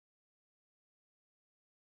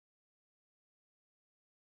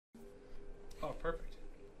Oh, perfect.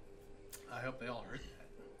 I hope they all heard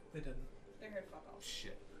that. They didn't. They heard fuck all.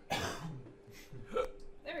 Shit. There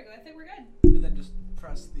we go. I think we're good. And then just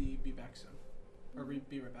press the be back soon. Or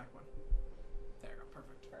be right back one. There you go.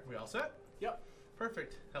 Perfect. We all set? Yep.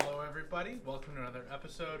 Perfect. Hello, everybody. Welcome to another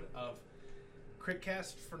episode of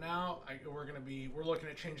Critcast. For now, we're looking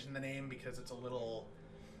at changing the name because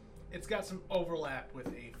it's got some overlap with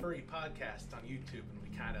a furry podcast on YouTube, and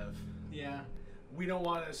we don't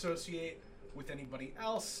want to associate with anybody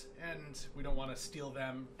else, and we don't want to steal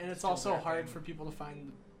them. And it's steal also their hard thing. for people to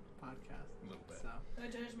find the podcast. A little bit. So. No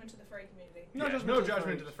judgment to the furry community. No Yeah, judgment no to the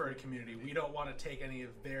judgment furries. to the furry community. We don't want to take any of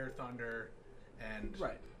their thunder and,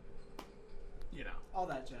 Right. you know, All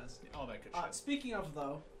that jazz. all that good shit. Speaking of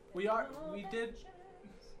though, we did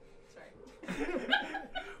Sorry.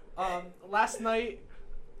 last night,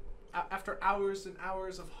 after hours and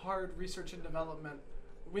hours of hard research and development,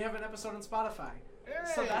 we have an episode on Spotify.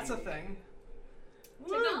 So that's a thing.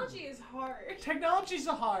 Technology is hard. Technology's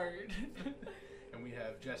hard. And we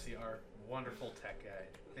have Jesse, our wonderful tech guy.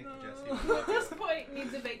 Thank you, No. Jesse. We At this love point,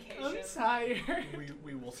 needs a vacation. I'm tired. you.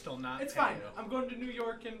 We will still not It's pay fine. you. I'm going to New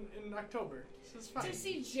York in October. So it's fine. To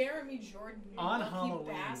see Jeremy Jordan, you On lucky Halloween.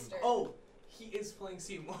 bastard. Oh, he is playing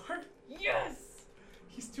Seymour. Yes!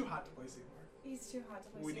 He's too hot to play Seymour. He's too hot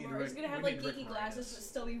to play We need Seymour. He's Rick- gonna have we like need Rick geeky glasses Moranis. but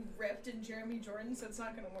still be ripped in Jeremy Jordan, so it's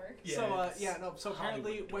not gonna work. Yeah, So it's So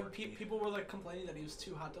apparently, Hollywood when dorky. people were like complaining that he was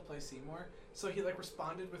too hot to play Seymour, so he like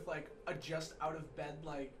responded with like a just out of bed,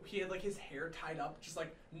 like he had like his hair tied up, just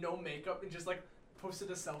like no makeup, and just like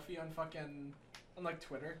posted a selfie on fucking on like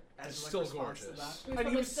Twitter as It's like still response to gorgeous. that. He was And he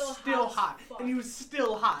probably was still still hot as hot, fuck. and he was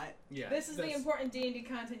still hot. Yeah. This is the that's- important D&D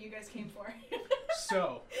content you guys came for.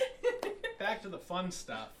 So, back to the fun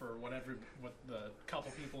stuff for what the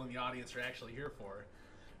couple people in the audience are actually here for.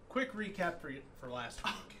 Quick recap for last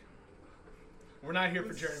week. We're not here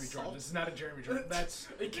for Jeremy Jordan. This is not a Jeremy Jordan. That's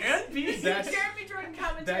It can't be. That's- Jeremy Jordan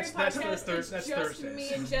commentary that's for podcast. that's It's just Thursdays.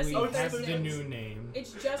 me and We Jesse Oh, it's have Thursdays. the new name.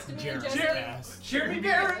 It's just me and Jeremy Jesse. Cast. Jeremy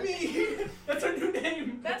Barry. That's our new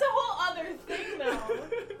name. That's a whole other thing, though.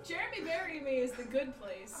 Jeremy Bury Me is The Good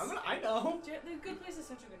Place. I know. The Good Place is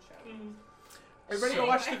such a good show. Everybody go So-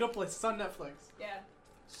 watch The Good Place. It's on Netflix. Yeah.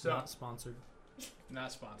 so Not sponsored.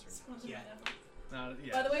 not sponsored. Sponsored by Yeah. Netflix. Not,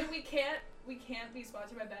 yeah. By the way, we can't be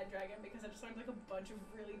sponsored by Bad Dragon because I've just learned like a bunch of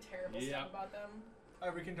really terrible Yeah. stuff about them.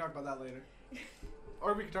 Alright, we can talk about that later.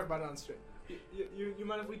 Or we can talk about it on stream. You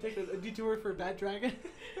mind if we take a detour for Bad Dragon?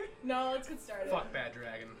 No, let's get started. Fuck Bad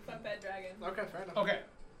Dragon. Fuck Bad Dragon. Okay, fair enough. Okay.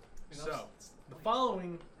 You know, So, the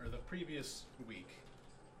following, or the previous week,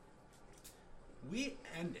 we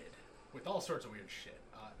ended with all sorts of weird shit.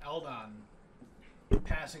 Eldon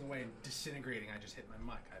passing away and disintegrating. I just hit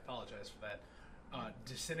my mic. I apologize for that.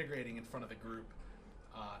 Disintegrating in front of the group.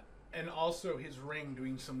 And also his ring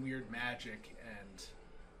doing some weird magic and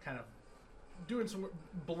kind of doing some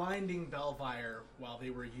blinding Belvire while they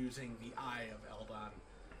were using the Eye of Eldon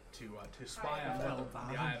to spy Eye on of Eldon.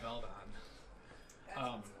 Eldon. The Eye of Eldon. That's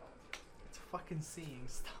Um, it's fucking seeing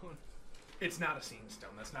stone. It's not a seeing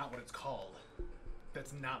stone. That's not what it's called.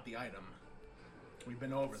 That's not the item. We've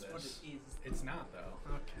been over That's what this. it is. It's not,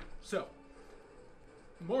 though. Okay. So,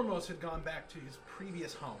 Mormos had gone back to his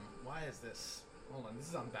previous home. Why is this? Hold on, this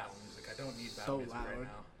is on battle music. I don't need battle So music right loud.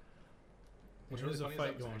 now. There's really a funny is fight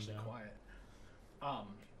that was going actually down. quiet.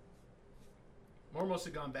 Mormos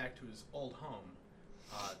had gone back to his old home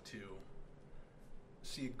to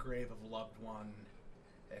see a grave of a loved one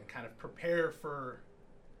and kind of prepare for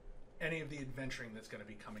any of the adventuring that's going to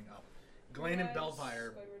be coming up. Glenn and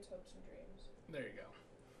Belvire. Squidward's hopes and dreams. There you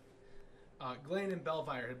go. Glenn and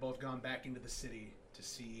Belvire had both gone back into the city to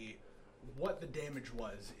see what the damage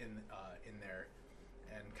was in there,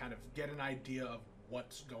 and kind of get an idea of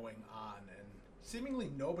what's going on. And seemingly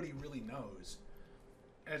nobody really knows.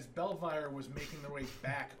 As Belvire was making their way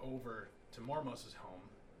back over to Mormos' home,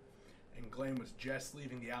 and Glenn was just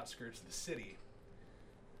leaving the outskirts of the city,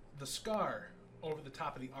 the scar over the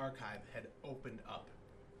top of the archive had opened up.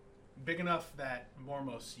 Big enough that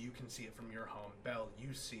Mormos, you can see it from your home. Bell,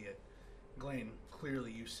 you see it. Glenn,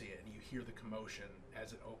 clearly you see it, and you hear the commotion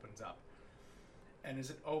as it opens up. And as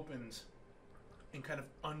it opens and kind of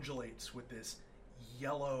undulates with this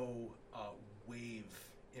yellow wave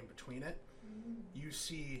in between it, you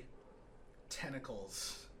see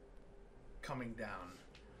tentacles coming down.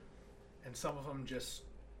 And some of them just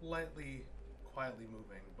lightly, quietly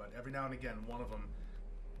moving. But every now and again, one of them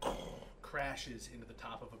crashes into the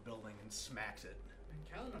top of a building and smacks it. And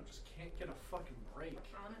Caledon just can't get a fucking break.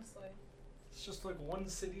 Honestly. It's just like one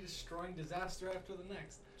city destroying disaster after the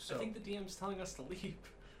next. So I think the DM's telling us to leave.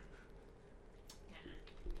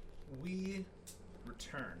 we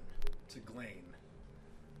return to Glane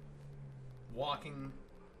walking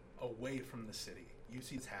away from the city. You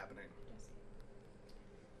see it's happening.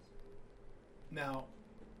 Now,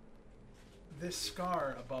 this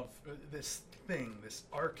scar above this thing, this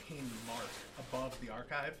arcane mark above the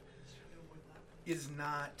archive, is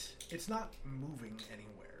not. It's not moving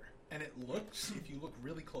anywhere, and it looks. If you look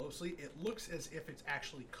really closely, it looks as if it's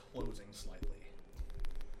actually closing slightly.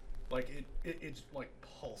 Like it's like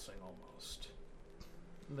pulsing almost.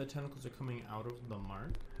 The tentacles are coming out of the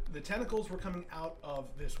mark. The tentacles were coming out of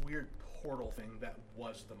this weird portal thing that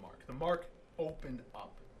was the mark. The mark opened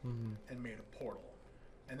up and made a portal.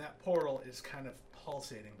 And that portal is kind of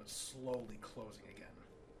pulsating but slowly closing again.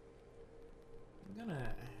 I'm gonna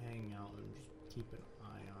hang out and just keep an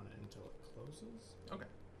eye on it until it closes. Okay.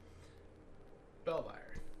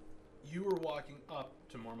 Belvire, you were walking up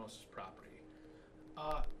to Mormos' property.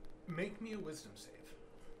 Make me a wisdom save.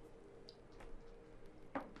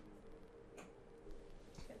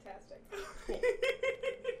 Fantastic. Cool.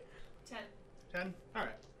 10. 10?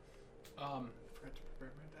 Alright. I forgot to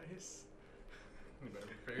prepare my dice. You better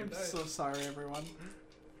prepare your I'm dice. so sorry, everyone.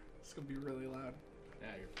 It's gonna be really loud. Yeah,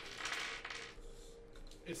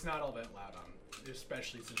 it's not all that loud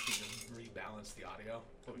especially since we just rebalanced the audio.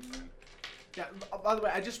 We'll be fine. Yeah, by the way,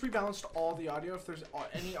 I just rebalanced all the audio. If there's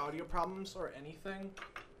any audio problems or anything,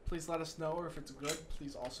 please let us know. Or if it's good,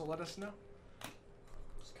 please also let us know.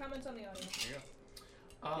 Just comment on the audio. There you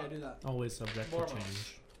go. Yeah, do that. Always subject to Mormos,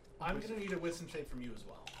 change. I'm going to need a wisdom save from you as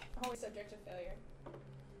well. Always subject to failure.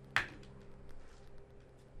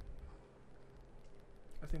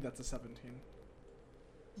 I think that's a 17.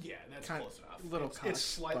 Yeah, that's Kind- close enough. little it's cocked,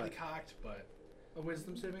 slightly but- cocked, but A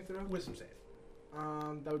wisdom saving throw? wisdom save.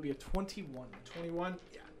 That would be a 21. 21?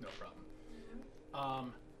 Yeah, no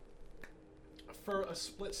problem. For a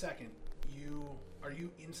split second, are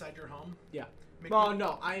you inside your home? Yeah. Make Well, me-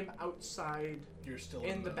 no, I'm outside You're still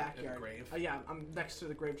in the in backyard. the grave. Yeah, I'm next to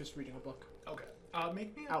the grave just reading a book. Okay.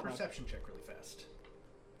 Make me a Out loud. perception check really fast.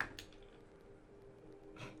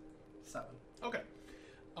 7. Okay.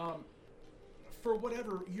 For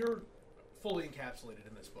whatever, you're fully encapsulated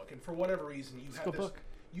in this book, and for whatever reason, you have Good this. book.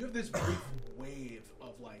 You have this brief wave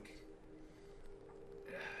of like,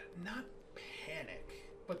 not panic,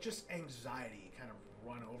 but just anxiety kind of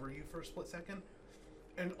run over you for a split second,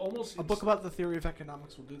 and almost A book about the theory of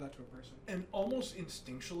economics will do that to a person. and almost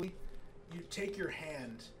instinctually, you take your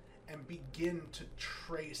hand and begin to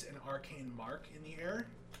trace an arcane mark in the air,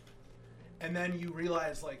 and then you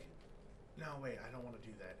realize like, no wait, I don't want to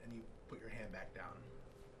do that, and you put your hand back down.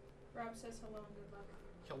 Rob says hello and good luck.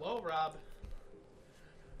 Hello, Rob.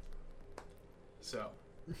 So,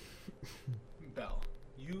 Belle,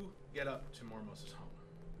 you get up to Mormos' home.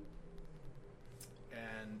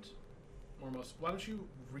 And, Mormos, why don't you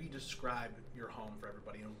re-describe your home for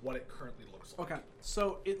everybody and what it currently looks like? Okay,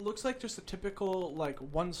 so it looks like just a typical, like,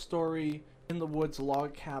 one-story, in-the-woods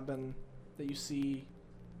log cabin that you see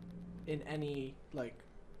in any, like,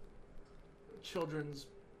 children's,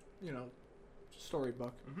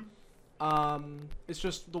 storybook. Mm-hmm. It's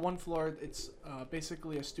just the one floor. It's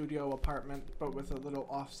basically a studio apartment, but with a little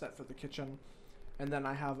offset for the kitchen. And then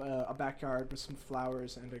I have a backyard with some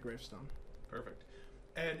flowers and a gravestone. Perfect.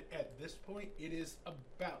 And at this point, it is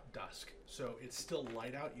about dusk. So it's still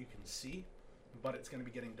light out, you can see, but it's going to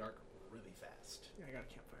be getting dark really fast. Yeah, I got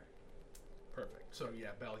a campfire. Perfect. So yeah,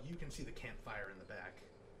 Belle, you can see the campfire in the back.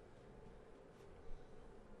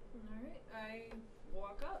 Alright, I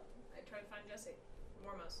walk up. I try to find Jesse.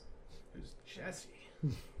 Mormos. Who's Jesse?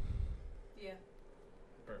 Yeah.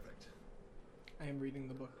 Perfect. I am reading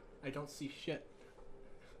the book. I don't see shit.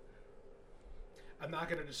 I'm not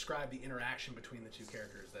going to describe the interaction between the two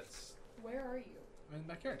characters. That's Where are you? I'm in the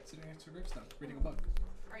backyard, sitting next to a gravestone, reading a book.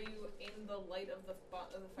 Are you in the light of the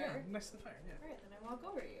Yeah, fire? next to the fire, yeah. Alright, then I walk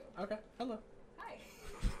over to you. Okay, hello. Hi.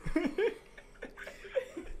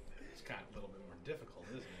 it's kind of a little bit more difficult,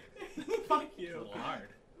 isn't it? Fuck It's a you. little hard.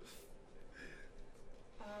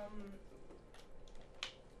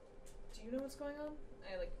 Do you know what's going on?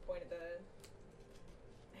 I point at the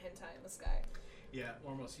hentai in the sky. Yeah,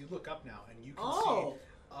 Ormos, you look up now and you can Oh!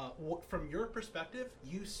 see, from your perspective,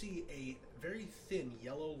 you see a very thin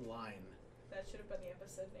yellow line. That should have been the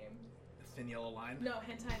episode name. A thin yellow line? No,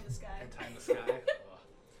 hentai in the sky. Hentai in the sky. Ugh.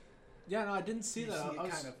 Yeah, no, I didn't see you that. see it I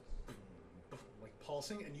was... kind of like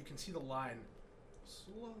pulsing, and you can see the line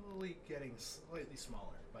slowly getting slightly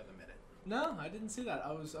smaller by the minute. No, I didn't see that.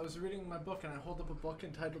 I was reading my book, and I hold up a book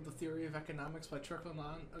entitled "The Theory of Economics" by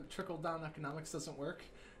Trickle Down Economics Doesn't Work.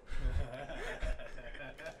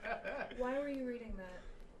 Why were you reading that?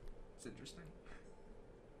 It's interesting.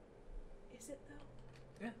 Is it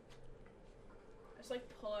though? Yeah. just like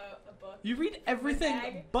pull out a book You read everything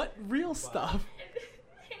bag. but real stuff.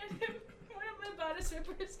 and hand him one of my bodice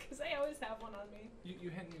rippers because I always have one on me. You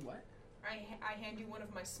hand me what? I hand you one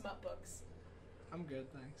of my smut books. I'm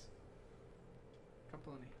good, thanks.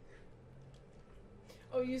 Couple any.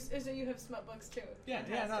 Oh, so you have smut books too? Yeah,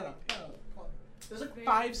 Fantastic. no. There's like Very-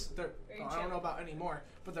 5. There, very oh, I don't know chill. about anymore,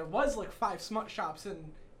 but there was like 5 smut shops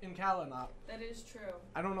in Kalanop. That is true.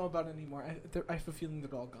 I don't know about anymore. I have a feeling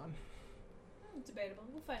they're all gone. Debatable.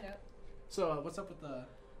 We'll find out. So what's up with the?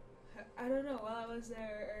 I don't know. While I was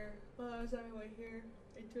there, or while I was on my way here,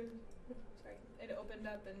 it opened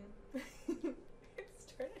up and it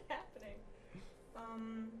started happening.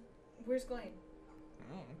 Where's Blaine?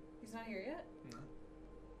 I don't know. He's not here yet? No.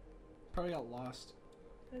 Probably got lost.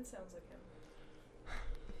 That sounds like him.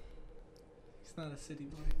 He's not a city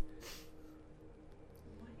boy.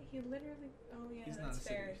 What? He literally. Oh, yeah, He's that's not a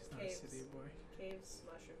fair. city. He's not Caves. a city boy. Caves,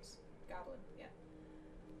 mushrooms. Goblin, yeah.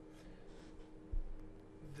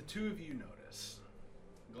 The two of you notice,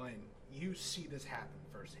 Glenn, you see this happen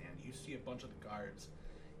firsthand. You see a bunch of the guards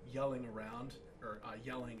yelling around, or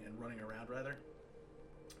yelling and running around, rather.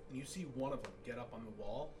 And you see one of them get up on the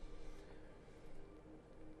wall,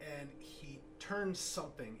 and he turns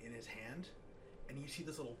something in his hand, and you see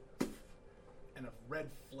this little, and a red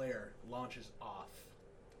flare launches off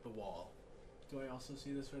the wall. Do I also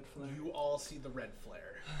see this red flare? You all see the red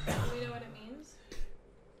flare. Do we know what it means?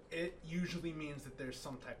 It usually means that there's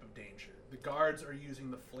some type of danger. The guards are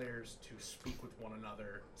using the flares to speak with one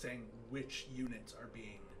another, saying which units are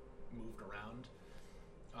being moved around.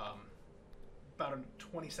 About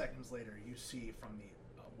 20 seconds later, you see from the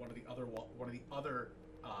one of the other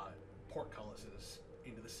portcullises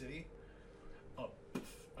into the city,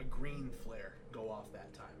 a green flare go off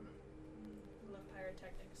that time. We love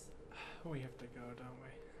pyrotechnics. We have to go, don't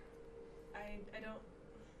we? I don't.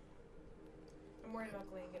 I'm worried about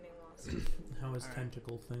Glenn getting lost. How is Alright.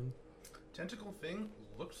 Tentacle Thing? Tentacle thing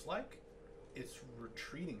looks like it's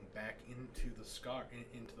retreating back into the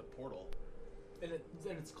into the portal. And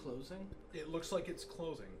it's closing. It looks like it's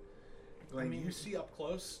closing. Glenn, I mean- you see up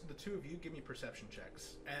close. The two of you give me perception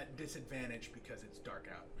checks at disadvantage because it's dark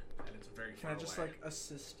out and it's very Can far I just away. like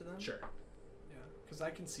assist them? Sure. Yeah, because I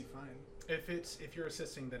can see fine. If you're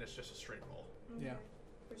assisting, then it's just a straight roll. Yeah.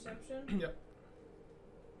 Perception? Yep.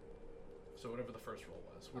 So whatever the first roll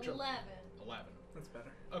was, whichever. 11. 11. That's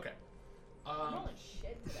better. Okay. I'm rolling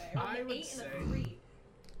shit today. I I rolled an would 8 say- and a 3.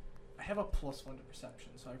 I have a +1 to perception,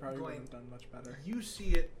 so I probably Glenn, would have done much better. You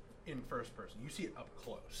see it in first person. You see it up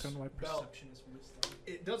close. Don't know why Bell, perception is wisdom.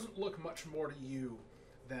 it doesn't look much more to you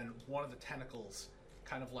than one of the tentacles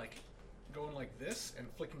kind of like going like this and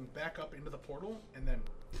flicking back up into the portal and then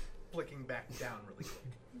flicking back down really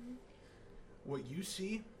quick. What you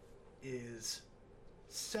see is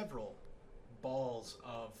several balls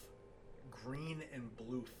of green and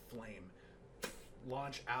blue flame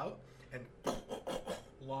launch out and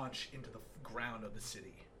launch into the ground of the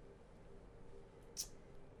city.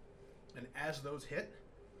 And as those hit,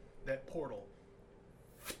 that portal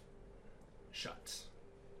shuts.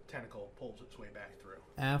 Tentacle pulls its way back through.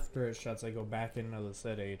 After it shuts, I go back into the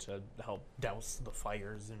city to help douse the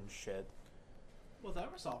fires and shit. Well,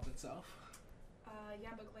 that resolved itself. Yeah,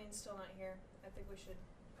 but Glenn's still not here. I think we should.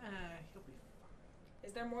 He'll be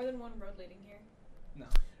Is there more than one road leading here? no.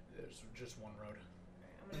 There's just one road.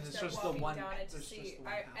 Alright, I'm gonna And it's start just the walking one- down it to there's just see. the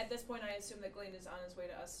one path. At this point, I assume that Glenn is on his way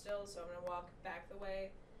to us still, so I'm gonna walk back the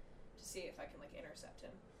way to see if I can like intercept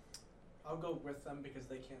him. I'll go with them because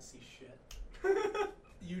they can't see shit.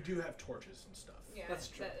 You do have torches and stuff. Yeah, That's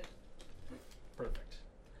true. Perfect.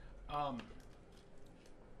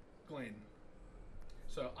 Glenn.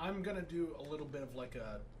 So I'm gonna do a little bit of like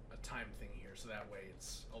a time thing here, so that way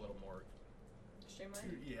it's a little more,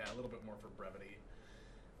 Streamline. yeah, a little bit more for brevity.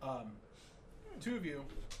 Two of you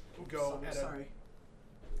go So at sorry.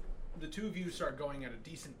 the two of you start going at a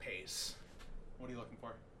decent pace. What are you looking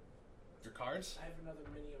for? Your cards? I have another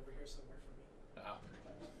mini over here somewhere for me.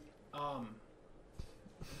 Oh.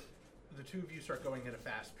 The two of you start going at a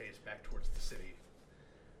fast pace back towards the city.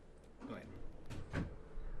 Glenn,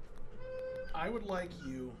 I would like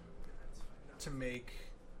you That's to make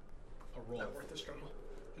a roll. not worth the struggle.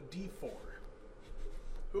 A D4.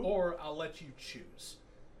 Who? Or I'll let you choose.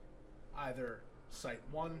 Either site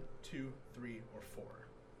 1, 2, 3, or 4.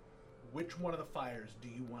 Which one of the fires do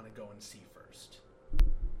you want to go and see first?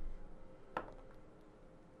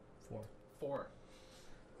 4. 4.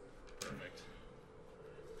 Perfect.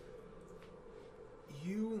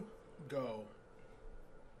 You go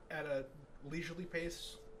at a leisurely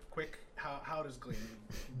pace, quick. How does Glenn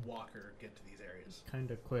Walker get to these areas?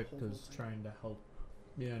 Kind of quick Whole because thing. trying to help.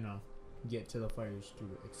 Yeah, no. get to the fires to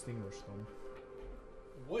extinguish them.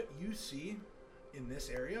 What you see in this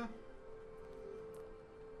area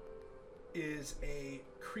is a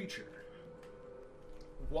creature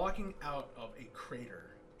walking out of a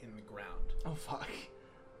crater in the ground. Oh fuck.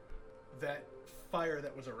 That fire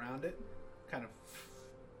that was around it kind of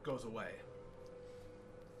goes away.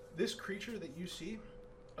 This creature that you see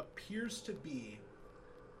appears to be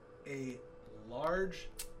a large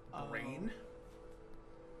brain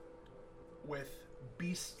with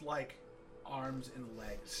beast-like arms and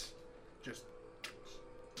legs, just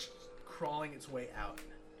crawling its way out.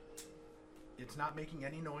 It's not making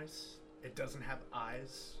any noise. It doesn't have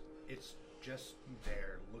eyes. It's just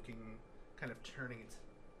there, looking, kind of turning its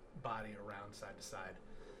body around side to side.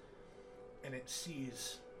 And it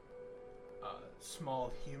sees a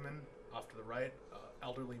small human off to the right,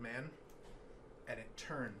 elderly man, and it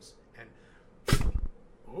turns and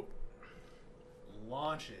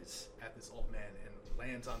launches at this old man and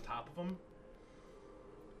lands on top of him.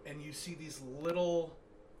 And you see these little,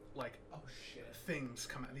 like, things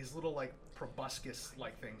come out. These little, like,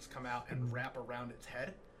 proboscis-like things come out and wrap around its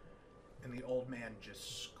head. And the old man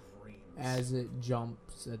just screams. As it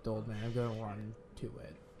jumps at the old man, I'm gonna run to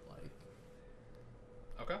it, like,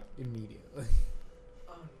 Okay. immediately.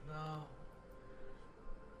 Oh no.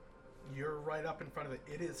 You're right up in front of it.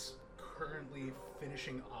 It is currently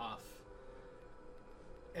finishing off.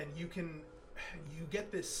 And you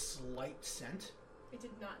get this slight scent It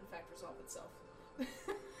did not, in fact, resolve itself.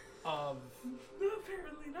 of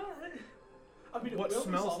Apparently not. I mean, what it will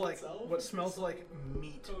smells resolve like itself. what smells like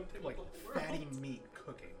meat, Don't take like up the whole fatty world. meat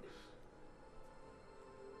cooking.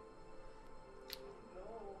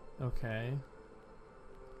 No. Okay.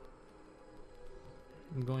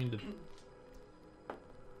 I'm going to.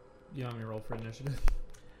 You want me to roll for initiative?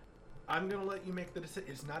 I'm gonna let you make the decision.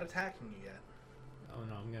 It's not attacking you yet. Oh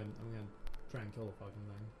no, I'm gonna try and kill the fucking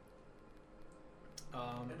thing.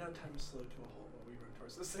 And now time is slowed to a halt while we run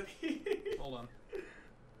towards the city. Hold on.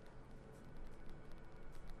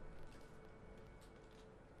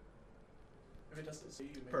 If it doesn't see you,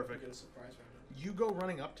 maybe Perfect. we get a surprise round. You go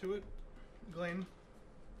running up to it, Glenn,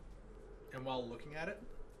 and while looking at it,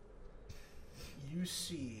 you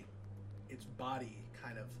see its body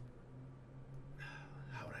kind of.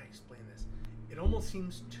 How would I explain this? It almost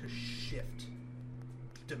seems to shift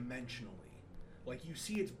dimensionally. Like you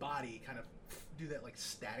see its body kind of do that like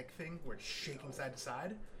static thing where it's shaking side to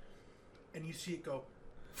side, and you see it go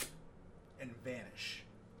and vanish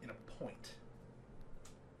in a point.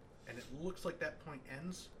 And it looks like that point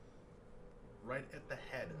ends right at the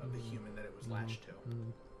head of the human that it was latched to.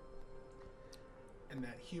 Mm. And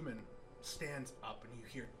that human stands up, and you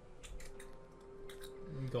hear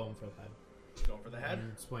I'm going for the head. going for the head.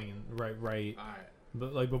 I'm swinging right. All right.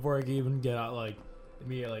 But like before I can even get out, like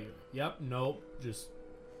immediately, like, yep, nope, just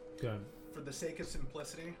go. For the sake of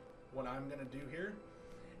simplicity, what I'm going to do here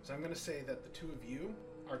is I'm going to say that the two of you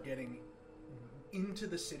are getting into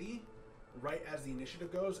the city right as the initiative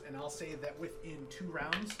goes, and I'll say that within 2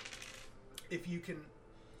 rounds, if you can...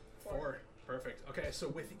 4. Perfect. Okay,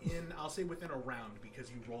 so I'll say within a round, because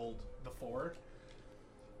you rolled the 4,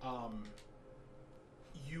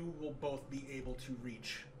 you will both be able to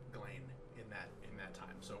reach Glenn in that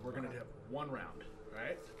time. So we're going to have 1 round,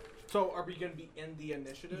 right? So are we going to be in the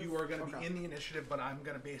initiative? You are going to Okay. be in the initiative, but I'm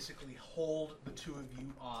going to basically hold the two of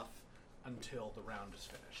you off until the round is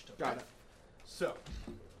finished. Okay? Got it. So,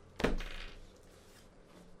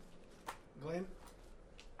 Glenn,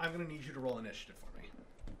 I'm going to need you to roll initiative for me.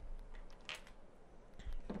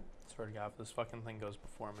 Swear to God, if this fucking thing goes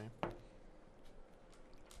before me.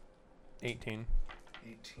 18.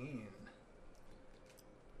 18.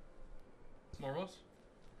 Mormos?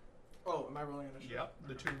 Oh, am I rolling initiative? Yep.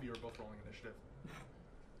 The two of you are both rolling initiative.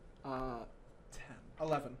 10.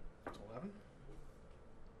 11. 11?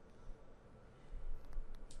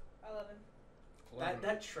 11.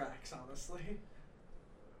 That tracks, honestly.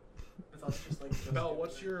 With us just like... just Belle, doing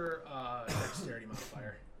what's it. your dexterity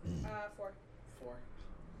modifier? 4. 4.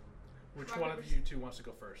 Which Rocket, one of paper, you two wants to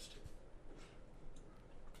go first?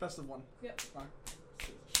 Best of 1. Yep. Fine.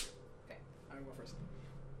 Okay. I will go first.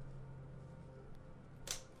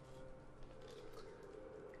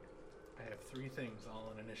 I have 3 things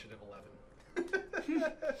all in initiative 11. Good,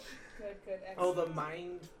 excellent. Oh, the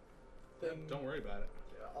mind thing. Don't worry about it.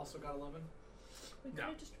 Also got 11. We could No.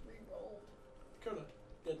 have just re-rolled. Coulda.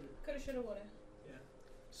 Didn't. Coulda, shoulda, woulda. Yeah.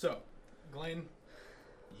 So, Glenn,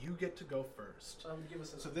 you get to go first. Give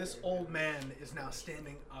us a So this old man is now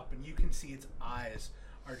standing up, and you can see its eyes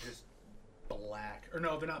are just black. Or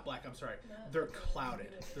no, they're not black. I'm sorry. No, They're okay.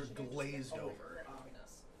 clouded. They're Should I just- glazed oh, over. between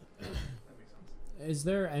us. That makes sense. Is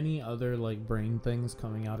there any other like brain things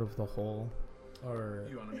coming out of the hole, or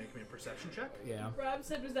You want to make me a perception check? yeah? Rob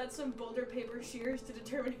said, was that some boulder, paper, shears to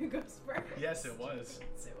determine who goes first? Yes, it was.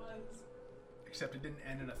 Yes, it was. Except it didn't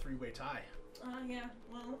end in a three-way tie. Yeah,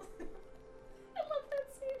 well. I love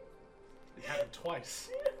that scene. It happened twice.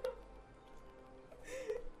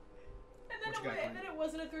 And What you got, then it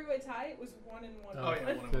wasn't a three-way tie, it was 1 and 1. Oh, yeah, 1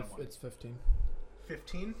 and 1 and 1. It's 15.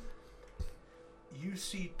 15. You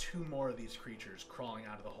see two more of these creatures crawling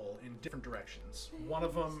out of the hole in different directions. One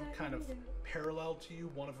of them kind of parallel to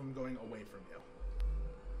you, one of them going away from you.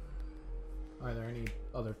 Are there any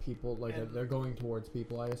other people? Like And- they're going towards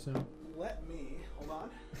people, I assume. Let me, hold on.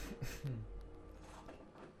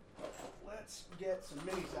 Let's get some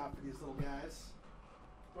minis out for these little guys.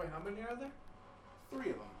 Wait, how many are there? 3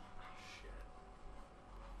 of them.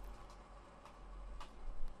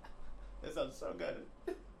 This sounds so good.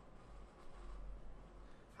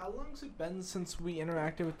 How long's it been since we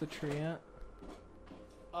interacted with the treant?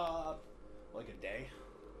 Like a day.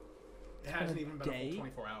 It hasn't even been a day? full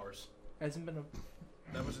 24 hours. Hasn't been a.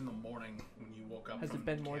 That was in the morning when you woke up. Has from it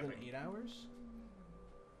been more than camping. 8 hours?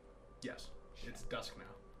 Yes. It's dusk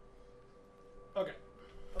now. Okay.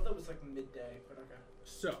 I thought that was like midday, but okay.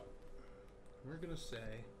 So, we're gonna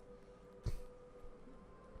say,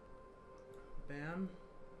 bam,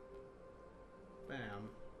 bam,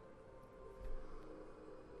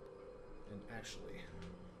 and actually,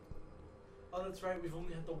 Oh, that's right. We've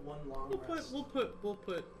only had the one long rest. we'll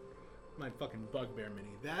put my fucking bugbear mini.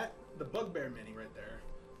 The bugbear mini right there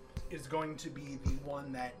is going to be the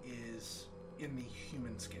one that is in the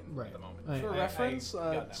human skin at Right. the moment. I- For I- reference,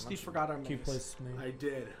 got that Steve much. forgot our Keep minis. place me. I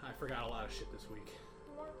did. I forgot a lot of shit this week.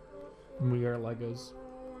 We are Legos.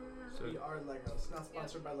 So We are Legos, not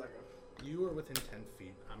sponsored by Lego. you are within 10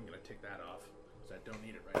 feet. I'm going to take that off because I don't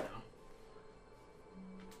need it right now.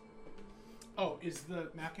 Oh, is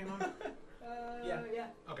the map cam on? Yeah. Yeah.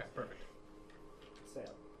 Okay, perfect.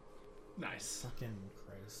 Sail. Nice. Fucking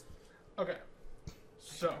Christ. Okay.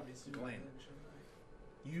 So, Probably zoom Glenn, in, shouldn't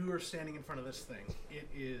I? you are standing in front of this thing. It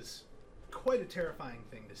is quite a terrifying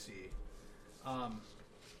thing to see.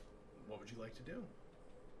 What would you like to do?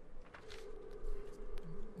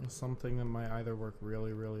 Something that might either work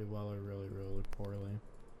really, really well or really, really poorly.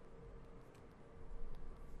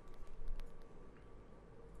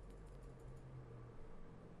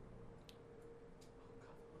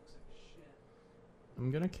 Looks like shit.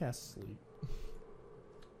 I'm gonna cast sleep.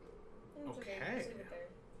 It's okay. Okay. Just leave it there.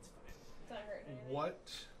 It's fine. It's not hurting anything. What?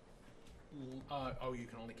 Oh, you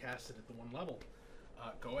can only cast it at the one level.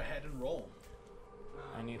 Go ahead and roll.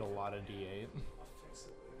 I need a lot of D8. I'll fix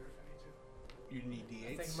it later if I need to. You need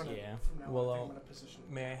I think D8s. I'm gonna, Yeah. from now Well, on, I think I'm gonna position.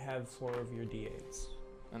 May I have 4 of your D8s?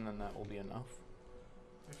 And then that will be enough.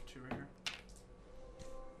 I have 2 right here.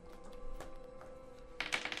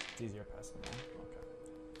 It's easier passing them.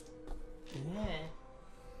 Okay.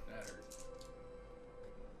 That hurt.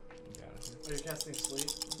 You got it. Oh, you're casting sleep?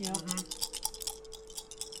 Yeah.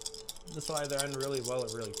 This will either end really well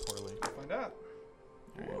or really poorly. Find out.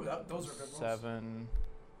 Whoa, those are good rolls. 7,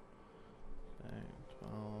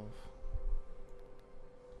 12.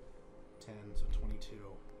 10, so 22.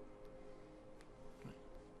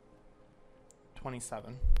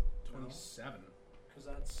 27. 27. Because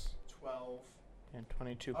that's 12. And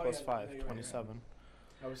 22 Oh, plus yeah, 5, no, you're right, 27.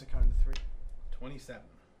 I was accounting to 3. 27.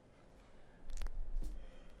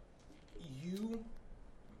 You,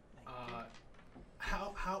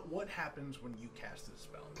 what happens when you cast this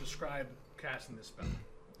spell? Describe casting this spell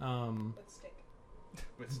Let's stick.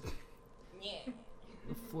 with stick. Yeah.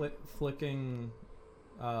 Flicking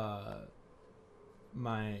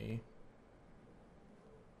my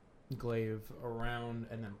glaive around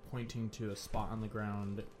and then pointing to a spot on the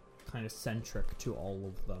ground kind of centric to all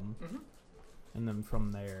of them. Mm-hmm. And then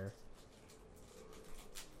from there,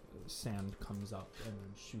 sand comes up and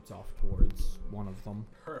then shoots off towards one of them.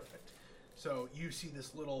 Perfect. So you see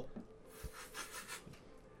this little,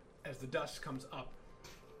 as the dust comes up,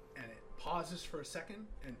 and it pauses for a second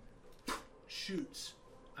and shoots.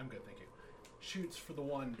 I'm good, thank you. Shoots for the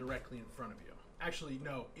one directly in front of you. Actually,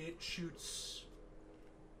 no, it shoots.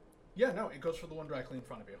 Yeah, no, it goes for the one directly in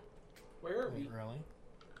front of you. Where are we? Really?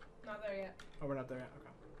 Not there yet. Oh, we're not there yet.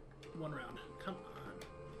 Okay. One round. Come on.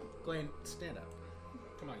 Glenn, stand up.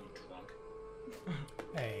 Come on, you drunk.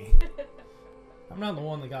 Hey. I'm not the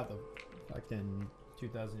one that got the fucking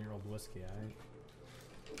 2,000-year-old whiskey.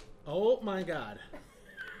 Oh my god.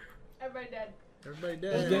 Everybody dead. Everybody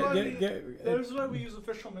That's dead. why That's why we use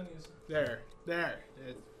official minis. There.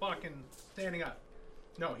 It's fucking standing up.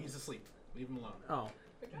 No, he's asleep. Leave him alone. Oh.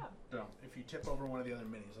 Good job. No, if you tip over one of the other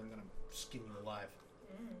minis, I'm gonna skin you alive.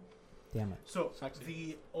 Damn it. So Sexy.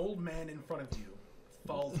 the old man in front of you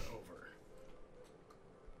falls over,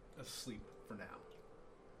 asleep for now.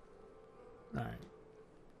 All right.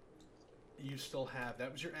 You still have,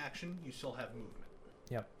 that was your action, you still have movement.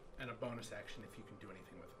 Yep. And a bonus action if you can do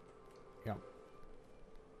anything with it. Yep.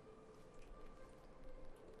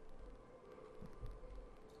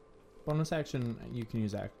 Bonus action, you can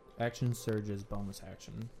use action surge as bonus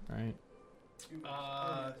action, right?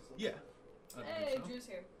 Yeah. I Hey, believe so. Drew's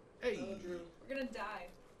here. Hey. We're gonna die.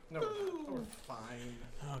 No, we're fine.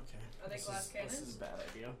 Okay. Are they glass cannons? This is a bad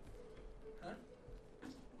idea.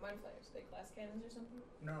 Mind flayers. Are they glass cannons or something?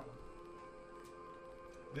 No.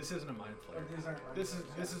 This isn't a mind Or flayer. these aren't. This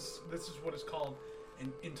is what is called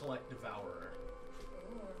an intellect devourer.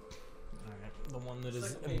 Ooh. All right. The one that It's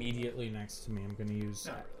is like a baby. immediately next to me, I'm gonna use.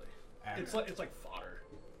 Not really. It's like fodder.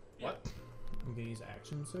 What? I'm gonna use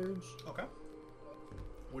action surge. Okay.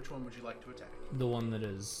 Which one would you like to attack? The one that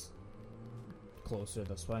is closer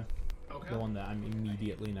this way. Okay. The one that I'm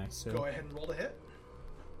immediately next to. Go ahead and roll to hit.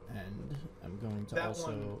 And I'm going to That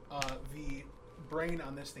also. one, the brain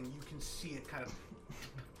on this thing, you can see it kind of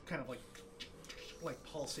like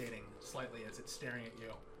pulsating slightly as it's staring at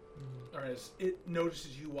you, or as it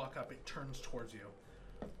notices you walk up, it turns towards you,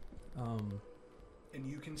 and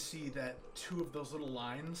you can see that two of those little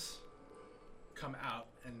lines come out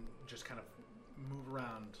and just kind of move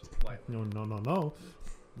around lightly. No.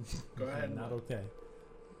 Go ahead and Not roll. okay.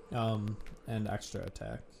 And extra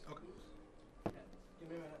attack. Okay. Give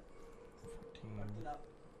me a minute. 14. Fucked it up.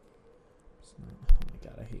 Oh my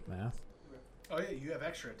god, I hate math. Oh yeah, you have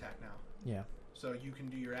extra attack now, Yeah. so you can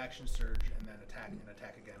do your action surge and then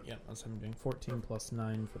attack again. Yeah, that's what I'm doing. 14 plus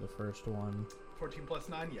 9 for the first one. 14 plus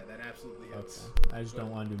 9, yeah, that absolutely hits. Okay. I just don't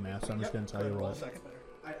want to do math, so I'm just going to tell you roll a what. second. Better.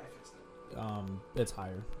 I fixed it. It's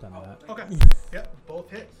higher than Oh, that. Okay. Yep, both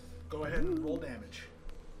hit. Go ahead and roll damage.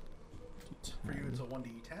 For you, it's a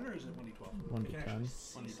 1d10 or is it 1d12? 1 You to can 10. actually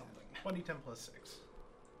see 1d10. something. 1d10 plus 6.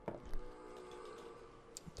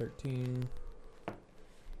 13.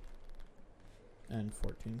 And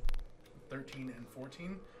 14. 13 and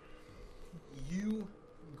 14. You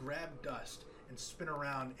grab dust and spin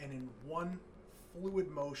around, and in one fluid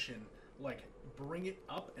motion, like bring it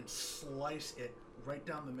up and slice it right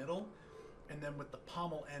down the middle, and then with the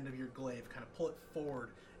pommel end of your glaive, kind of pull it forward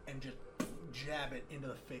and just jab it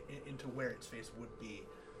into into where its face would be,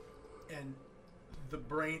 and the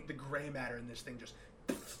gray matter in this thing just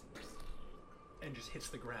and just hits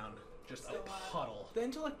the ground, just a puddle. The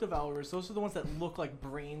intellect devourers, those are the ones that look like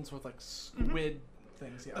brains with like squid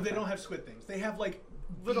things. Yeah, They okay. don't have squid things. They have like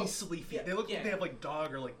Little- beastly feet. yeah, They look like yeah. they have like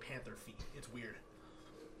dog or like panther feet. It's weird.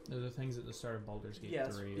 They're the things at the start of Baldur's Gate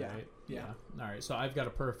Yes, 3, yeah, right? yeah. Alright, so I've got a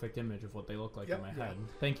perfect image of what they look like Yep. in my Yeah. head.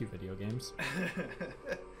 Thank you, video games.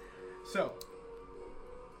 So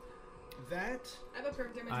that I have a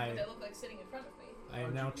perfect image of what they look like sitting in front of me. I Oh,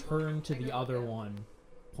 now you- turn to I the know, other yeah. one,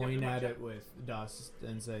 point pretty at much, it with dust,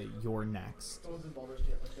 and say, "You're next." Those in Baldur's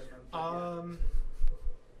Gate look different.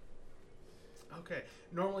 Okay.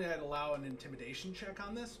 Normally I'd allow an intimidation check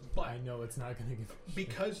on this, but I know it's not gonna give.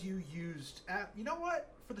 because you used you know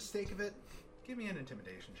what? For the sake of it, give me an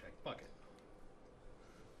intimidation check. Fuck it.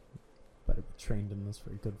 Better be trained in this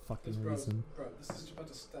for a good fucking Bro, reason. this is about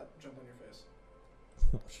to jump on your face.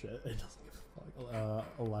 Oh shit! It doesn't give a fuck.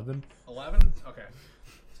 11. 11? Okay.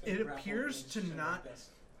 It's gonna It grapple appears and to shit not- like this.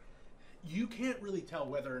 You can't really tell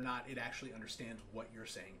whether or not it actually understands what you're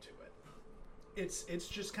saying to it. It's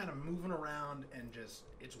just kind of moving around and just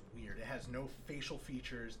it's weird. It has no facial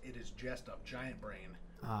features. It is just a giant brain.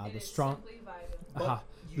 It The is strong. simply vibing. But Aha!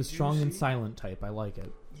 you The do strong and see- silent type. I like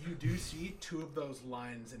it. You do see two of those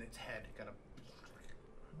lines in its head kind of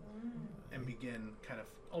and begin kind of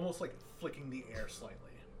almost like flicking the air slightly.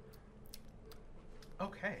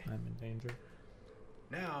 Okay. I'm in danger.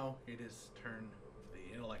 Now it is turn for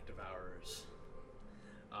the intellect devourers.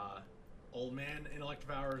 Old man intellect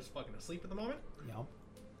devourer is fucking asleep at the moment. Yep.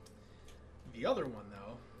 The other one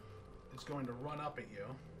though is going to run up at you.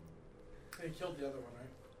 They killed the other one, right?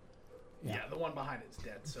 Yeah, the one behind it's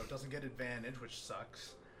dead, so it doesn't get advantage, which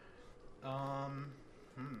sucks.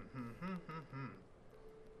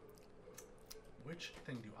 Which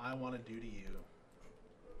thing do I want to do to you?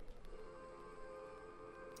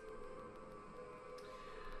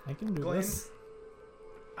 I can do Glenn, this.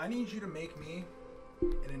 I need you to make me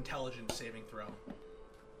an intelligence saving throw.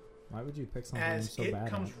 Why would you pick something I'm As so it bad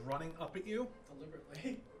comes at? running up at you,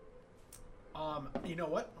 Deliberately. you know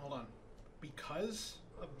what? Hold on. Because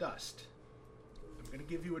of dust, I'm going to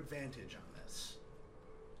give you advantage on this.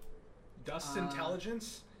 Dust's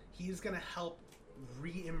intelligence, he's going to help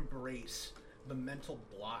re-embrace the mental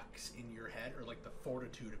blocks in your head, or like the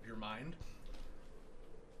fortitude of your mind.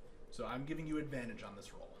 So I'm giving you advantage on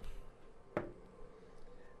this roll.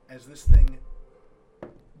 As this thing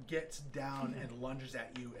gets down and lunges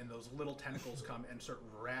at you, and those little tentacles come and start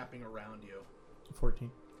wrapping around you.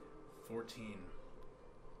 14. 14.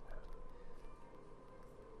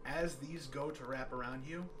 As these go to wrap around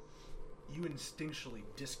you, you instinctually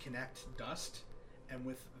disconnect dust, and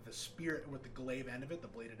with the spirit, with the glaive end of it, the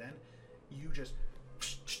bladed end, you just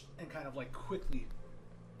and kind of like quickly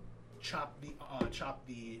chop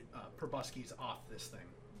the proboscis off this thing,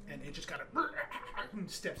 and it just kind of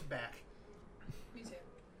steps back. Me too.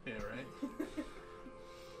 Yeah, right.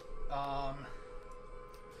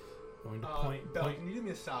 Going to Belle, point. can you do me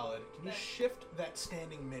a solid? Can you shift that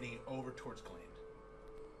standing mini over towards Glane?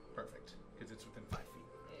 Perfect, because it's within 5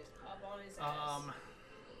 feet. Just hop on his ass.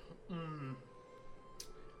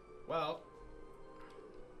 Well,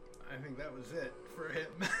 I think that was it for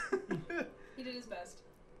him. He did his best.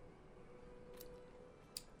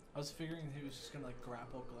 I was figuring he was just gonna like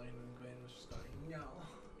grapple Glane, and Glane was just going, no.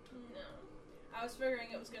 No. I was figuring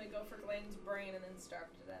it was gonna go for Glenn's brain and then starve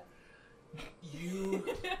to death.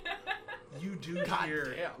 You do God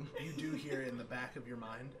hear damn. you do hear in the back of your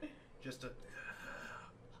mind just a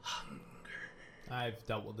hunger. I've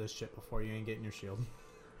dealt with this shit before. You ain't getting your shield.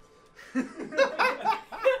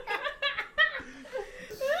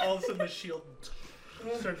 All of a sudden the shield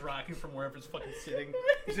starts rocking from wherever it's fucking sitting.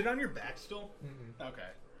 Is it on your back still? Mm-mm. Okay.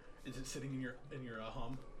 Is it sitting in your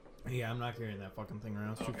hum? Yeah, I'm not carrying that fucking thing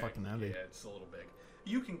around. It's too Okay. fucking heavy. Yeah, it's a little big.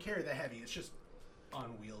 You can carry the heavy. It's just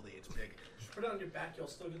unwieldy. It's big. Just put it on your back, you'll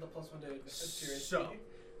still get the +1 to So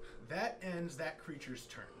that ends that creature's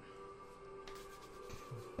turn.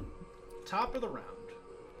 Top of the round,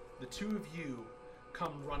 the two of you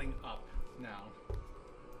come running up now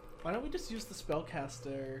Why don't we just use the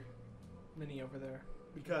spellcaster mini over there?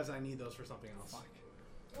 because I need those for something else. Fuck.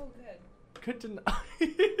 Oh, good. Good to know.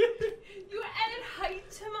 You added height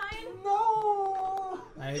to mine? No!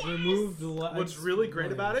 I Yes! removed the What's really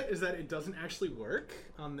great about it is that it doesn't actually work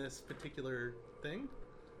on this particular thing.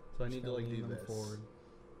 So I need to like do this. forward.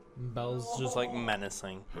 Bell's Just just like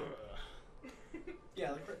menacing.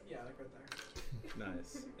 Yeah, like right there.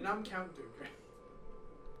 Nice. And I'm Count Duke.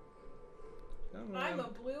 Come I'm a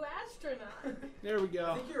on. blue astronaut. There we I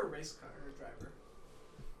go. think you're a race car driver.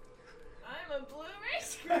 I'm a blue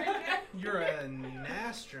race car. You're an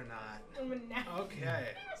astronaut. I'm a astronaut. Okay.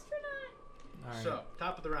 All right. So,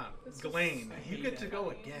 top of the round. This is Glane, so you get to go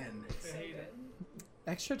funny. again. So good.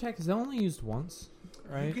 Extra attack is only used once,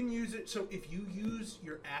 right? You can use it, so if you use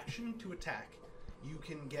your action to attack, you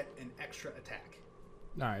can get an extra attack.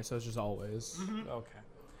 All right, so it's just always. Okay.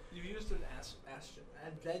 You used an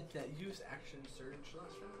used action surge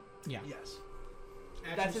last round? Yeah. Yes.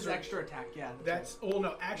 That's his surge- extra attack, yeah. That's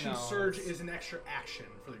no. Action No, surge it's- is an extra action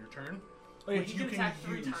for your turn. Oh, yeah, which he you can can attack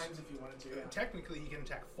 3 use. times if you wanted to, yeah. Technically, he can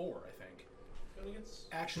attack 4, I think. He only gets,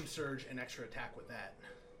 Action surge and extra attack with that.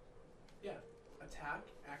 yeah. Attack,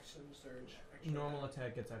 action surge, extra Normal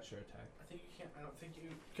attack gets extra attack. I think you can't, I don't think you,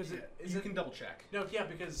 because Yeah, is you it, can double check no, yeah,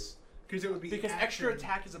 because it would be extra action-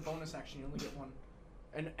 attack is a bonus action, you only get 1.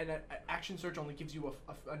 And action surge only gives you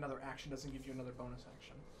another action, doesn't give you another bonus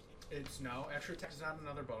action. It's no extra attack is not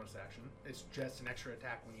another bonus action. It's just an extra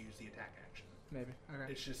attack when you use the attack action. Maybe.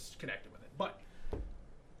 Okay. It's just connected with it. But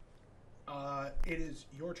it is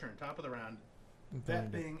your turn. Top of the round.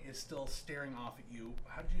 That thing is still staring off at you.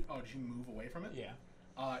 How did you? Oh, did you move away from it? Yeah.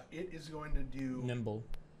 It is going to do Nimble.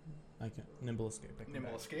 I can nimble escape. I can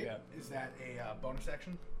nimble back. escape. Yeah. Is that a bonus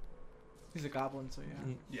action? He's a goblin, so yeah.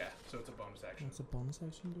 Mm, Yeah. So it's a bonus action. It's a bonus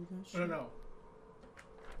action to do that shit? No.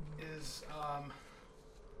 Is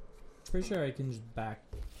Pretty sure I can just back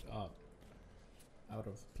up out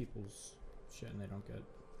of people's shit and they don't get.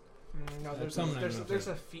 No, There's something I know there's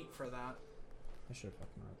too. a feat for that. I should have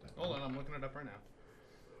fucking wrote that. hold on, I'm looking it up right now.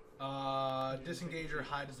 Disengage or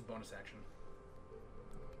hide is a bonus action.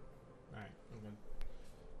 Alright, I'm good.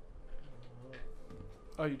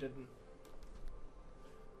 Oh, you didn't.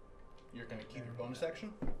 You're gonna keep your bonus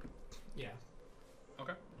action. Yeah.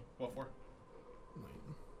 Okay. What for? Wait.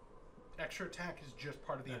 Extra attack is just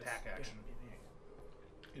part of the attack action.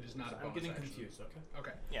 It is not a bonus I'm getting action. confused, okay?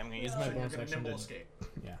 Okay. Yeah, I'm gonna use So my So you're bonus gonna action nimble to- escape.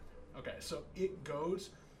 Yeah. Okay, so it goes.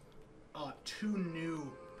 2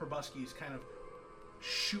 new proboscis kind of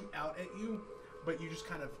shoot out at you, but you just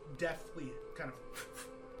kind of deftly kind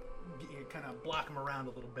of block them around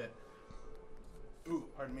a little bit. Ooh,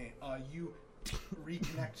 pardon me. You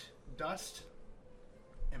reconnect dust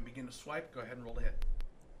and begin to swipe. Go ahead and roll to hit.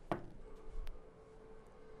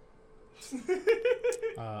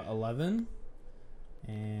 11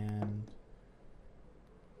 and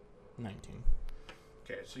 19.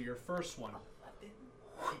 Okay, so your first one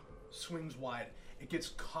swings wide. It gets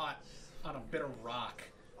caught on a bit of rock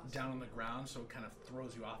down on the ground, so it kind of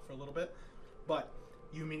throws you off for a little bit. But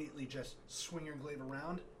you immediately just swing your glaive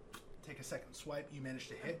around, take a second swipe, you manage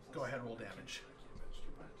to hit. Go ahead, roll damage.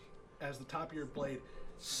 As the top of your blade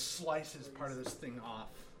slices part of this thing off.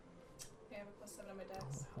 Yeah, I have a +7 on my Oh,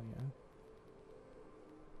 dice. hell yeah.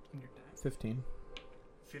 And you're dead. 15.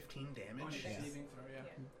 15 On damage. your Yeah. saving throw, yeah.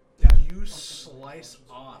 Yeah. You slice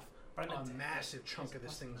off a massive chunk of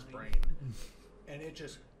this thing's brain, and it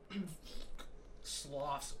just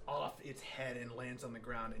sloughs off its head and lands on the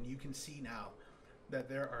ground. And you can see now that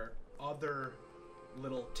there are other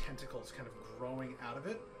little tentacles kind of growing out of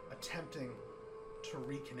it, attempting to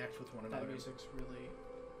reconnect with one another. That music's really...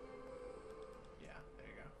 Yeah, there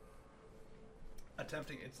you go.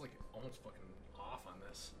 Attempting, it's like almost fucking off on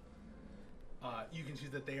this. You can see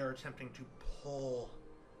that they are attempting to pull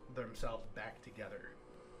themselves back together.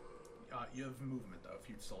 You have movement though, if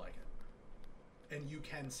you'd still like it. And you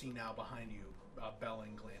can see now behind you, Bell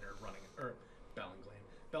and Glenn are running, or Bell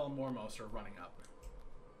and Mormos are running up.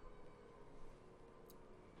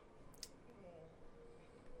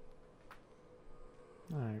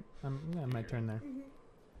 Alright, yeah, my turn there. Mm-hmm.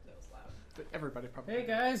 That was loud. But everybody probably... Hey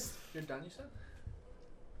guys! You're done, you said?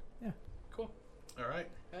 Yeah. Cool. All right,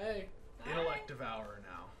 Hey. Intellect Devourer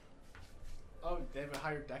now. Oh, they have a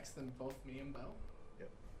higher dex than both me and Bell?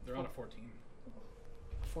 They're on a 14.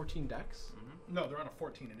 14 dex? No, they're on a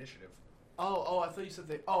 14 initiative. Oh, I thought you said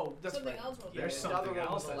they... Oh, that's Something right. else will be There's the the other something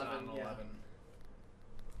one else was that's 11, on yeah. 11.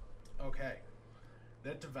 Okay.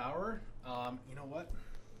 That Devourer, you know what?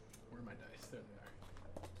 Where are my dice? There they are.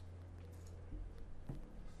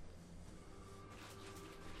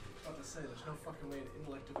 I was about to say, there's no fucking way an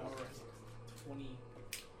Intellect Devourer has 20...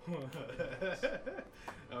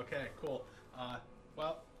 Okay, cool.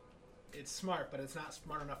 Well, it's smart, but it's not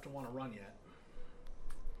smart enough to want to run yet.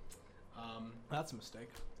 That's a mistake.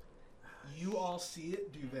 You all see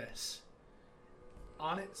it do this.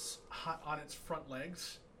 On its front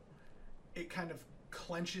legs, it kind of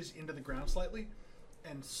clenches into the ground slightly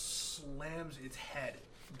and slams its head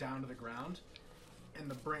down to the ground, and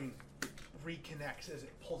the brain reconnects as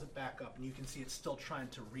it pulls it back up, and you can see it's still trying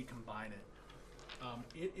to recombine it.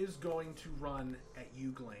 It is going to run at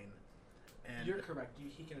you, Glenn. And You're correct.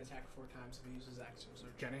 He can attack 4 times if he uses Action Surge.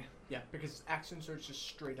 Kenny? Yeah, because Action Surge just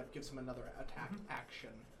straight up gives him another attack action.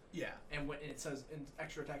 Yeah. And when it says in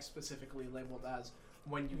extra attack specifically labeled as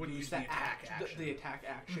when you use the that attack action. the attack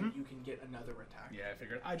action, you can get another attack. Yeah, I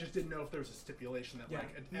figured. I just didn't know if there was a stipulation that Yeah.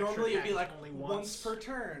 like an extra Normally it'd be attack like only once per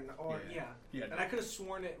turn, or Yeah. Yeah, And I could have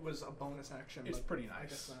sworn it was a bonus action. It's but pretty I nice.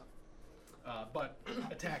 guess not. But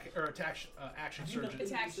action Have you not surge. been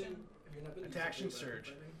Attack using- action. have you not been Attack using action surge.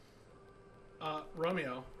 fighting?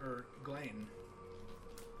 Romeo or Glenn,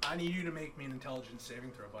 I need you to make me an intelligence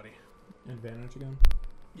saving throw, buddy. Advantage again.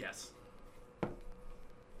 Yes.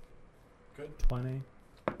 Good. 20.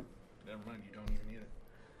 Never mind. You don't even need it.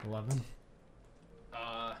 11.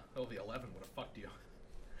 The 11 would have fucked you.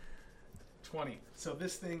 20. So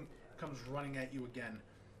this thing comes running at you again.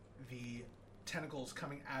 The tentacles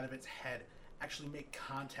coming out of its head actually make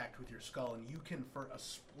contact with your skull, and you can, for a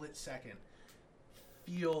split second,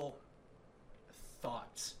 feel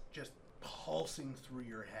thoughts just pulsing through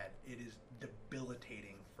your head. It is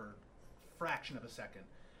debilitating for a fraction of a second.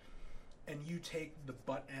 And you take the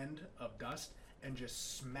butt end of Dust and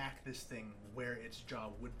just smack this thing where its jaw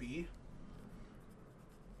would be.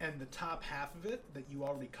 And the top half of it that you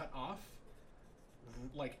already cut off,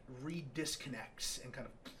 re-disconnects and kind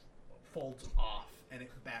of folds off, and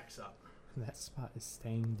it backs up. That spot is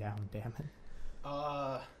staying down, damn it.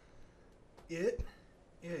 It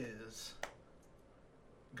is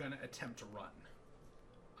gonna attempt to run.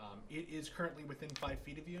 It is currently within 5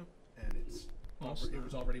 feet of you, and it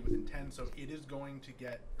was already within 10, so it is going to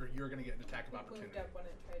get, or you're gonna get an attack of opportunity. Moved up when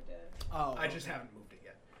it tried to. Oh, I just haven't moved it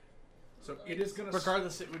yet. So it is gonna.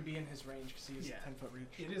 Regardless, it would be in his range because he has Yeah. a 10-foot reach.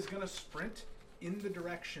 It is gonna sprint in the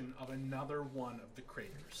direction of another one of the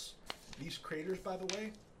craters. These craters, by the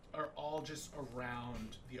way, are all just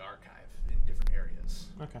around the archive in different areas.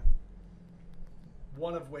 Okay.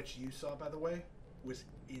 One of which you saw, by the way, was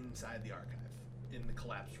inside the archive, in the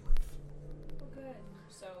collapsed roof. Oh, good.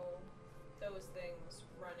 So, those things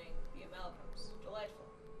running the amalgams. Delightful.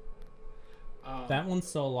 That one's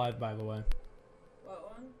still alive, by the way.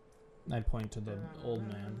 What one? I point to the old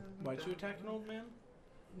man. Why'd you attack an old man?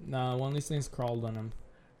 No, one of these things crawled on him.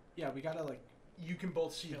 Yeah, we gotta You can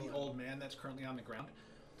both see Kill the him. old man that's currently on the ground.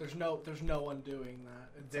 There's no undoing that.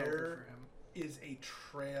 It's over There for him. is a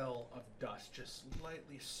trail of dust just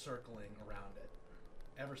slightly circling around it.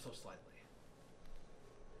 ever so slightly.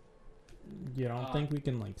 You don't think we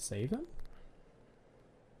can like save him?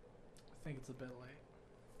 I think it's a bit late.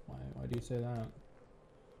 Why do you say that?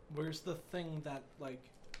 Where's the thing that like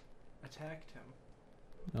attacked him?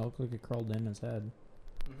 It looked like it crawled in his head.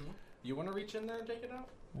 Mm-hmm. You want to reach in there and take it out?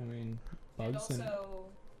 I mean, And bugs and also,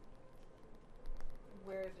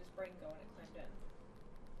 where does brain go when it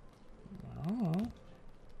climbed in? I don't know.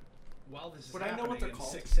 While this is Would I know happening what they're in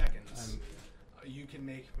called? 6 seconds, you can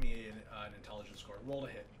make me an intelligence score. Roll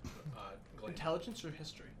to hit. Glenn. Intelligence or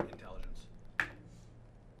history? Intelligence.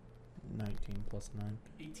 19 plus 9,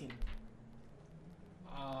 18.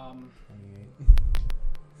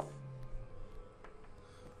 28.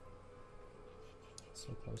 So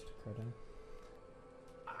close to critting.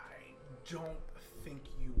 I don't think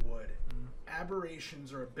you would.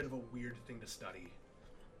 Aberrations are a bit of a weird thing to study.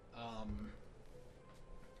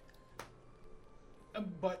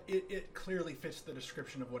 But it clearly fits the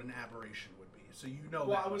description of what an aberration would be. So you know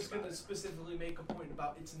Well, that I was much going about to it. specifically make a point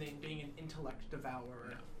about its name being an intellect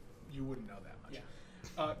devourer. No, you wouldn't know that much.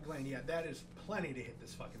 Yeah. Glenn, yeah, that is plenty to hit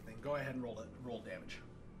this fucking thing. Go ahead and roll damage.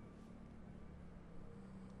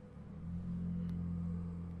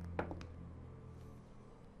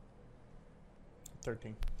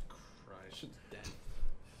 $13. Christ. Shit's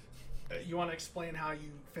dead. You want to explain how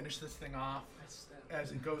you finish this thing off That's dead.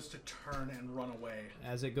 as it goes to turn and run away?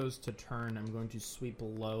 As it goes to turn, I'm going to sweep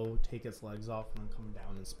low, take its legs off, and then come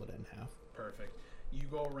down and split it in half. Perfect. You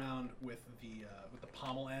go around with the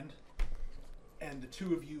pommel end, and the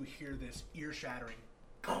two of you hear this ear-shattering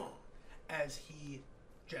as he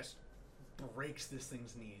just breaks this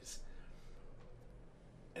thing's knees,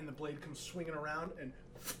 and the blade comes swinging around and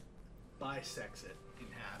bisects it in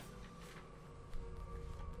half.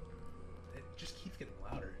 It just keeps getting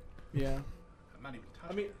louder. Yeah. I'm not even I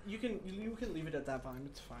touching. mean, you can leave it at that volume.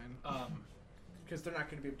 It's fine. Because they're not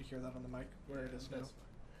going to be able to hear that on the mic where it is now. That's fine.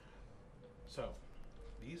 So,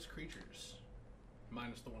 these creatures,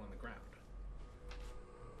 minus the one on the ground,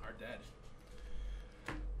 are dead.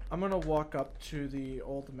 I'm going to walk up to the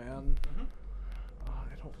old man. Mm-hmm.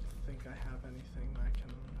 I don't think I have anything I can...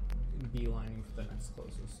 Beelining for the next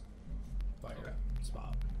closest fire Okay.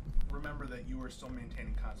 spot. Remember that you are still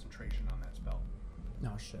maintaining concentration on that spell.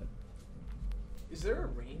 No shit. Is there a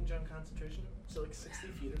range on concentration? Is it like 60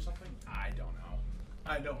 feet or something? I don't know.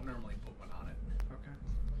 I don't normally put one on it. Okay.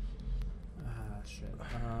 Shit.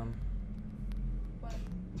 What?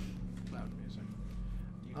 Loud music.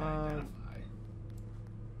 You can identify. I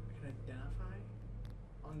can identify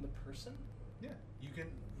on the person? Yeah. You can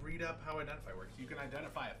read up how identify works. You can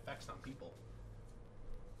identify effects on people.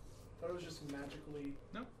 I thought it was just magically...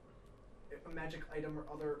 No. A magic item or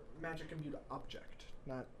other magic imbued object,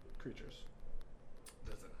 not creatures.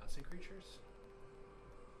 Does it not say creatures?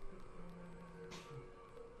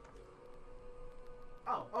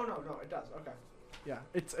 Oh no, it does. Okay. Yeah,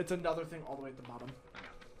 it's another thing all the way at the bottom. I know.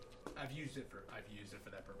 I've used it for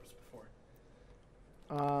that purpose before.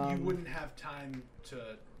 You You wouldn't have time to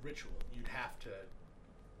ritual. You'd have to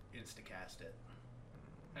instacast it.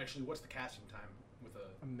 Actually, what's the casting time with a?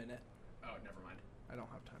 a minute. Oh, never mind. I don't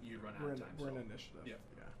have time. You'd run out We're of in, time. we're so. in initiative. Yeah.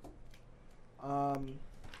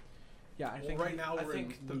 Yeah, I Well, think right now I we're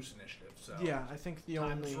think in loose initiative, so yeah, I think the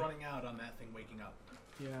time's only running out on that thing waking up.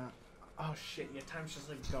 yeah. Oh shit! Yeah, time's just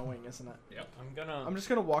like going, isn't it? Yep. I'm just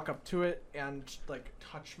gonna walk up to it and like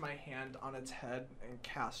touch my hand on its head and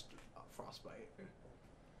cast frostbite.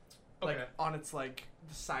 Like Okay. on its like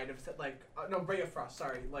the side of it, like no ray of frost.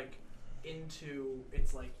 Sorry, like into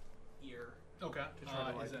its like ear. Okay. To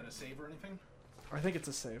try to, like- Is that a save or anything? I think it's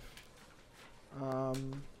a save. Or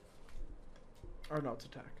no, it's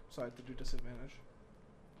attack. So I have to do disadvantage.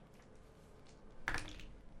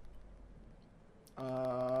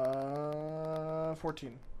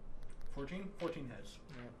 14. 14? 14 hits.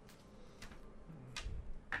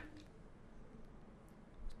 Yeah.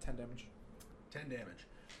 10 damage. 10 damage.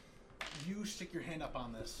 You stick your hand up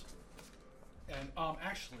on this, and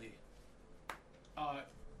actually,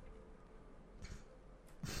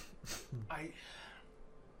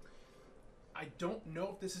 I don't know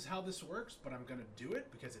if this is how this works, but I'm gonna do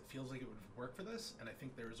it because it feels like it would work for this, and I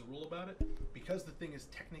think there is a rule about it. Because the thing is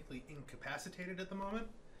technically incapacitated at the moment,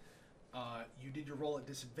 you did your roll at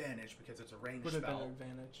disadvantage because it's a ranged Would have been spell. an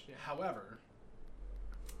advantage. Yeah. However,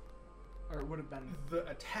 Or it would have been. the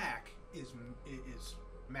attack is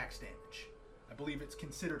max damage. I believe it's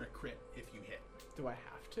considered a crit if you hit. Do I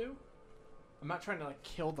have to? I'm not trying to like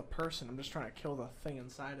kill the person. I'm just trying to kill the thing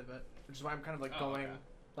inside of it, which is why I'm kind of like Oh, going, okay.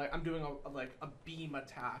 like I'm doing a beam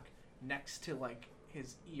attack next to like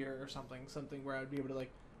his ear or something where I'd be able to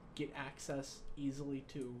like get access easily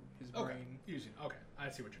to his brain. Easy. Okay, I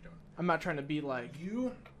see what you're doing. I'm not trying to be like.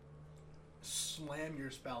 You slam your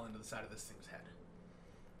spell into the side of this thing's head,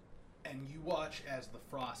 and you watch as the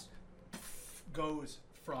frost goes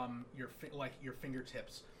from your your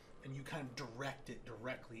fingertips, and you kind of direct it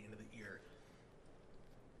directly into the ear,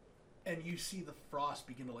 and you see the frost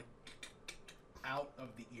begin to like out of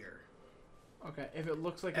the ear. Okay, if it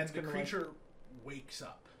looks like And it's the gonna creature wakes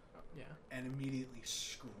up yeah. and immediately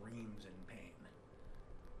screams in pain.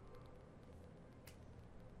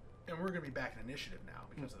 And we're gonna be back in initiative now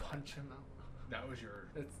because of that. Punch him out. That was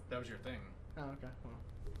your thing. Oh, okay. Well.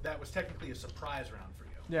 That was technically a surprise round for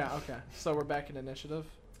you. Yeah. Okay. So we're back in initiative.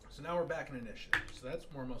 So now we're back in initiative. So that's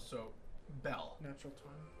Mormos. So Bell, Natural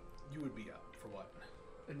 20. you would be up for what?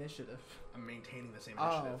 Initiative. I'm maintaining the same Oh,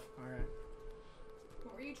 initiative. all right.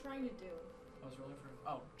 What were you trying to do? I was rolling for.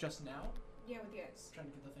 Oh, just now? Yeah, with the ice. Trying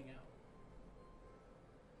to get the thing out.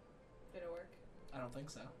 Did it work? I don't think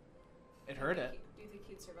so. It hurt it. Do you think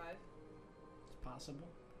he'd survive? It's possible.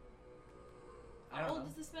 I How don't old know.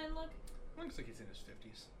 does this man look? Looks like he's in his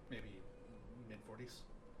 50s, maybe mid 40s.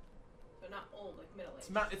 So not old, like middle age.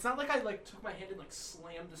 It's not like I like took my hand and like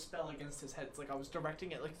slammed the spell against his head. It's like I was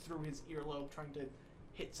directing it like through his earlobe, trying to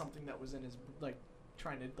hit something that was in his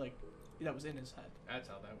that was in his head. That's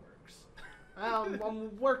how that works.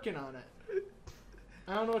 I'm working on it.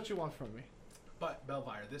 I don't know what you want from me. But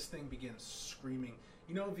Belvire, this thing begins screaming.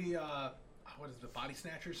 You know the what is the body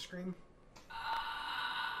snatchers scream?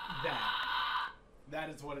 That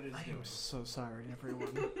is what it is I doing. am so sorry,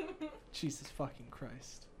 everyone. Jesus fucking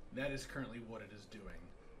Christ. That is currently what it is doing.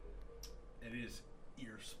 It is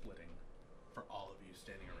ear splitting for all of you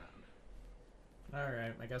standing around.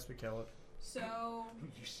 Alright, I guess we kill it. So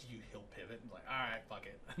He'll pivot and be like, all right, fuck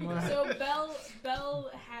it. so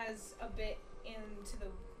Bell has a bit into the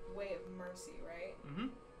way of mercy, right? Mm-hmm.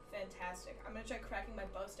 Fantastic. I'm gonna try cracking my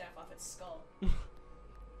bow staff off its skull.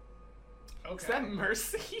 Okay. Is that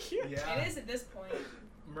mercy? Yeah. It is at this point.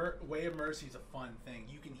 Way of Mercy is a fun thing.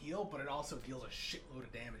 You can heal, but it also deals a shitload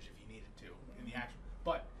of damage if you needed to in the action.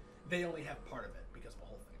 But they only have part of it because of the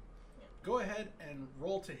whole thing. Yeah. Go ahead and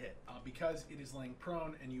roll to hit. Because it is laying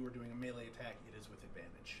prone and you are doing a melee attack, it is with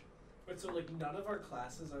advantage. But so like none of our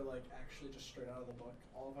classes are like actually just straight out of the book.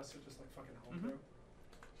 All of us are just like fucking homebrew.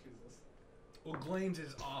 Jesus. Well, Glaine's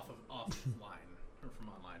is off line or from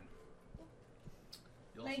online.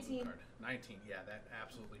 You also lose a 19. card. 19. Yeah, that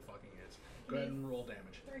absolutely fucking is. Go ahead and roll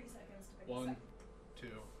damage. 30 seconds to pick 1, this up. 2,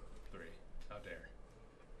 3. How dare.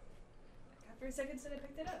 I got 3 seconds and I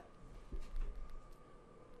picked it up.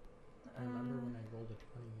 I remember when I rolled a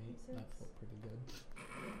 28. That 26. felt pretty good.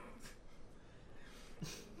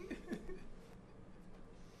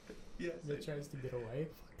 Yes. It tries to get away.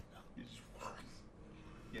 You just-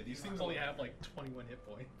 Yeah, these things only have like 21 hit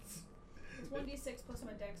points. It's 1d6 plus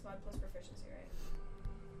my dex mod plus proficiency, right?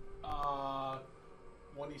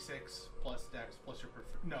 1d6 plus dex plus your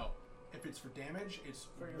no. If it's for damage, it's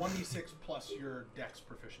For your- 1d6 plus your dex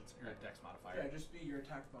proficiency, your dex modifier. Yeah, just be your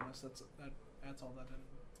attack bonus. That adds all that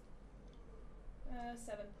in.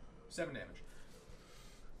 7. 7 damage.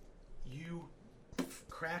 You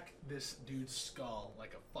crack this dude's skull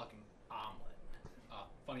like a fucking omelet.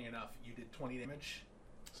 Funny enough, you did 20 damage.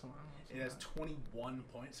 So It has 21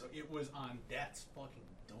 points, so it was on death's fucking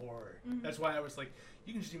door. Mhm. That's why I was like,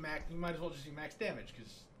 you can just do max. You might as well just do max damage because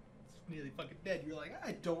it's nearly fucking dead. You're like,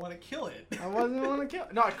 I don't want to kill it. I wasn't want to kill.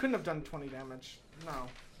 No, I couldn't have done 20 damage. No,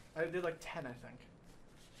 I did like 10, I think.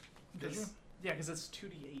 Did you? Yeah, because it's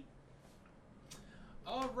 2d8.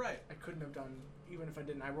 All right. I couldn't have done even if I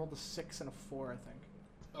didn't. I rolled a 6 and a 4, I think.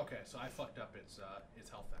 Okay, so I fucked up its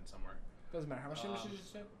health then somewhere. Doesn't matter. How much damage did you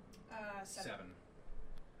say? 7. 7.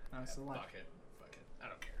 No, it's a lot. Fuck it. I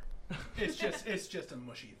don't care. It's just a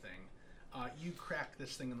mushy thing. You crack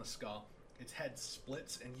this thing in the skull. Its head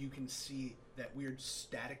splits, and you can see that weird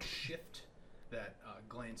static shift that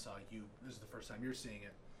Glane saw. This is the first time you're seeing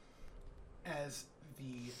it. As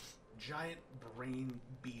the giant brain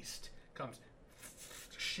beast comes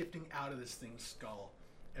shifting out of this thing's skull,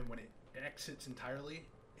 and when it exits entirely,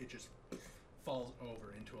 it just falls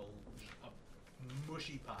over into a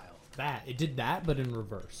mushy pile. It did that, but in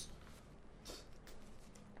reverse.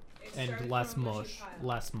 It And started less from a mushy mush. pile.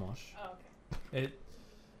 Less mush. Oh, okay.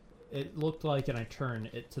 It looked like, and I turned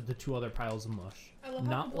it to the 2 other piles of mush. I love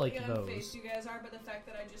Not how like completely those. unfazed you guys are, but the fact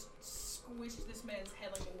that I just squished this man's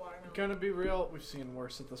head like a watermelon. Gonna be real. We've seen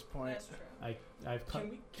worse at this point. That's true. I've cut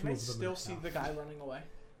Can 2 I of them still in see half. the guy running away?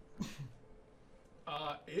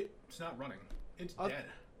 It's not running. It's Oh. dead.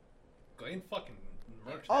 Glane fucking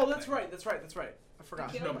murked Oh, that that's thing. right. I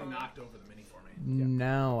forgot. Killed Nobody him. knocked over the mini for me.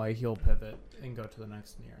 Now I heal pivot and go to the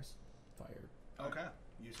next nearest fire. Okay.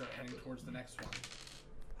 You start heading towards the next one.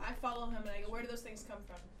 I follow him and I go, where do those things come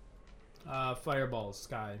from? Fireballs,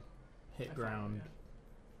 sky, hit I ground.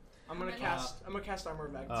 I'm gonna cast Armor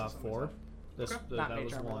of Agathis. 4. This Okay. Not that mage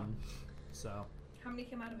was armor, 1. So How many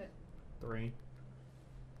came out of it? 3.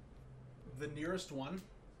 The nearest one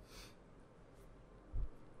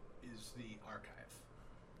is the archive.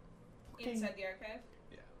 Okay. Inside the archive?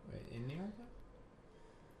 Wait, in the archive?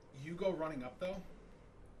 You go running up though,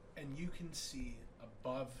 and you can see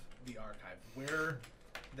above the archive where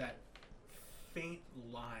that faint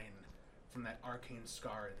line from that arcane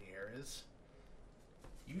scar in the air is.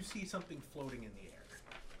 You see something floating in the air.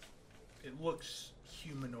 It looks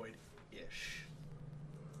humanoid-ish.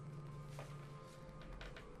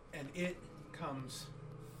 And it comes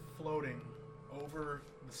floating over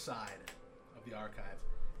the side of the archive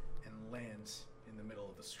and lands in the middle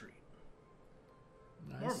of the street.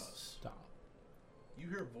 Nice. Mormos. Stop. You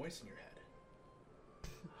hear a voice in your head.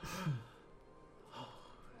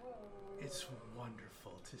 It's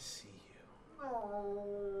wonderful to see you.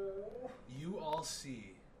 You all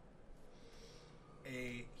see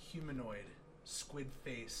a humanoid,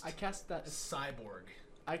 squid-faced I cast that. cyborg.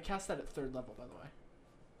 I cast that at 3rd level, by the way.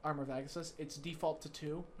 Armor of Agathis. It's default to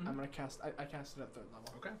 2. Mhm. I'm gonna cast. I cast it at 3rd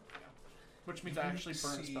level. Okay. Which means You I actually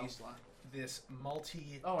burn a see- spell slot. This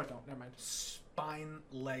multi Oh, I don't. Never mind.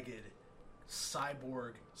 spine-legged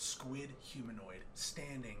cyborg squid humanoid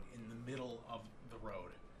standing in the middle of the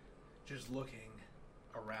road, just looking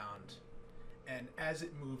around. And as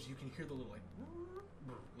it moves, you can hear the little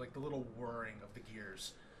like the little whirring of the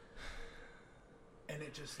gears. And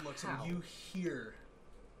it just looks, How? and you hear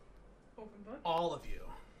Open book? all of you.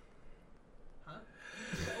 Huh?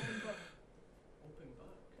 The open book. Open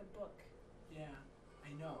book. The book. Yeah, I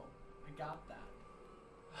know. I got that.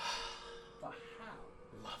 But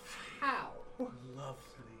how? Lovely, How?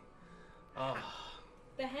 lovely. Ah.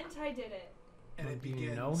 The hentai did it. And Well, it do you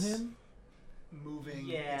begins know him? moving its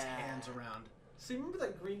Yeah. hands around. So you remember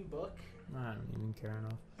that green book? I don't even care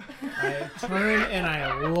enough. I turn and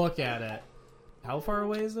I look at it. How far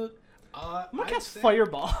away is it? I'm gonna I'd cast say-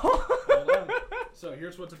 Fireball. Hold on. So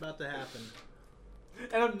here's what's about to happen.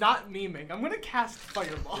 And I'm not memeing. I'm gonna cast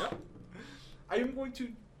Fireball. Yep. I am going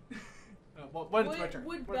to. When it's my turn. Would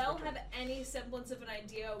When it's my Belle turn. have any semblance of an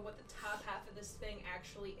idea of what the top half of this thing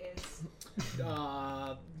actually is?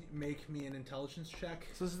 Make me an intelligence check.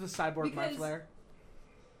 So this is the cyborg Because- Marflare.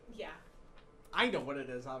 Yeah. I know what it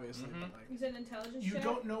is, obviously. Mhm. But like, Is it an intelligence You check?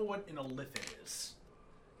 don't know what an illithid is,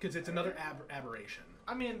 because it's another aberration.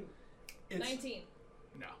 I mean, It's, 19.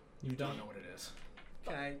 No, You don't don't know what it is.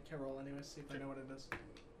 can I roll anyways? See if I know what it is.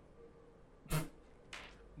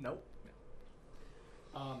 Nope.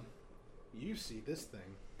 You see this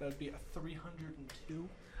thing. That would be a 302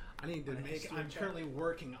 I need to On a make. history I'm check. currently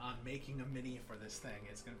working on making a mini for this thing.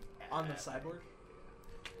 It's gonna on the cyborg.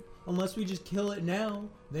 Unless we just kill it now,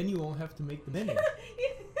 then you won't have to make the mini.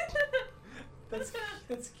 That's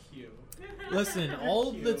cute. Listen,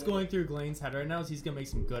 all Cute. that's going through Glaine's head right now is he's gonna make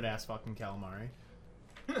some good ass fucking calamari.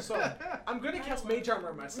 So I'm gonna cast Mage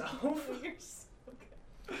Armor myself. You're so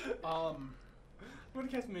good. Um, I'm gonna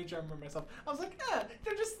cast Mage Armor myself. I was like,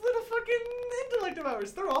 they're just little fucking intellect of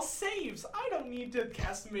ours. They're all saves. I don't need to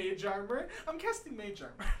cast Mage Armor. I'm casting Mage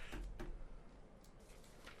Armor.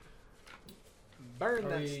 Burn Are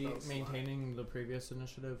that we spell slot. maintaining the previous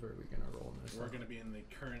initiative, or are we gonna roll this? we're gonna be in the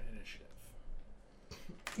current initiative.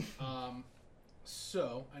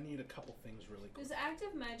 So I need a couple things really quick. Does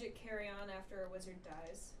active magic carry on after a wizard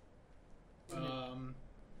dies?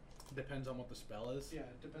 Depends on what the spell is. Yeah,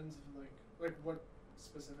 it depends on like what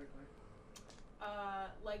specifically.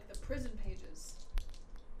 Like the prison pages.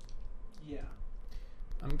 Yeah,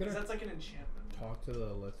 I'm because gonna that's like an enchantment. talk to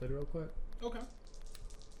the Lithid real quick. Okay.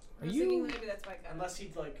 I Are was you- thinking maybe that's why I got Unless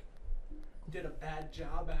he like did a bad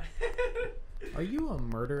job at it. Are you a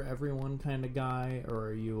murder everyone kind of guy, or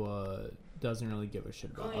are you a doesn't really give a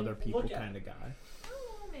shit about Glane, other people look at kind of guy?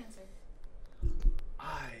 Oh, answer.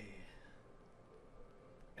 I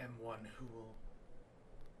am one who will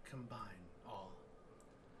combine all.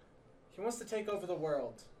 He wants to take over the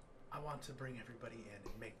world. I want to bring everybody in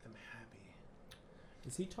and make them happy.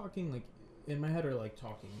 Is he talking like in my head or like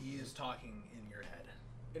talking? He is talking in your head.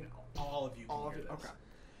 In All of you can all of hear it. this. Okay.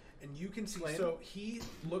 And you can see, Flame? so he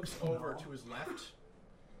looks over No. to his left,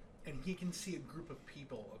 and he can see a group of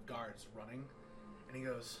people, of guards, running, and he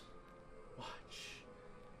goes, watch.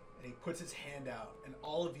 And he puts his hand out, and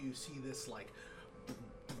all of you see this, like, boom,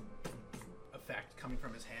 boom, boom, boom effect coming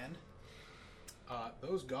from his hand.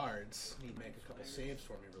 Those guards need to make a couple saves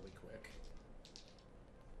for me really quick.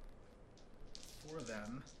 For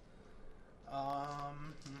them.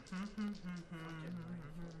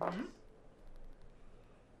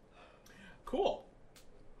 Cool.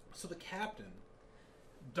 So the captain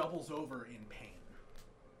doubles over in pain.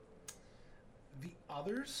 The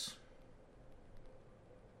others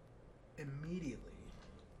immediately.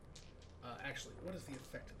 Actually, what is the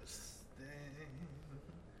effect of this thing?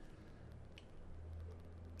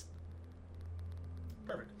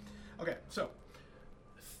 Perfect. Okay, so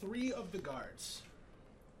 3 of the guards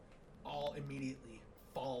all immediately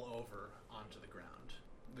fall over onto the ground.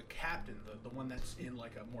 The captain, the one that's in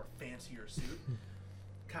like a more fancier suit,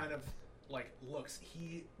 kind of like looks.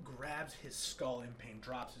 He grabs his skull in pain,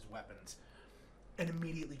 drops his weapons, and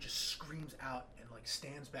immediately just screams out and like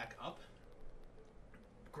stands back up,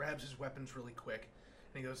 grabs his weapons really quick,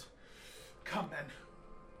 and he goes, "Come, men."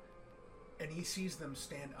 And he sees them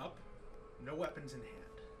stand up, no weapons in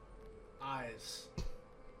hand, eyes,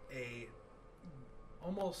 a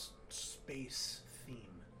almost space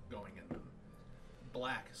theme going in them,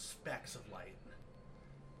 black specks of light,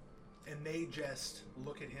 and they just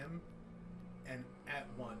look at him and at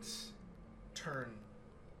once turn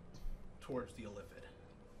towards the Illithid.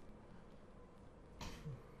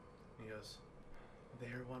 He goes,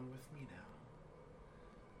 "They're one with me now."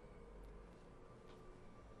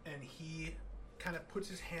 And he kind of puts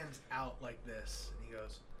his hands out like this, and he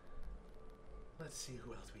goes, "Let's see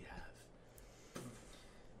who else we have."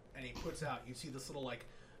 And he puts out, you see this little like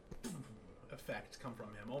effect come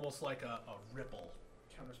from him, almost like a ripple.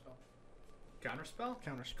 Counterspell. Counterspell?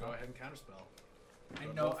 Counterspell. Go ahead and counterspell. I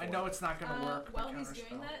know it's not gonna work. but While he's counterspell.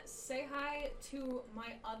 doing that, say hi to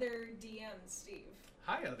my other DM, Steve.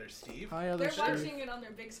 Hi, other Steve. Hi, other They're Steve. watching it on their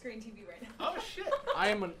big screen TV right now. Oh shit!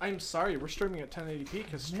 I'm sorry. We're streaming at 1080p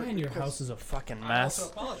because Man, your house is a fucking I mess.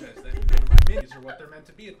 also apologize. That my minis are what they're meant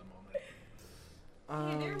to be at the moment.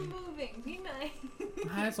 Hey, they're moving. Be nice.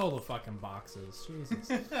 That's all the fucking boxes. Jesus.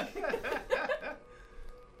 What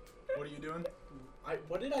are you doing?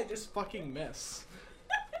 What did I just fucking miss?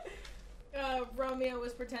 Romeo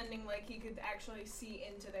was pretending like he could actually see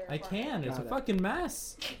into their I apartment. can. It's Got a it. fucking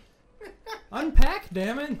mess. Unpack,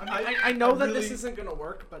 damn it. I know that really- this isn't gonna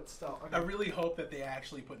work, but still. Okay. I really hope that they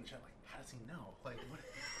actually put in chat like, how does he know? Like,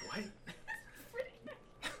 what?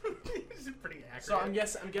 Is it pretty accurate? So I'm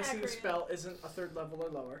guessing the Accurate. spell isn't a 3rd level or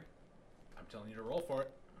lower. I'm telling you to roll for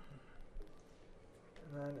it.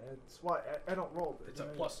 And then it's what I don't roll. It's a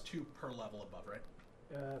 +2 per level above, right?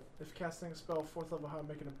 If casting a spell 4th level, how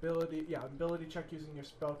make an ability? Yeah, ability check using your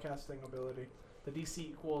spell casting ability. The DC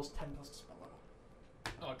equals 10 plus the spell level.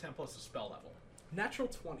 Oh, 10 plus the spell level. Natural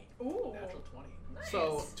 20. Ooh. Natural 20. Nice.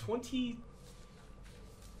 So 27.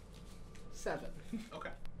 Okay.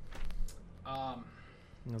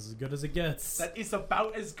 That's as good as it gets. That is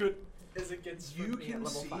about as good as it gets. For You me can at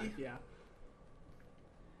level see- 5. Yeah.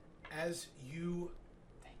 As you...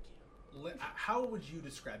 Thank you. How would you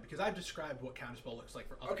describe? Because I've described what counterspell looks like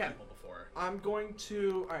for other Okay. people before. I'm going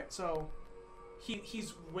to. All right. So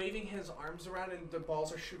he's waving his arms around, and the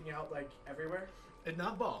balls are shooting out like everywhere. And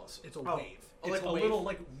not balls. It's a Oh. wave. Oh, It's like a a wave? little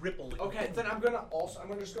like ripple. Okay, then I'm gonna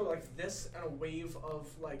just go like this and a wave of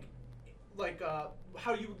like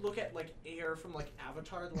how you look at like air from like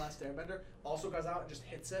Avatar: The Last Airbender also goes out and just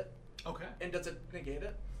hits it. Okay. And does it negate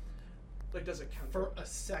it? Like, does it count? For a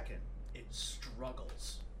second, it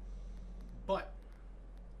struggles. But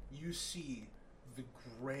you see the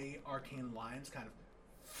gray arcane lines kind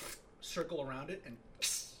of circle around it and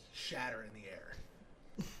shatter in the air.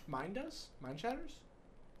 Mine does? Mine shatters?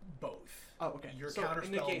 Both. Oh, okay. Your So it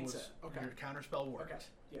counterspell negates was it. Okay. your counterspell worked. Okay.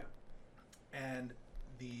 Yeah. And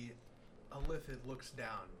the Illithid looks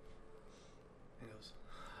down and goes,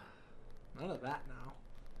 None of that now.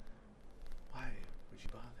 "Why would you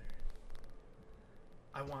bother?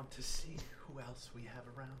 I want to see who else we have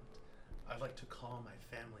around. I'd like to call my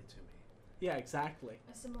family to me." Yeah, exactly.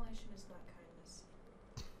 Assimilation is not kindness.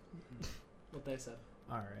 What they said.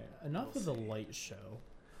 Alright, enough of the light show.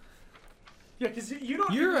 Yeah, because you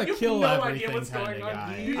don't. You're a you have kill no everything idea what's kinda going on.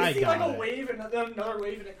 guy. You I see like got a it. wave and then another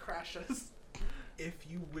wave and it crashes. If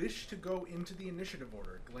you wish to go into the initiative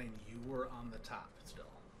order, Glenn, you were on the top still.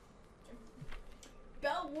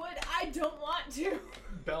 Bellwood, I don't want to.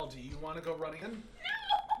 Belle, do you want to go running in?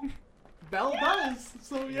 Bell does.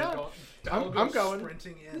 So You're yeah. Belle I'm goes going.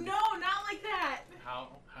 sprinting in. No, not like that. How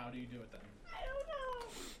do you do it then? I don't know.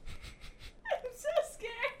 I'm so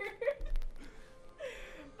scared.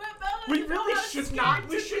 But Bella We doesn't know really how should scared not. to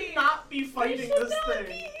We should be. not be We fighting should this not thing.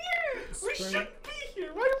 be here. We Sprint. shouldn't be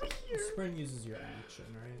here. Why are we here? Sprint uses your action,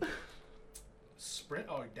 right? Sprint?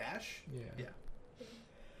 Oh, dash? Yeah. Yeah.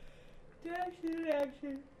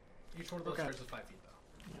 action. Each one of those Okay. squares is 5 feet,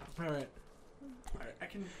 though. All right. I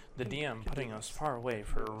can. The DM putting us far away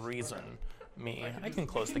for a reason. Me, I just- can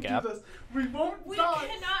close the we gap. do this. We won't We die.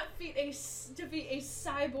 cannot defeat a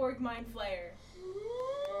cyborg mind flayer.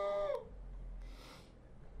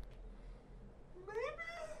 Maybe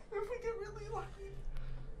if we get really lucky.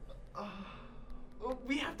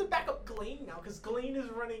 We have to back up Glean now because Glean is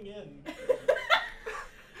running in.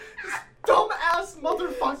 This dumbass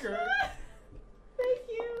motherfucker. Thank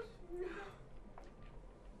you.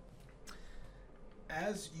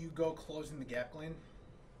 As you go closing the gap, Glenn,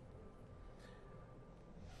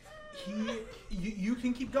 you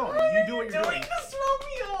can keep going. You do what you're doing. This,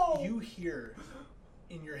 Romeo. You hear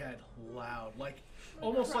in your head loud, like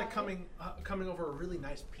almost like coming over a really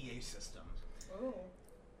nice PA system. Oh.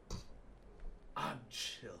 I'm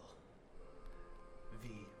chill. The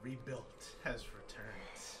rebuilt has returned.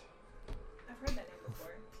 I've heard that name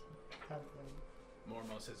before.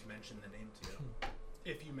 Mormos has mentioned the name to you.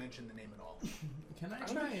 If you mention the name at all. Can I I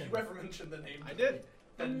don't try think and you ever mentioned the name. I did.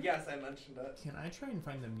 Then yes, I mentioned it. can I try and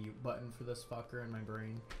find the mute button for this fucker in my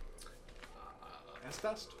brain? That's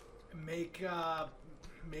best. Make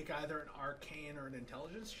either an arcane or an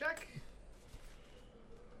intelligence check.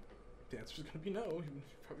 The answer's gonna be no. You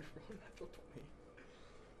probably roll a natural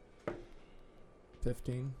 20.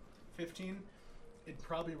 15. 15. It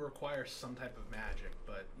probably requires some type of magic,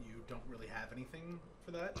 but you don't really have anything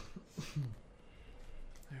for that.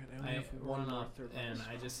 I run up and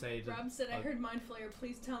I just say, Rob said, I heard mind flayer.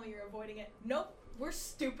 Please tell me you're avoiding it. Nope. We're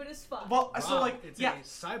stupid as fuck. Well, so Rob, like, it's yeah, a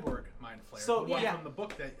cyborg mind flayer. So, the one yeah. from the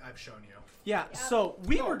book that I've shown you. yeah. Yeah. So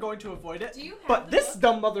we were going to avoid it, Do you have but the this book?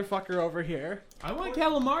 dumb motherfucker over here. I want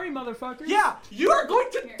calamari, motherfuckers. Yeah, you are going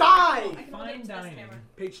to Here, die. I can hold it Fine up to this dining. camera.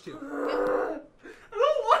 Page 2. I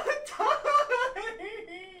don't want to die.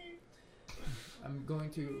 I'm going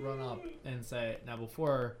to run up and say, now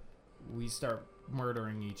before we start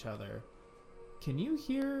murdering each other, can you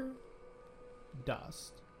hear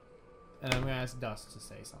Dust? And I'm going to ask Dust to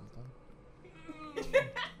say something.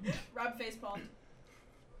 Rob facepalm.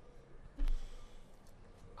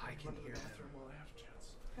 I can hear him. While I have a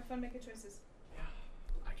chance. Have fun making choices.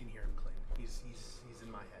 I can hear him, Clint. He's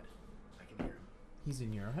in my head. I can hear him. He's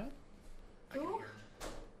in your head? I can Who? hear him.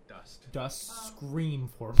 Dust. Dust, scream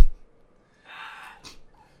for me.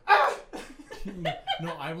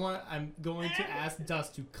 No, I'm going to ask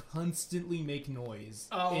Dust to constantly make noise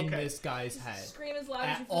in okay. this guy's head. Scream as loud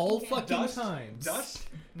as you At all fucking can. fucking Dust, times. Dust,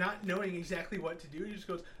 not knowing exactly what to do, he just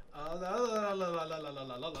goes, la la la la la la la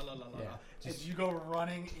la la la la la. Yeah, And just- you go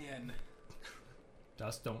running in.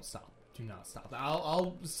 Dust, don't stop. Do not stop.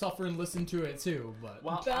 I'll suffer and listen to it too, but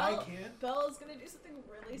While I Belle, can't. Belle is gonna do something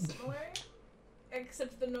really similar,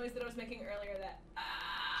 except the noise that I was making earlier. That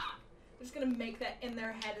they're just gonna make that in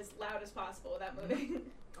their head as loud as possible without moving.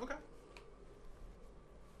 Okay.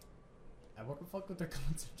 I want to fuck with their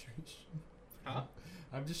concentration. Huh?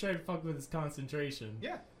 I'm just trying to fuck with his concentration.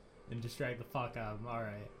 Yeah. And distract the fuck out of him.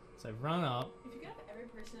 Alright. So I run up. If you could have every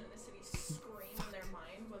person in the city scream in their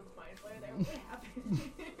mind with mind flare, that would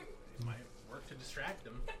happen. It might work to distract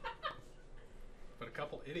him. But a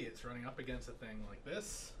couple idiots running up against a thing like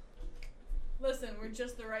this. Listen, we're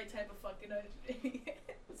just the right type of fucking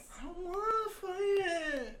idiots. I don't want to fight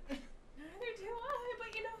it. Neither do I,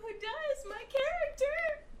 but you know who does? My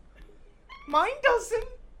character! Mine doesn't.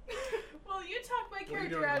 Well, you talk my are you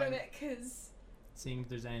character doing, out of Glenn? it, because Seeing if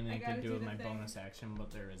there's anything I I gotta can do do with the my thing. bonus action,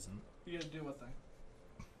 but there isn't. You gotta do what thing?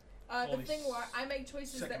 the Only thing where I make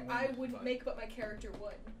choices that second I wind, wouldn't but- make, but my character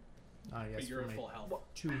would. Ah, yes, But you're for at my full health.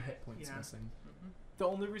 2 hit points Yeah. missing. The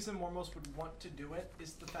only reason Mormos would want to do it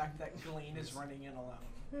is the fact that Glean is running in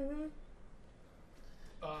alone.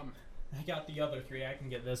 I got the other 3. I can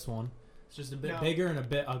get this one. It's just a bit Now- bigger and a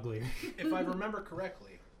bit uglier. If I remember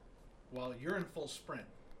correctly, while you're in full sprint,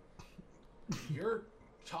 you're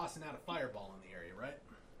tossing out a fireball in the area, right?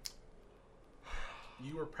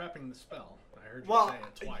 You were prepping the spell. I heard you Well, say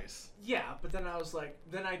it twice. Yeah, but then I was like,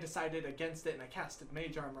 then I decided against it and I casted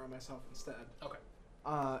Mage Armor on myself instead. Okay.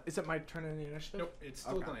 Is it my turn in the initiative? Nope, it's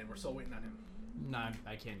still Okay. Glenn. We're still waiting on him. Nah,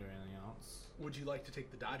 I can't do anything else. Would you like to take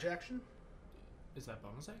the dodge action? Is that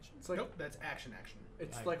bonus action? It's like Nope, that's action.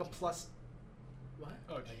 it's I- like a plus. What?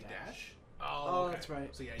 Oh, did A you dash. dash? Oh, okay. that's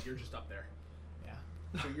right. So yeah, you're just up there.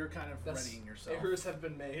 Yeah. So you're kind of That's- readying yourself. Errors have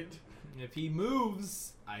been made. If he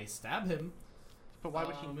moves, I stab him. But why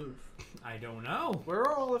would he move? I don't know. Where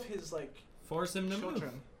are all of his like Force him to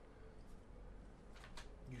children? move.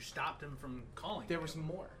 You stopped him from calling. There you. was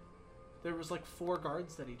more. There was like 4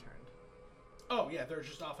 guards that he turned. Oh yeah, they're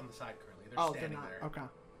just off on the side currently. They're Oh, they're standing not. there. Okay.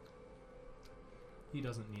 He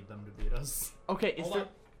doesn't need them to beat us. Okay. Is Hold there? on.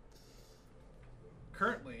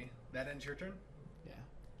 currently, that ends your turn. Yeah.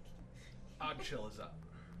 Ogchill is up.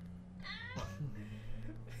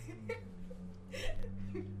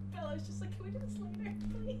 Bella's just like, can we do this later,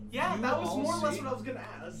 please? Yeah, You that was all more or less see- what I was gonna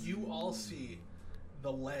ask. You all see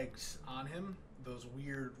the legs on him, those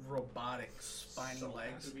weird robotic spiny So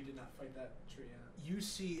legs. happy we did not fight that tree yet. You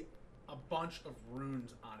see a bunch of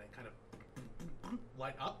runes on it kind of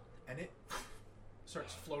light up, and it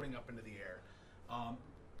starts floating up into the air.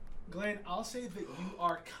 Glenn, I'll say that you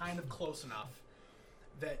are kind of close enough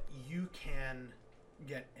that you can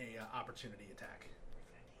get a opportunity attack.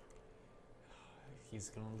 He's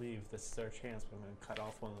gonna leave. This is our chance. We're gonna cut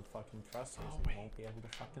off one of the fucking thrusters. Oh, and wait. he won't be able to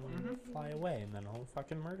fucking Mhm. fly away, and then he'll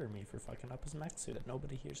fucking murder me for fucking up his mech suit that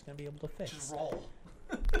nobody here's gonna be able to fix. Just roll.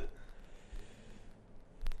 Did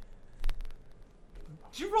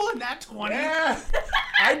you roll a nat 20? Yeah,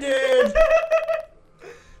 I did.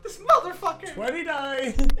 This motherfucker!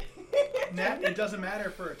 29. Nat, it doesn't matter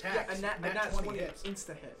for attacks. Yeah, a nat 20 hits.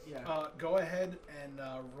 insta hit. Yeah. Go ahead and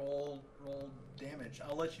roll damage.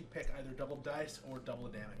 I'll let you pick either double dice or double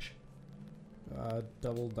damage.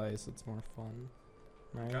 Double dice. It's more fun,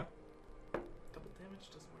 right? Okay. Double damage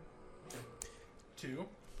doesn't work. 2.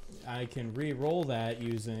 I can re-roll that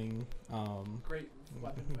using Great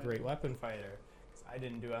weapon. fighter. Great Weapon Fighter. 'Cause I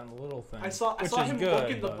didn't do it on the little thing. I saw which is him good, look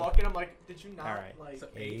in the but- book, and I'm like, did you not Alright, like? so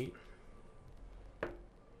 8 8.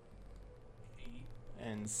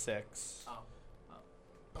 and 6 Oh.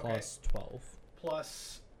 plus 12.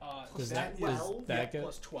 Plus, Does that that- is does that yeah, get-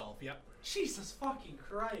 plus 12. Yep. Jesus fucking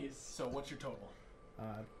Christ! So what's your total?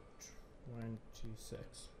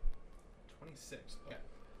 26. 26. Okay.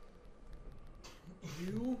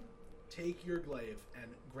 You take your glaive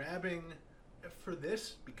and grabbing for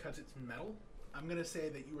this because it's metal. I'm gonna say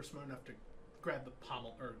that you were smart enough to grab the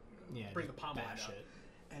pommel or Yeah. bring the just pommel bash out it.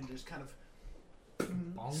 and just kind of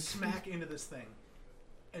Bonk. smack into this thing.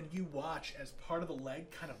 And you watch as part of the leg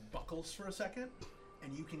kind of buckles for a second,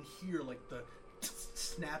 and you can hear like the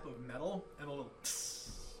snap of metal and a little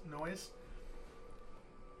noise.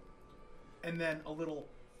 And then a little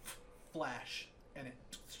flash, and it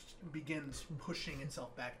begins pushing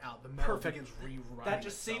itself back out. The metal Perfect. begins rewriting That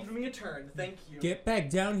just itself. saved me a turn. Thank you. Get back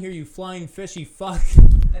down here, you flying fishy fuck.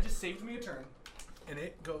 That just saved me a turn. And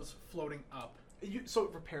it goes floating up. So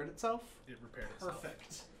it repaired itself. It repaired itself.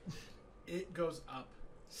 Perfect. It goes up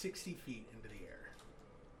 60 feet into the air.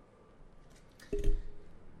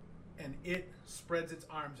 And it spreads its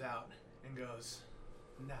arms out and goes,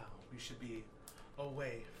 now we should be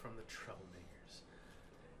away from the troublemakers.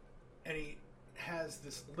 And he has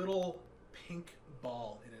this little pink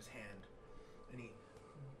ball in his hand. And he,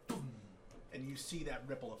 boom, and you see that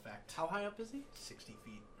ripple effect. How high up is he? 60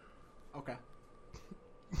 feet. Okay.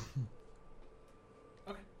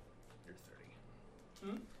 Okay. You're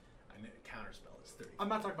 30. Hmm? I know counterspell is 30. I'm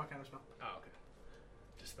not talking about counterspell. Oh, okay.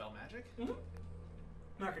 Dispel magic? Mm-hmm.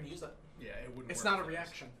 I'm not gonna use that. Yeah, it wouldn't It's work not a for this.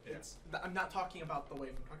 reaction. Yeah. I'm not talking about the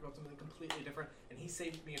wave. I'm talking about something completely different. And he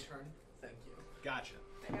saved me a turn. Thank you. Gotcha.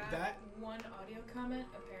 I got That- one audio comment.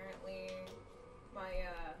 Apparently, my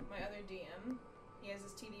my other DM, he has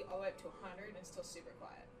his TD all the way up to 100 and it's still super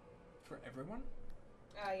quiet. For everyone,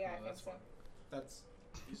 Yeah, Oh, I think that's so. that's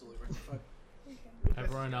easily rectified. Okay.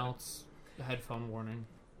 Everyone else, headphone warning.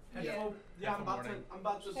 Headphone. Yeah, Headphone warning. I'm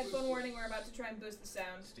about to. Headphone warning, we're about to try and boost the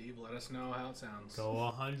sound. Steve, let us know how it sounds. Go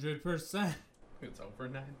 100%. It's over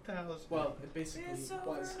 9,000. Well, it basically It's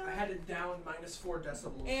was. over. I had it down -4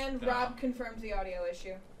 decibels. And No. Rob confirmed the audio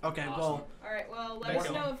issue. okay, Awesome. well, Alright, well, let Thank us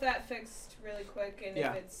you. know if that fixed really quick and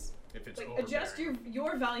Yeah. if it's. if it's Like, over adjust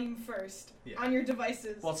your volume first Yeah. on your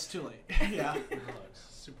devices. well, it's too late. yeah. Oh, it's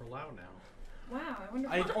super loud now. Wow, I wonder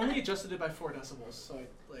I why. only adjusted it by 4 decibels, so I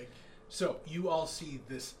like. So you all see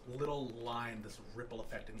this little line, this ripple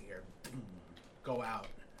effect in the air, boom, go out,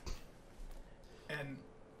 and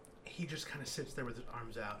he just kind of sits there with his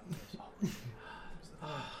arms out. And goes,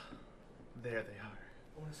 ah, there they are.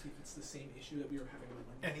 I want to see if it's the same issue that we were having on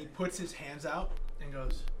Wednesday. And he puts his hands out and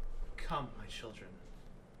goes, "Come, my children."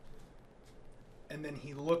 And then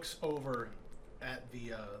he looks over at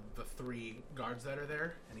the 3 guards that are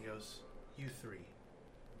there, and he goes, "You 3,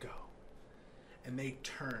 go." And they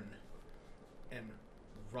turn and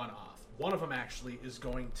run off. One of them actually is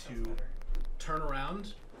going to turn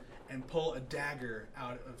around and pull a dagger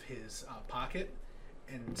out of his pocket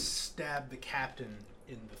and stab the captain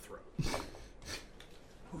in the throat.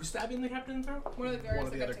 Who's stabbing the captain in the throat? One of the guards One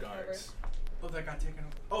of that the got other taken guards. Oh, that got taken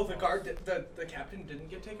over. Oh, the guard, the captain didn't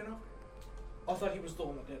get taken over? I thought he was the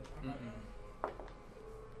one that did. Okay. Mm-mm.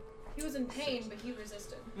 He was in pain, but he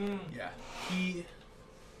resisted. Mm. Yeah, he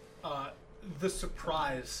the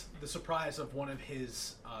surprise of one of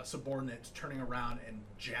his subordinates turning around and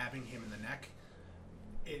jabbing him in the neck,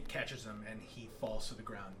 it catches him and he falls to the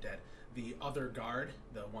ground dead. The other guard,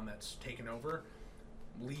 the one that's taken over,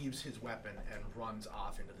 leaves his weapon and runs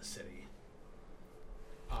off into the city.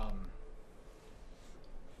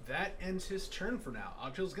 That ends his turn for now.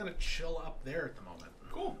 Ogil's gonna chill up there at the moment.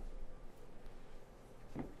 Cool.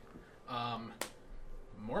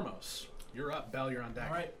 Mormos, you're up. Bell, you're on deck.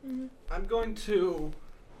 All right. I'm going to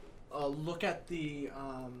look at the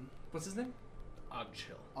what's his name?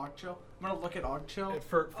 Ogchill. Ogchill. I'm gonna look at Ogchill.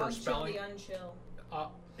 For Unchill spelling, the unchill.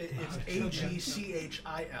 it's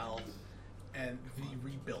Agchil and the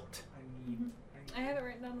rebuilt. I have it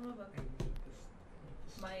written down in my book.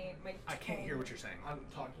 My I can't hear what you're saying. I'm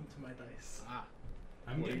talking to my dice.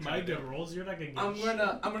 I'm What are getting you my trying to good do? rolls. You're not gonna get I'm shit.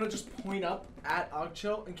 gonna just point up at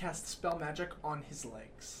Ogchill and cast spell magic on his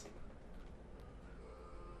legs.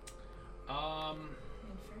 Fair enough.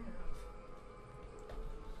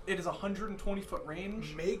 It is 120 foot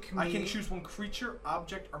range. Make me. I can choose one creature,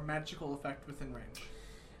 object, or magical effect within range.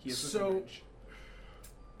 He is within So- range.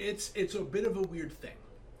 It's a bit of a weird thing.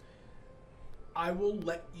 I will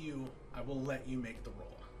let you make the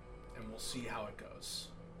roll, and we'll see how it goes.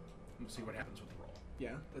 We'll see what happens with the roll.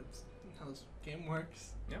 Yeah, that's how this game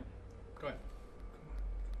works. Yeah, go ahead.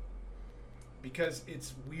 Because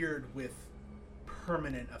it's weird with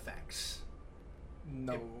permanent effects.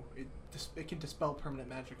 No, it can dispel permanent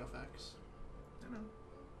magic effects. I know,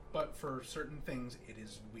 but for certain things, it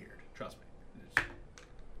is weird. Trust me. It is.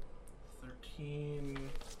 13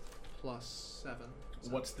 plus 7.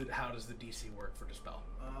 How does the DC work for dispel?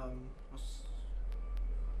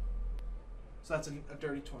 So that's a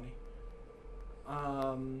dirty 20.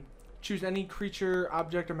 Choose any creature,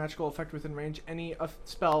 object, or magical effect within range. Any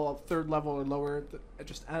spell of 3rd level or lower, it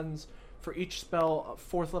just ends. For each spell of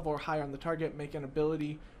 4th level or higher on the target, make an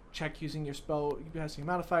ability check using your spell casting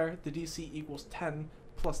modifier. The DC equals 10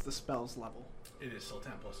 plus the spell's level. It is still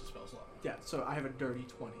 10 plus the spell's level. Yeah, so I have a dirty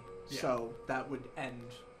 20. Yeah. So that would end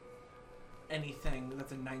anything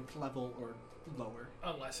that's a 9th level or lower.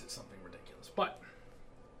 Unless it's something ridiculous. But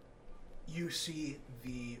you see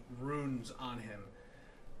the runes on him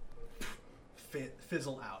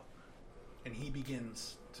fizzle out, and he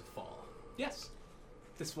begins to fall. Yes,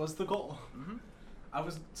 this was the goal. Mm-hmm.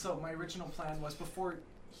 So my original plan was before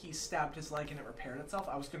he stabbed his leg and it repaired itself,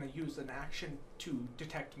 I was going to use an action to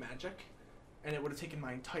detect magic, and it would have taken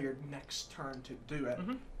my entire next turn to do it.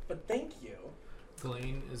 Mhm. But thank you.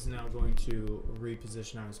 Glenn is now going to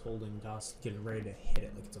reposition how he's holding Dust, getting ready to hit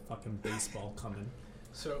it like it's a fucking baseball coming.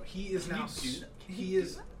 So he is now. you do that? Can He you do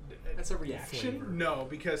is. That's a reaction. Flavor. No,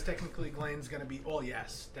 because technically Glenn's going to be. Well,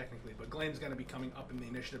 yes, technically, but Glenn's going to be coming up in the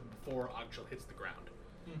initiative before Ogchill hits the ground.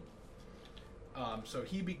 So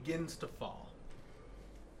he begins to fall.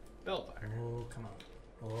 Bellfire. Oh, come on.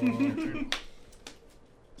 Oh,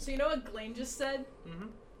 So you know what Glane just said? Mm-hmm.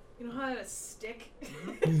 You know how I had a stick?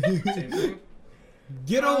 Same thing.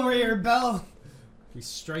 get over here, Bell. We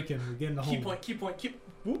strike him. We get in the home. Key point.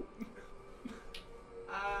 Whoop.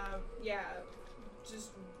 Yeah, just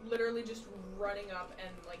literally just running up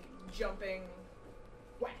and like jumping,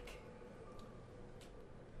 whack.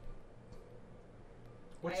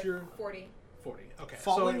 What's I have your 40? 40? Okay.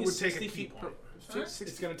 Falling so it is would take 60 a key feet per. point. Huh?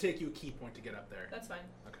 It's going to take you a key point to get up there. That's fine.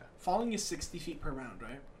 Okay. Falling is 60 feet per round,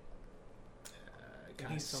 right?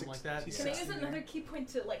 He's something like that. he's Can I 60 use there. another key point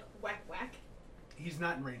to like whack? He's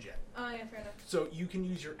not in range yet. Oh yeah, fair enough. So you can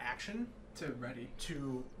use your action To ready.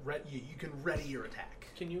 to you can ready your attack.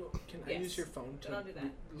 Can I Yes. use your phone to Then I'll do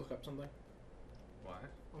that. look up something? Why?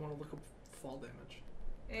 I want to look up fall damage.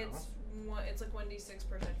 It's like 1d6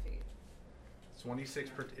 per 10 feet. It's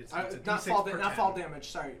 1d6 per. It's Not a d6 fall, per not 10. fall damage.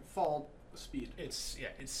 Sorry, fall speed. It's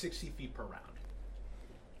 60 feet per round.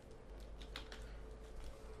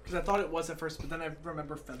 Because I thought it was at first, but then I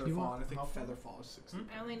remember Featherfall, You want and I think how far? Featherfall is 60. Hmm?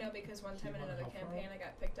 I only know because one time in want another how far campaign I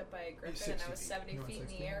got picked up by a griffin 60 and I was feet. 70 You want feet in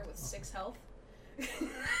 60? the air with Okay. 6 health.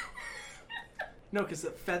 No, because the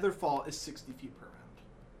Featherfall is 60 feet per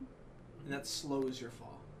round. And that slows your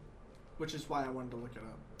fall. Which is why I wanted to look it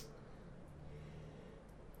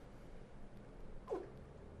up.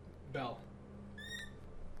 Bell.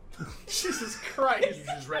 Jesus You're Christ!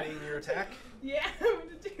 just readying your attack. Yeah, I'm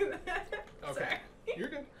gonna do that. Okay. Sorry. You're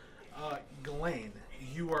good. Ghislaine,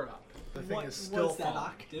 you are up. The thing What is still was that falling.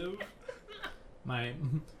 octave?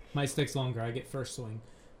 My stick's longer. I get first swing.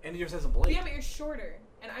 And yours has a blade. Yeah, but you're shorter,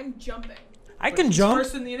 and I'm jumping. I But can he's jump.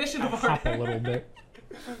 First in the initiative I'll hop a order. little bit.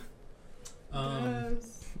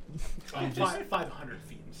 Yes. I'm just 500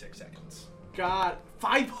 feet in 6 seconds. God,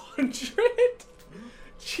 500?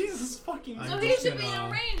 Jesus fucking. I'm So he just should be gonna-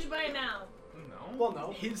 in range by now. No. Well,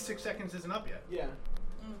 no. His 6 seconds isn't up yet. Yeah.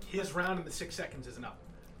 His round in the 6 seconds isn't up.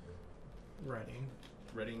 Ready.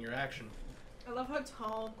 Readying your action. I love how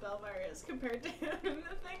tall Belvire is compared to him in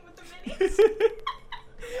the thing with the minis.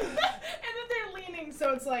 And then they're leaning,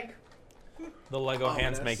 so it's like. The Lego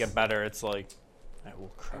hands Ominous. make it better. It's like, I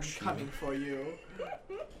will I'm crush you. coming for you.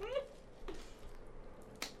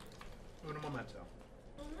 Uno momento.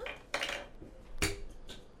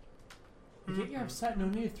 You think you're upset? No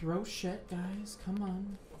need to throw shit, guys. Come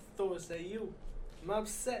on. Thor, say you. I'm not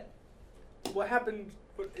upset. What happened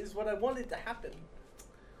is what I wanted to happen.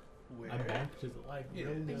 Where? I'm back to the like. Yeah.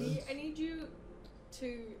 I need you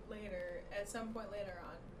to later, at some point later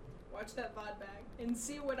on, watch that VOD back and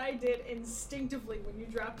see what I did instinctively when you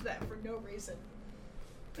dropped that for no reason.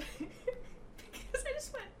 Because I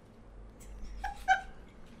just went.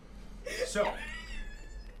 So,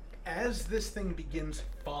 as this thing begins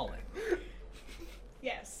falling,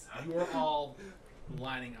 Yes. you are all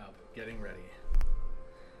lining up, getting ready.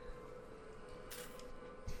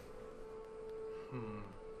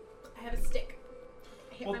 I have a stick.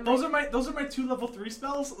 I hit Well, my mic. those are my 2 level 3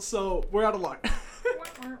 spells, so we're out of luck.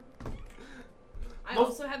 I Well-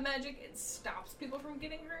 also have magic. It stops people from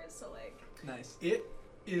getting hurt, so like. Nice. It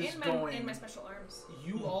is going. And my special arms.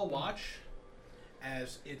 You all watch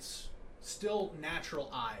as its still natural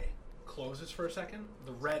eye closes for a second.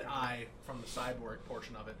 The red eye from the cyborg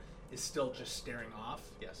portion of it is still just staring off.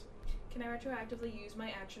 Yes. Can I retroactively use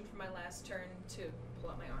my action from my last turn to pull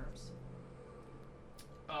out my arms?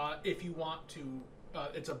 If you want to,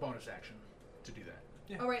 it's a bonus action to do that.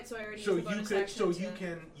 Yeah. Oh right, so I already So used the you bonus could, action so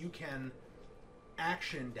to... you can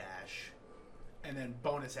action dash, and then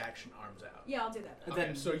bonus action arms out. Yeah, I'll do that. Then. And Okay,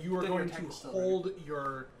 then- so you are then your going attack to is still hold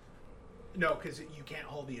your. No, because you can't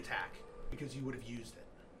hold the attack because you would have used it.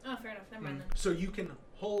 Oh, fair enough. Never mind then. So you can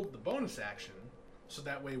hold the bonus action, so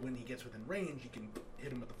that way when he gets within range, you can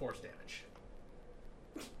hit him with the force damage.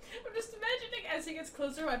 I'm just imagining as he gets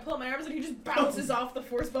closer, I pull out my arms and he just bounces off the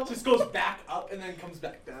force bubble. Just goes back up and then comes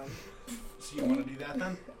back down. So you want to do that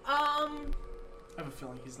then? I have a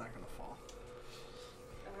feeling he's not gonna fall.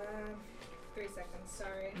 3 seconds.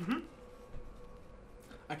 Sorry. Mm-hmm.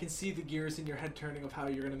 I can see the gears in your head turning of how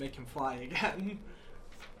you're gonna make him fly again.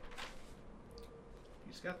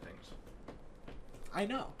 He's got things. I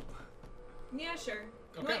know. Yeah, sure.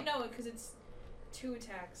 You Okay. might know it because it's 2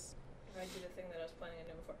 attacks. If I do the thing that I was planning on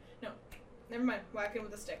doing before. No, never mind. Whack him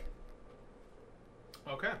with a stick.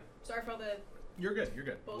 Okay. Sorry for all the You're good. You're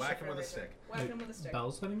good. bullshit. Whack him for with a everything. stick. Whack him with a stick.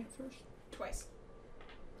 Bell's hitting it first. Twice.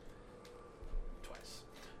 Twice.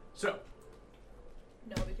 So,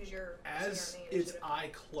 No, because you're as CRing its initiative. eye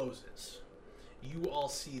closes, you all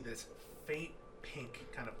see this faint pink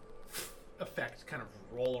kind of effect kind of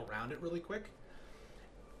roll around it really quick.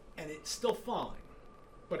 And it's still falling,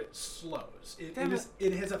 but it slows. It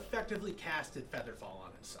has effectively casted Featherfall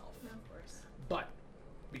on itself. No, of course. But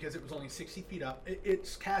because it was only 60 feet up,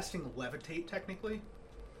 it's casting Levitate technically.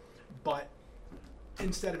 But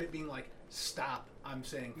instead of it being like stop, I'm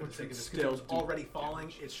saying for the Which sake of would this, because it was still do already falling,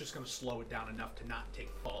 damage. it's just going to slow it down enough to not take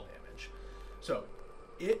fall damage. So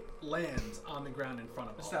it lands on the ground in front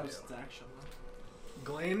of all That of was you. its action.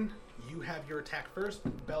 Glenn, you have your attack first.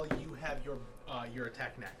 Bell, you have your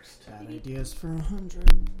attack next. Bad ideas for 100.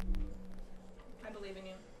 I believe in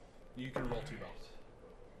you. You can roll 2 bells.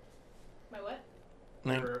 My what?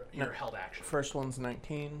 Your held action. First one's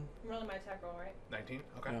 19. I'm rolling my attack roll, right? 19?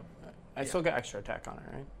 Okay. Yep. I still got extra attack on it,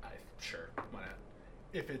 right? Sure. Why not?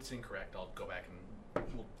 If it's incorrect, I'll go back and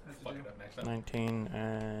we'll Have to fuck do. it up next time. 19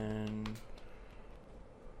 and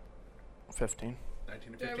 15.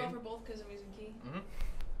 19 to Do I roll 15. for both because I'm using key?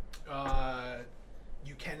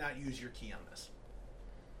 You cannot use your key on this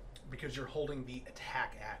because you're holding the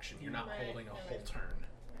attack action. You're not Right, holding a right, whole right. turn.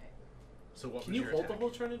 Right. So what Can was you your hold attack? the whole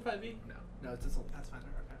turn in 5e? No. No, that's fine.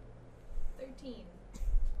 Okay. 13.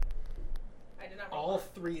 I did not roll. All well.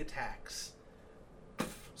 3 attacks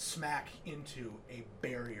smack into a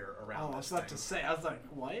barrier around Oh, I this was about thing. to say. I was like,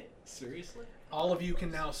 what? Seriously? All of you can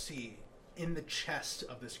now see in the chest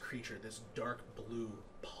of this creature this dark blue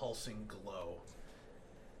pulsing glow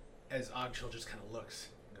as Ogshil just kind of looks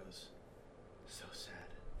and goes, so sad.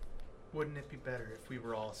 Wouldn't it be better if we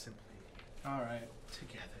were all simply All right.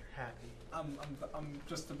 together, happy? I'm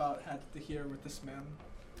just about had to hear with this man.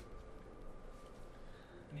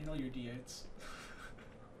 I need all your d8s.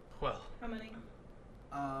 Well, How many?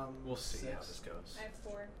 we'll see how 6. this goes. I have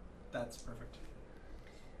 4. That's perfect.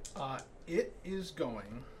 It is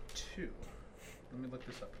going to... Let me look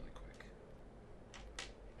this up really quick.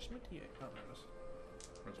 Where's my d8? Oh, there it is.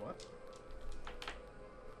 Where's what?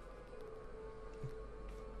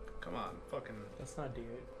 Come on, fucking. That's not D8.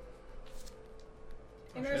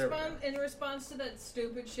 In, There we go. in response to that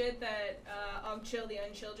stupid shit that Ogchill the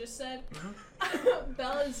Unchill just said, Mhm.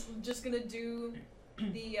 Bella's just gonna do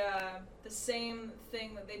the same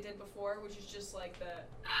thing that they did before, which is just like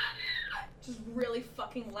just really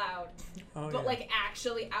fucking loud, Oh, but yeah. like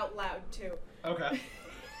actually out loud too. Okay.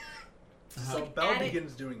 So like Belle at it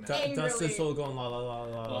begins doing that. angrily. Dust is still going la la la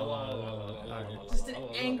la la la la la. Just an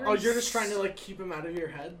angry. Oh, you're just trying to like keep him out of your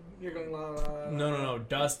head. You're going la la la. la, No, no, la. no.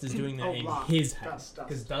 Dust is doing that Oh, in la. his head. Dust, dust.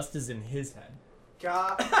 Because Dust is in his head.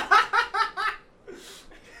 God.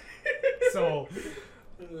 So,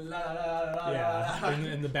 La, la, la, la, la, yeah, la.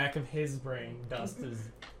 in the back of his brain, Dust is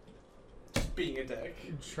Being a dick.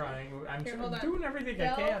 trying. I'm Here, hold on. doing everything I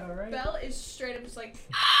Belle, can, alright? Belle is straight up just like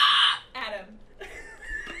at him.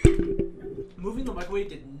 Moving the mic away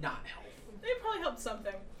did not help. It probably helped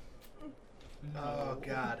something. Oh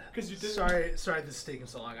God. 'Cause you did- Sorry, this is taking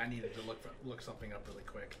so long. I needed to look something up really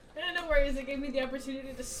quick. No worries, it gave me the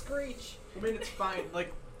opportunity to screech. I mean, it's fine.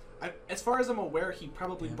 Like, as far as I'm aware, he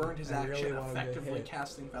probably Yeah, burned his I really action wanted to effectively hit.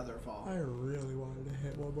 casting Featherfall. I really wanted to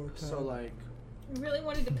hit one more time. So like, I really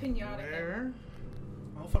wanted to pinata him. Where?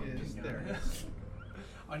 I'll fucking Is ping there? you.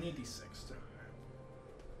 I need D6 too.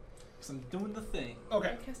 Because I'm doing the thing. Okay.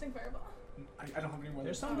 Are you casting fireball? I don't have any more.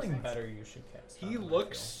 There's than something thanks. better you should cast. He on, I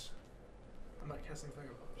looks. I'm not casting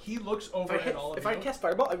Fireball. He looks If over I, at all of if you. I cast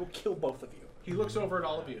Fireball, I will kill both of you. He looks over at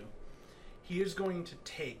all of you. He is going to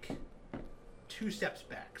take 2 steps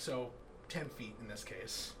back, so 10 feet in this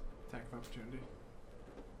case. Attack of opportunity.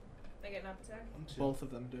 I get an up attack. Both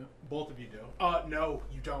of them do. Both of you do. No,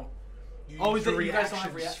 you don't. You Oh, use is the it- you guys don't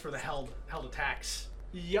reactions have for the held attacks.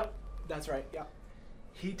 Yep. That's right. Yep.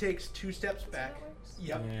 He takes 2 steps That's back. how that works?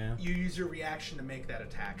 Yep. Yeah. You use your reaction to make that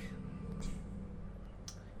attack.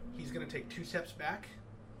 He's going to take 2 steps back,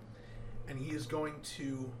 and he is going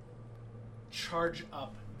to charge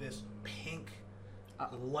up this pink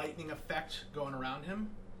lightning effect going around him,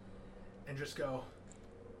 and just go,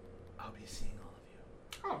 "I'll be seeing all of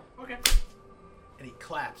you." Oh, okay. And he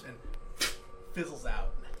claps and fizzles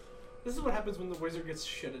out. This is what happens when the wizard gets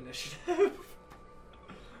shit initiative.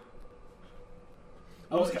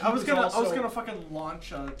 I was gonna fucking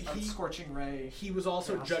launch a He- scorching ray. He was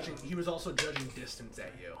also Yeah, judging. so- He was also judging distance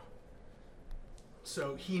at you.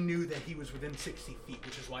 So he knew that he was within 60 feet,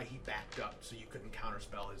 which is why he backed up, so you couldn't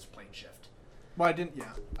counterspell his plane shift. Well, I didn't.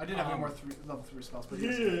 Yeah, I didn't have any Um, more level 3 spells, but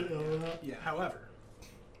yeah. However,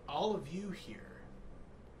 all of you here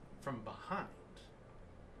from behind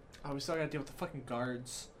Oh, we still gotta deal with the fucking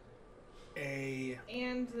guards.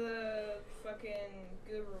 And the fucking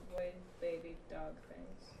guru boy baby dog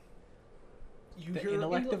things. You The hear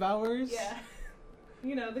intellect Intel- devours. Yeah.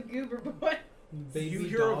 You know, the goober boy. you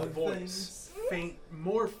hear a voice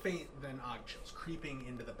more faint than Ogchill's creeping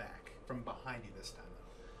into the back from behind you this time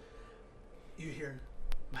though. You hear,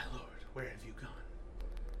 "My lord, where have you gone?"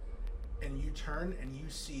 And you turn and you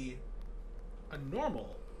see a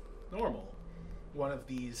normal one of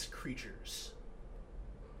these creatures,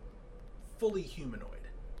 fully humanoid,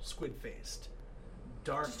 squid-faced,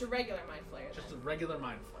 dark, Just a regular mind flayer. just a then. regular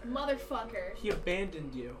mind flayer. Motherfucker. He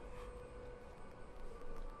abandoned you.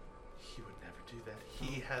 He would never do that.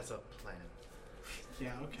 He has a plan.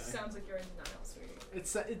 Yeah. Okay. Sounds like you're in denial, sweetie.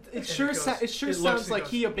 It And sure it goes- it sure it looks sounds and like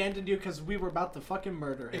goes- he abandoned you because we were about to fucking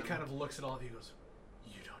murder him. It kind of looks at all of you and goes,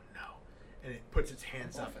 "You don't know." And it puts its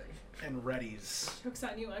hands up and readies. Joke's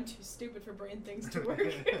on you, I'm too stupid for brain things to work.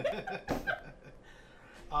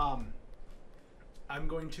 I'm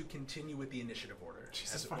going to continue with the initiative order.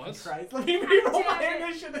 Jesus as it fucking was. Christ! Let me reroll my Damn it.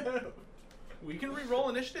 initiative. We can re-roll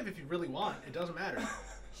initiative if you really want. It doesn't matter.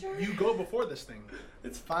 Sure. You go before this thing.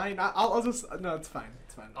 It's fine. I'll just no. It's fine.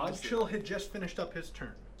 It's fine. I'll just do Ogchill had just finished up his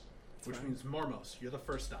turn, which fine. means Mormos, you're the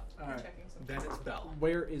first up. it. All right. Checking something. Then it's Bell.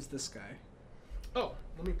 Where is this guy? Oh,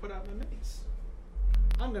 let me put out my minis.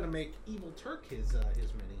 I'm gonna make Evil Turk his mini.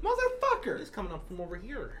 Motherfucker! He's coming up from over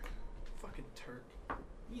here. Fucking Turk.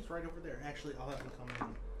 He's right over there. Actually, I'll have him come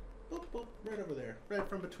in. Boop, boop, right over there. Right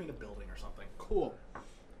from between a building or something. Cool.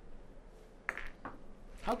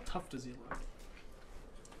 How tough does he look?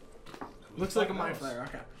 Looks like a mind flayer.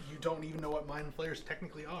 Okay. You don't even know what mind flayers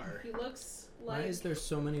technically are. He looks Why like. is there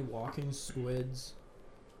so many walking squids?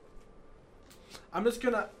 I'm just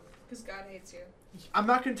gonna. Because God hates you. I'm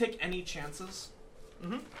not gonna take any chances.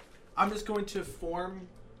 Mm-hmm. I'm just going to form.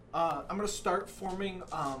 I'm gonna start forming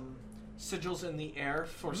sigils in the air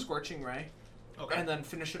for Mhm. Scorching Ray, Okay. and then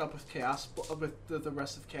finish it up with with the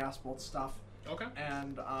rest of Chaos Bolt stuff, Okay.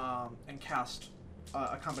 and cast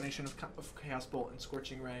a combination of Chaos Bolt and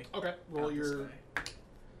Scorching Ray. Okay. at this guy.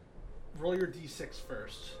 Roll your d6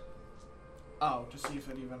 first. Oh, just see if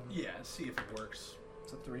it even. Yeah, see if it works.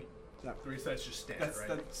 It's a 3. That, 3, so that's just standard, right?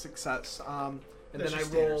 That's success. And That's then I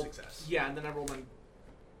just standard roll. success. Yeah, and then I rolled a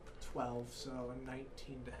 12, so a 19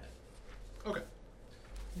 to hit. Okay.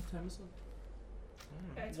 What time is it?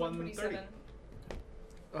 Okay, it's 1:30.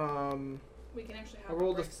 1:27. We can actually I have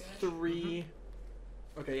rolled a break soonish. 3.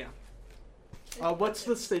 Okay, yeah. It's- What's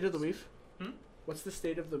the state of the weave? Hmm? What's the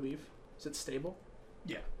state of the weave? Is it stable?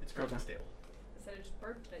 Yeah, it's currently Okay. stable. Instead of just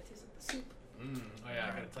burped, I tasted the soup. Oh yeah,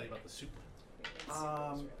 I gotta tell you about the soup.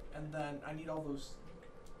 And then I need all those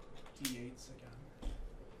d8s again.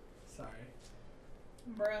 Sorry.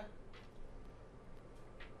 Bruh.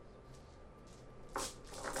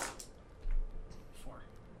 4.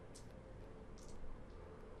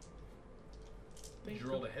 Did you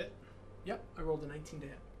roll a hit? Yep, I rolled a 19 to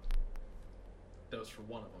hit. That was for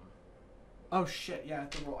one of them. Oh shit! Yeah, I have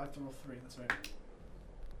to roll 3. That's right.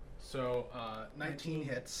 So 19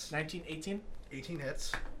 hits. 19, 18? 18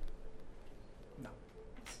 hits. No.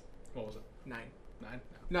 What was it? 9. 9?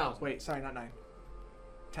 No, wait. Sorry, not 9.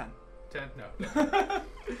 10. 10? No.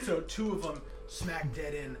 So 2 of them smack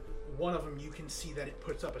dead in. One of them, you can see that it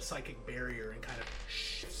puts up a psychic barrier and kind of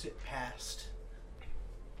shifts it past.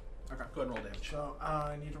 Okay. Go ahead and roll damage. So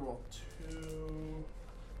I need to roll 2.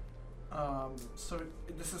 So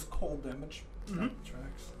this is cold damage. Mhm. That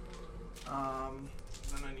tracks.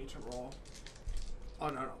 Then I need to roll. Oh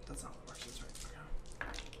no, that's not what works. That's right.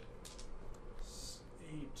 Okay.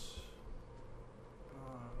 8.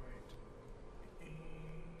 Right. 8,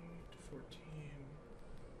 14,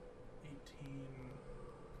 18,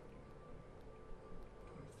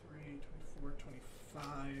 23, 24,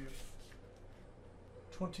 25,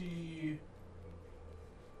 20.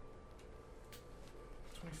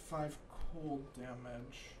 25 cold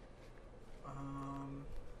damage.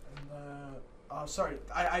 And then sorry,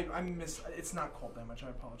 I miss. It's not cold damage. I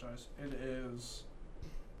apologize. It is.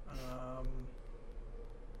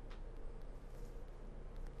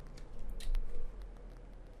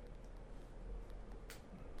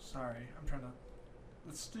 Sorry, I'm trying to.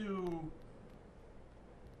 Let's do.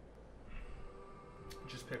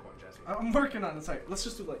 Just pick one, Jesse. I'm working on it. Sorry. Let's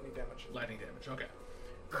just do lightning damage. Lightning damage. Okay.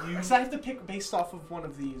 So I have to pick based off of one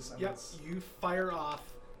of these. And Yep. that's- You fire off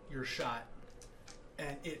your shot,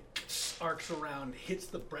 and it arcs around, hits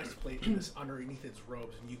the breastplate and is underneath its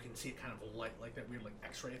robes, and you can see it kind of light like that weird like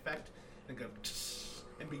X-ray effect, and go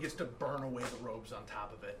and begins to burn away the robes on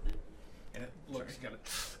top of it, and it looks kind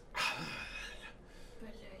of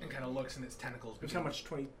and kind of looks in its tentacles. It was how much?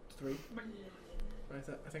 23. I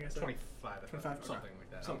think I said 25, 25, okay. something like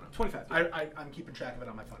that. I don't Something. know. 25. Yeah. I'm keeping track of it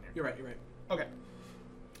on my phone here. You're right. You're right. Okay.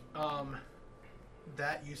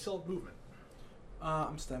 That you still have movement.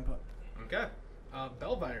 I'm stand put. Okay.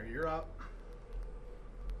 Belvire, you're up.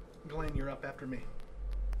 Glenn, you're up after me.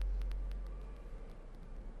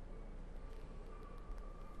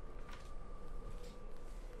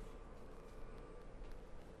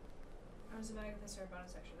 I was about to get this for a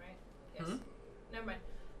bonus section, right? Yes. Mhm. Never mind.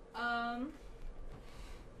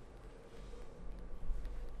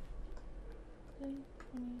 20,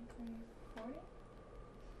 30, 40?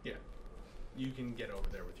 Yeah. You can get over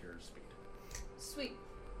there with your speed. Sweet.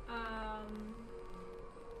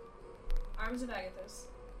 Arms of Agathos.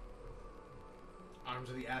 Arms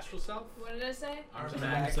of the astral self. What did I say? Arms of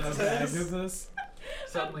Arms of Agathos. Agathos.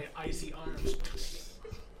 Suddenly, icy arms.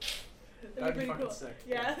 That'd be pretty fucking cool. sick.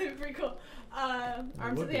 Yeah, that'd be pretty cool. Arms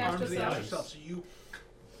would of the be. Arms Astral of the Self. astral self. So you,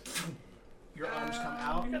 your arms come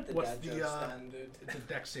out. You got the What's dad the? jokes done, dude. It's a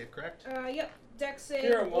dex save, correct? Yep. Dex save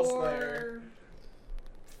You're almost or there.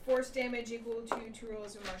 force damage equal to 2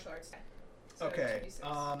 rolls of martial arts. So Okay.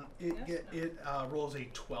 2d6. Yes? It rolls a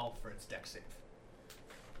 12 for its dex save.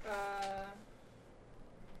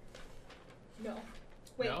 No.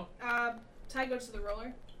 Wait. No? Ty goes to the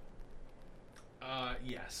roller.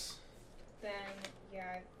 Yes. Then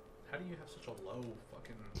yeah. How do you have such a low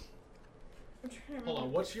fucking? I'm trying to remember. Hold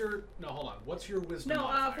on. What's your wisdom? No,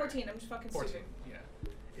 modifier? 14. I'm just fucking 14. stupid. Yeah.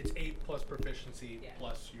 It's 8 plus proficiency Yeah.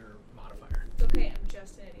 plus your modifier. It's okay. I'm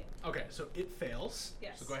just an idiot. Okay, so it fails.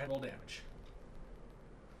 Yes. So go ahead and roll damage.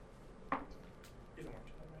 You don't want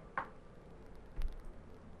to, right?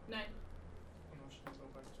 9. Oh, no, she doesn't go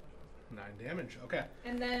back to special. 9 damage. Okay.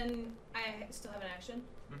 And then I still have an action.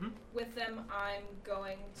 Mm-hmm. With them, I'm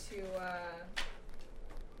going to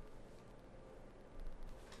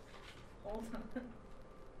hold on.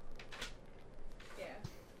 Yeah.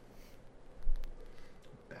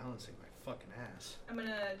 Balancing my fucking ass. I'm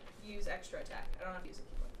gonna use extra attack. I don't have to use a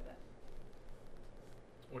key point for that.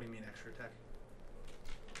 What do you mean extra attack?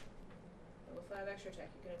 Level 5 extra attack.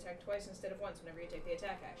 You can attack twice instead of once whenever you take the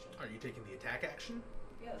attack action. Are you taking the attack action?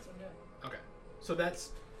 Yeah, that's what I'm doing. Okay. So that's,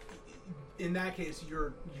 in that case,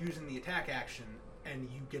 you're using the attack action, and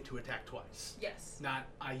you get to attack twice. Yes. Not,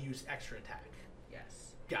 I use extra attack.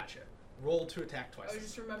 Yes. Gotcha. Roll to attack twice. I was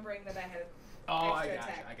just remembering that I had Oh, I extra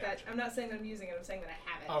gotcha. attack. I That, gotcha. I'm not saying that I'm using it. I'm saying that I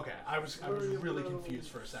have it. Okay, I was Flurry of really blows. confused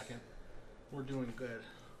for a second. We're doing good.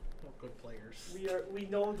 We're good players. We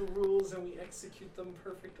know the rules and we execute them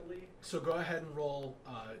perfectly. So go ahead and roll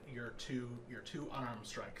your two unarmed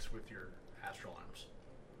strikes with your astral arms.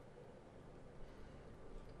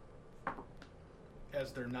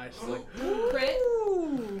 As they're nice, like Crit.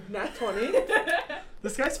 Ooh, nat 20.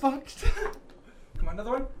 This guy's fucked. Come on,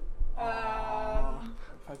 another one.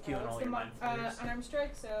 Fuck you and what's all the your mind flayers. unarmed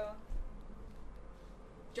strike, so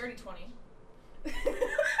dirty 20.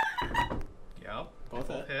 yep, Both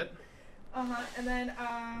hit. And then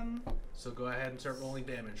So go ahead and start rolling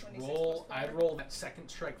damage. 26 Roll. plus 5. I'd roll that second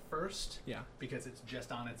strike first Yeah. because it's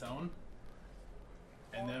just on its own,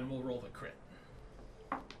 and then we'll roll the crit.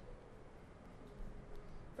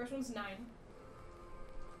 first one's 9.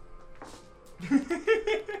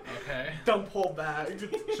 Okay. Don't pull back.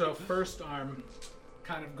 So first arm,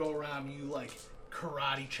 kind of go around. You like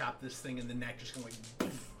karate chop this thing in the neck, just gonna like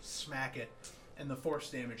poof, smack it, and the force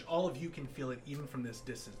damage. All of you can feel it even from this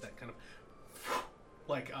distance. That kind of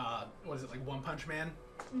like what is it, like One Punch Man?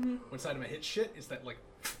 Mm-hmm. When Saitama hits shit, it's that like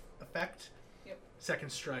effect. Yep.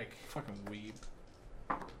 Second strike. Fucking weeb.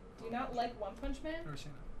 Do you not like One Punch Man? Never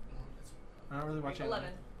seen that. I don't really watch it. 11.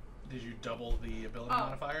 Did you double the ability Oh,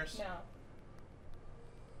 modifiers? No.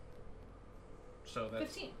 So that's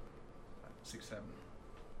 15. 6, 7.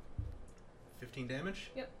 15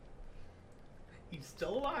 damage? Yep. He's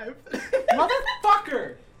still alive.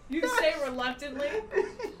 Motherfucker! You say reluctantly.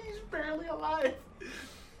 He's barely alive.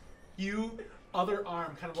 You, other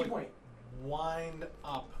arm, kind of Keep like point. wind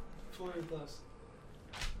up. Flurry of blows.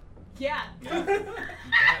 Yeah.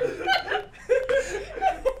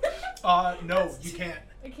 No, you can't.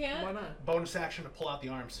 I can't. Why not? Bonus action to pull out the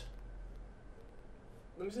arms.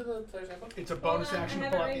 Let me see the player's handbook. It's a bonus Hold on, action I to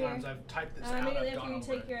have pull it out right the here. arms. I've typed this out. Immediately I've after gone you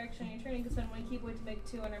over take it. your action on your turn, you can spend one key point to make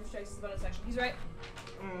 2 unarmed strikes as a bonus action. He's right.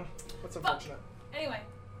 That's unfortunate. Anyway.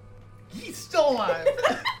 He's still alive.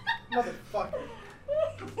 Motherfucker.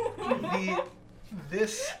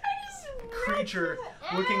 This creature,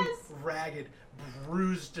 looking ragged,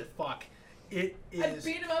 bruised to fuck. It I is.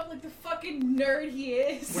 beat him up like the fucking nerd he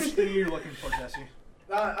is. Which thing are you looking for, Jesse?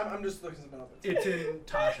 I'm just looking something up. It's in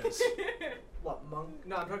Tasha's. What, monk?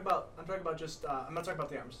 No, I'm talking about just, I'm not talking about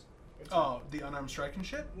the arms. It's Oh, the unarmed strike and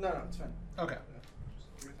shit? fine. No, it's fine. Okay.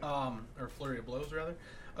 Or flurry of blows, rather.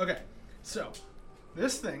 Okay, so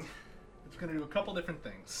this thing is going to do a couple different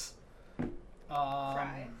things.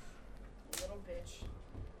 Cry. Little bitch.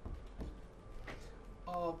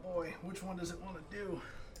 Oh boy, which one does it want to do?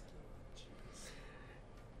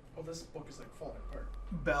 Oh, this book is like falling apart.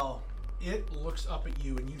 Belle, it looks up at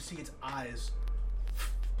you and you see its eyes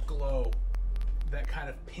glow that kind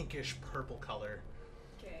of pinkish purple color.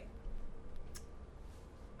 Okay.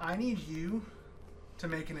 I need you to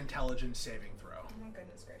make an intelligence saving throw. Oh my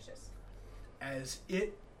goodness gracious. As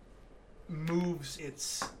it moves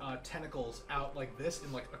its tentacles out like this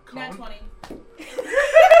in like a cone. Nat 20.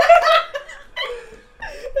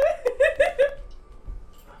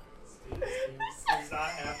 It's not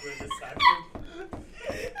after this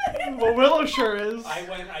action. Well, Willow sure is.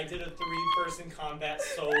 I did a 3-person combat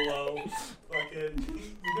solo. Fucking.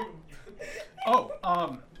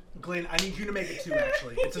 Oh, Glenn, I need you to make it 2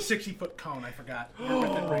 actually. It's a 60-foot cone, I forgot. You're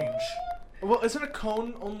within range. Well, isn't a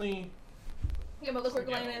cone only... Yeah, but look where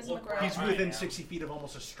Glenn is in the look where ground. He's I within am. 60 feet of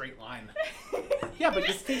almost a straight line. Yeah, but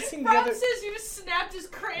you're facing the Rob other... says you snapped his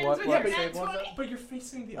crayons What- with Yeah, your but, nat 20. but you're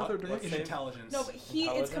facing the What- other what direction. In intelligence. No, but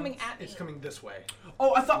it's coming at me. It's coming this way.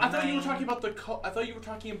 Oh, I thought you were talking about I thought you were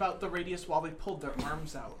talking about the radius while they pulled their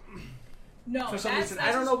arms out. No, For some that's, reason, that's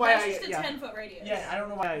I don't just, know why that's I- just a yeah. 10-foot radius. Yeah, I don't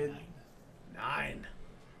know why I... 9.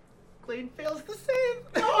 Glenn fails the save.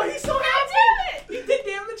 Oh, he's so happy! He did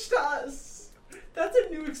damage to us! That's a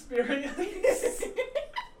new experience.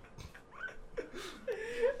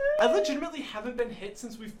 I legitimately haven't been hit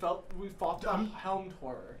since we fought the helmed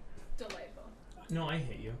horror. Delightful. No, I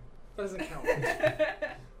hit you. That doesn't count.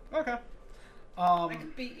 Okay. I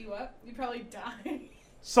could beat you up. You'd probably die.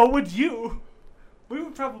 So would you. We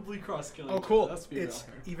would probably cross-kill each Oh, other. cool. Let's be It's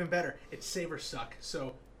real even better. It's Saber Suck.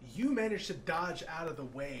 So you managed to dodge out of the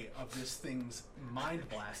way of this thing's Mind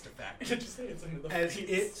Blast effect. here. Just say it's into the As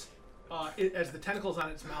face. as the tentacles on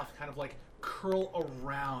its mouth kind of like curl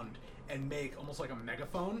around and make almost like a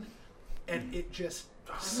megaphone, and it just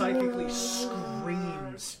psychically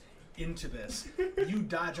screams into this. You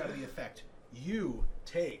dodge out of the effect. You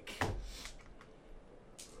take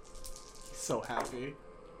He's so happy.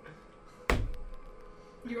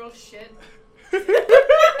 You roll shit.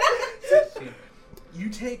 You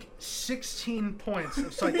take 16 points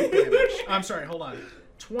of psychic damage. I'm sorry, hold on.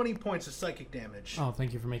 20 points of psychic damage. Oh,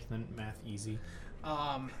 thank you for making the math easy.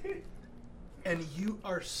 And you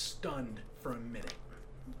are stunned for a minute.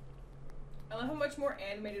 I love how much more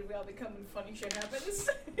animated we all become when funny shit happens.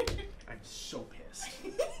 I'm so pissed.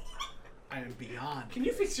 I am beyond. Can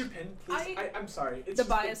you fix your pin, please? I'm sorry. It's the just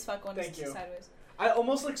bias fuck one thank is you. sideways. I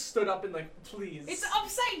almost like stood up and like, please. It's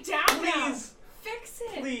upside down now. Please. Fix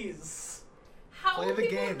it. Please. How Play will the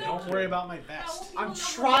people game. know? Don't worry about my How will vest. people I'm know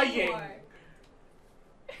who you trying. are?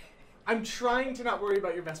 I'm trying to not worry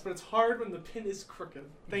about your vest, but it's hard when the pin is crooked.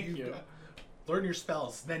 Thank you. Learn your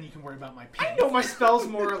spells, then you can worry about my pin. I know my spells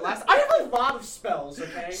more or less. I have a lot of spells,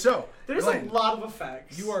 okay? So, There's Glenn, a lot of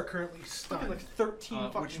effects. you are currently fucking stunned, like 13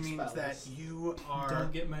 fucking which means spells. that you are.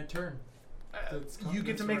 Don't get my turn. You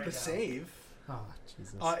get to make the right now. save. Oh,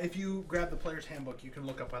 Jesus. If you grab the player's handbook, you can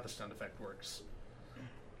look up how the stun effect works.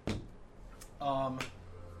 My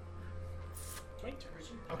turn.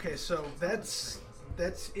 Okay, so that's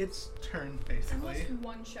its turn basically. Almost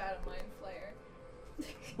one shot of Mind Flayer.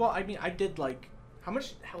 Well, I mean, I did like... How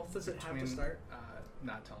much health does it have to Between, start?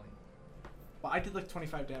 Not telling. Well, I did like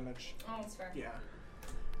 25 damage. Oh, that's fair. Yeah.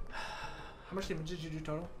 How much damage did you do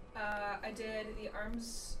total? I did the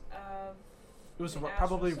arms of. It was the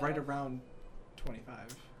probably astral right self. around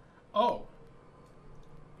 25. Oh,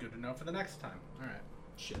 good to know for the next time. All right,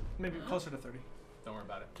 Shit. Maybe closer to 30. don't worry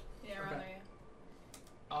about it. Yeah, around Okay.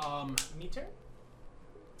 there. Me turn?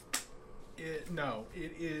 No,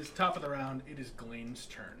 it is top of the round. It is Glaine's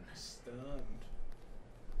turn. Stunned.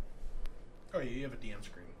 Oh, yeah, you have a DM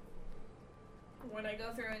screen. When I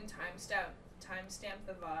go through and timestamp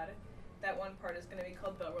the VOD, that one part is going to be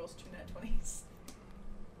called Bell Rolls 2 Nat 20s.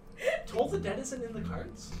 Toll the Dead isn't in the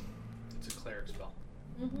cards? It's a cleric spell.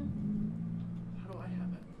 Mm-hmm. How do I have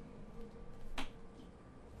it?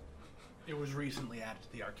 It was recently added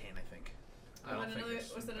to the arcane, I think. I don't think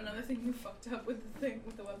it's- Was that another thing you fucked up with the thing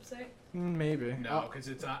with the website? Maybe. No, because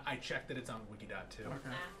it's. I checked that it's on Wiki.2. Okay.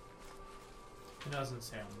 Ah. It doesn't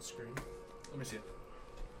say on the screen. Let me see it.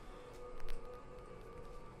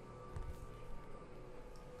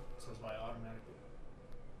 It says by automatically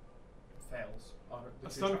fails. A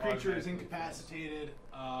stunned creature is incapacitated.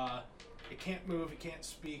 It can't move. It can't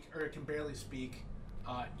speak, or it can barely speak.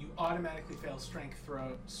 You automatically fail strength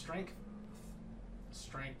throw. Strength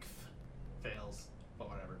fails, but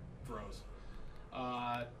whatever. Throws.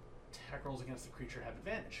 Attack rolls against the creature have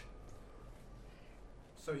advantage.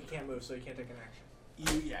 So he can't move, so he can't take an action.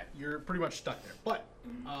 You're pretty much stuck there. But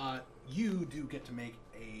you do get to make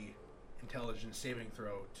a intelligence saving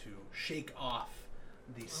throw to shake off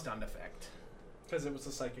the stunned effect. Because it was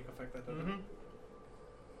a psychic effect that did it.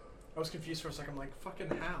 I was confused for a second. I'm like, fucking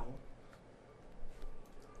how?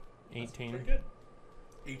 That's 18. pretty good.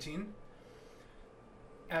 18.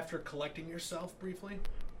 After collecting yourself briefly,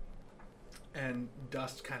 and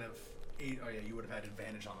Dust kind of ate. Oh yeah, you would have had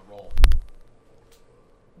advantage on the roll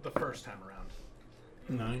the first time around.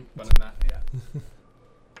 9. But in that, yeah.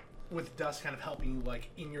 With Dust kind of helping you, like,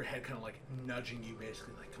 in your head, kind of, like, nudging you,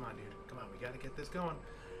 basically, like, come on, dude, come on, we gotta get this going.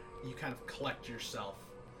 You kind of collect yourself,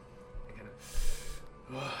 and kind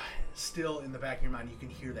of, still in the back of your mind, you can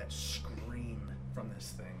hear that scream from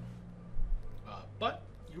this thing. But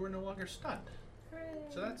you are no longer stunned,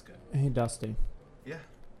 so that's good. Hey, Dusty. Yeah.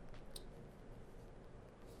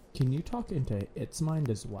 Can you talk into its mind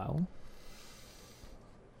as well?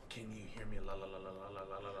 Can you hear me? La la la la la la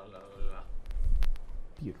la la la la.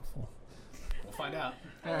 Beautiful. We'll find out.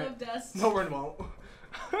 I love Dust. No, we won't.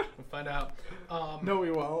 We'll find out. No,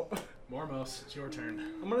 we won't. Mormos, it's your turn.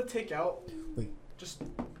 I'm gonna take out. Wait. Just.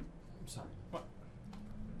 I'm sorry. What?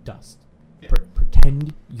 Dust. Yeah.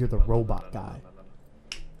 Pretend you're the robot guy.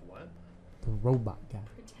 What? The robot guy.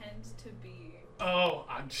 Pretend to be. Oh,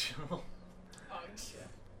 I'm chill. Oh shit.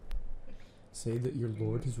 Say that your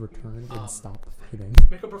lord has returned and stop fighting.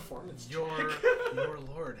 Make a performance check. Your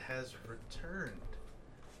lord has returned.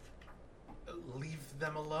 Leave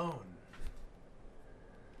them alone.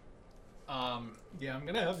 Yeah, I'm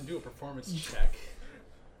gonna have him do a performance check.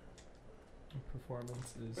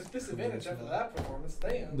 Performance is. With disadvantage after that performance,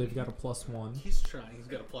 damn. They've got a +1. He's trying. He's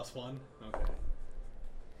got a +1. Okay.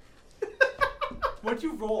 What'd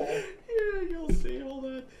you roll? Yeah, you'll see. Hold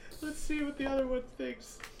on. Let's see what the other one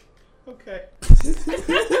thinks. Okay.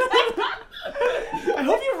 I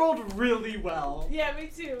hope you rolled really well. Yeah, me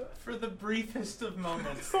too. For the briefest of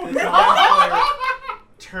moments, Oh, the no. Divine Player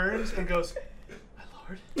turns and goes, "My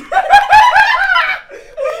lord."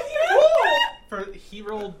 He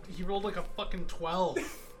rolled like a fucking 12.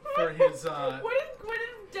 for his What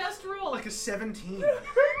did Dust roll? like a 17.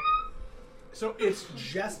 So it's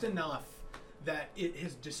just enough that it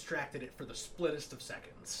has distracted it for the splittest of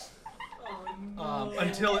seconds.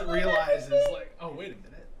 Until it realizes, like, oh, wait a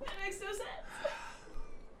minute. That makes no sense.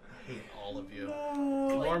 I hate all of you.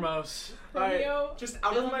 Mormos. Alright, Romeo, just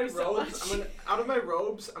out I of love my you so robes, much.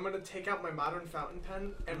 I'm gonna take out my modern fountain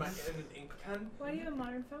pen and an ink pen Why do you have a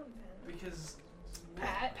modern fountain pen? because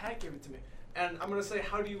Pat? gave it to me. And I'm gonna say,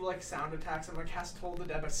 how do you like sound attacks? I'm gonna cast Toll the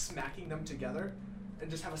Dead by smacking them together, and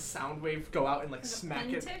just have a sound wave go out and like Like a smack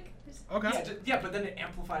pen it. tick? Just- Okay. Yeah, but then it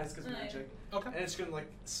amplifies because Alright. magic, Okay. and it's gonna like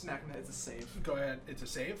smack them. It's a save. Go ahead. It's a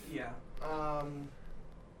save. Yeah. A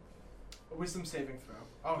wisdom saving throw.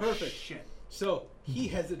 Oh, Perfect. shit. So he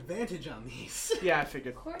has advantage on these. Yeah, I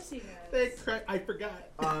figured. Of course he does. I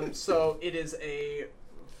forgot. So it is a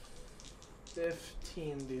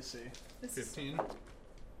 15 DC. This is 15.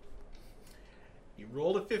 You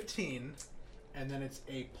rolled a 15, and then it's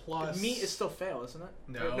a plus. Meat is still fail, isn't it?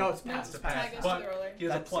 No, No, it's No, pass. it's It's a pass. pass. Tag goes to But the roller. he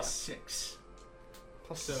has a That's- plus 6.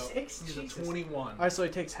 Plus So 6? he's a Jesus. 21. Alright, so he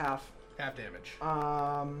takes half. Half damage.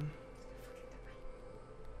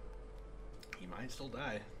 He might still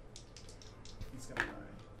die. He's gonna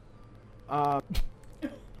die.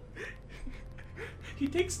 He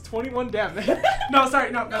takes 21 damage. No,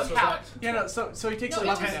 sorry, no, No, that's so half. that- Yeah, no, so he takes No,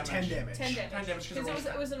 11 it's 10 damage. damage. 10 damage. 10 damage 'cause Because it rolls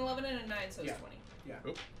it was an 11 and a 9, so Yeah. it's 20. Yeah.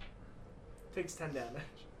 Oop. Takes 10 damage.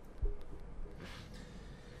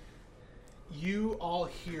 You all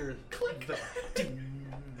hear the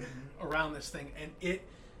ding around this thing, and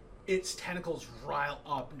its tentacles rile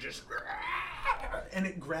up and just, and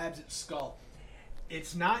it grabs its skull.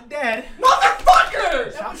 It's not dead.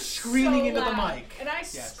 Motherfucker! Stop was screaming so into the loud. mic. And I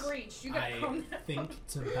Yes. screeched. You got I calm down. think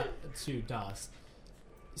to Dust,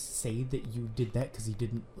 say that you did that because he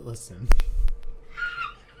didn't listen.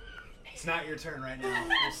 It's not your turn right now.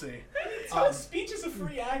 We'll see. So speech is a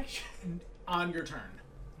free action. On your turn,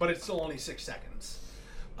 but it's still only 6 seconds.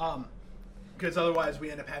 Because otherwise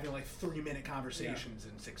we end up having like 3-minute conversations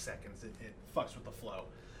in 6 seconds. It fucks with the flow.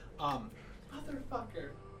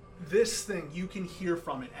 Motherfucker. This thing, you can hear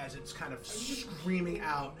from it as it's kind of screaming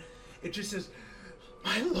out. It just says,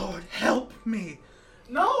 "My lord, help me!"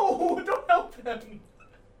 No! Don't help him!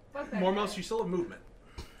 Fuck that Mormos, guy. you still have movement.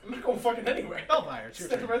 I'm not going fucking anywhere. Bellfire, it's your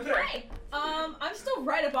Stay turn. right there. Hi. I'm still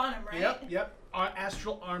right up on him, right? Yep.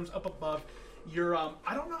 Astral arms up above. Your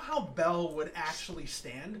I don't know how Bell would actually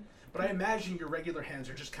stand, but I imagine your regular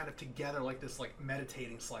hands are just kind of together like this, like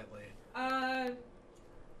meditating slightly.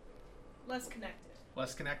 Less connected.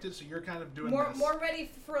 Less connected, so you're kind of doing More this. more ready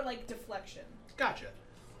for like deflection. Gotcha.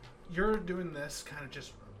 You're doing this, kind of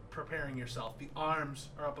just preparing yourself. The arms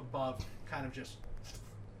are up above, kind of just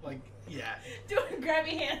like, yeah, Doing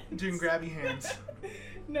grabby hands. doing grabby hands.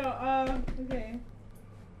 No, okay.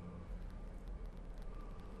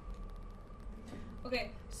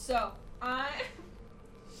 Okay, so I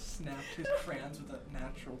Snapped his crayons with a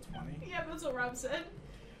natural 20. yeah, that's what Rob said.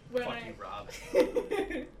 When Fuck I you, Rob.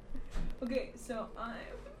 okay, so I'm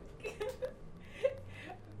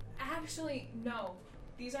actually no.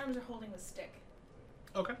 These arms are holding the stick.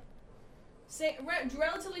 Okay.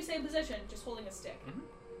 Relatively same position, just holding a stick.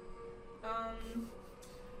 Mhm.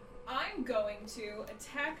 I'm going to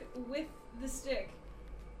attack with the stick,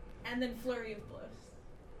 and then flurry of blows,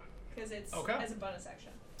 because it's Okay. as a bonus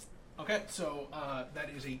action. Okay, so that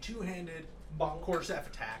is a two-handed Bonk. Corsair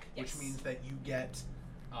attack, which Yes. means that you get.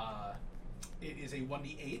 It is a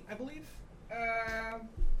 1d8, I believe. It's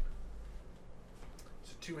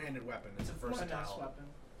a two-handed weapon. It's a It's a nice versatile. weapon.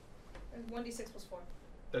 1d6 plus 4.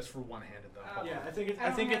 That's for one-handed though. Oh. Yeah, I think I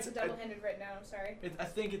don't have it's the double-handed written down. I'm sorry. I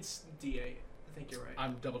think it's D8. I think you're right.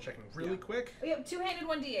 I'm double checking really Yeah. quick. Oh, yeah, two-handed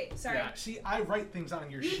 1d8. Sorry. Yeah. See, I write things on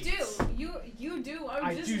your You sheets. do. You do. I'm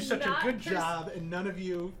I just do such a not good job, and none of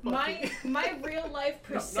you. My fucking- my real life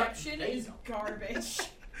No, not- perception there you is go. garbage.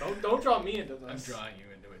 Don't draw me into this. I'm drawing you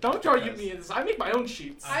into it. Don't draw because- me into this. I make my own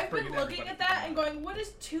sheets. I'm I've been bringing looking everybody at that down. and going, what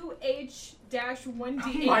is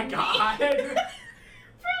 2H-1D8 Oh my god. for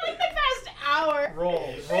like the past hour.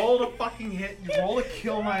 Roll to fucking hit. Roll to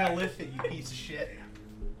kill my Alithid, you piece of shit.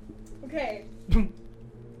 Okay, I don't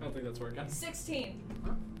think that's working. 16.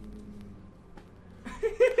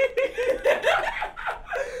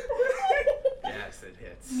 Yes, it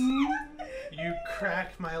hits. You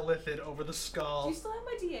crack my Alithid over the Do skull. you still have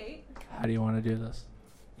my D8? How do you want to do this?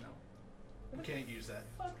 No. You can't use that.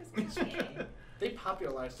 Fuck is my D8? They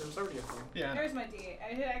popularized it. It was already a thing. Yeah. There's my D8.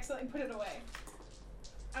 I had accidentally put it away.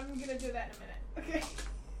 I'm gonna do that in a minute. Okay.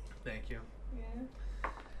 Thank you. Yeah.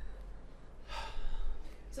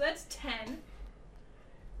 So that's 10.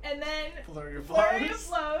 and then Flurry of flurry blows. of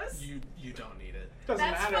blows. You don't need it. Doesn't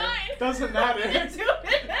That's matter. fine. Doesn't I'm matter. gonna do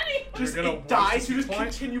it anyway. Just You're gonna it dies. waste You just point?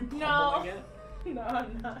 continue No. pummeling it. No,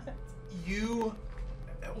 I'm not.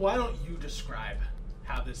 Why don't you describe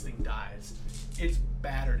how this thing dies? It's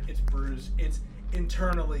battered, it's bruised, it's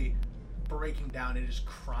internally breaking down, it is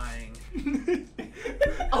crying.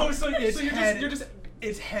 Oh, so Its you're head, just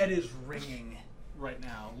its head is ringing right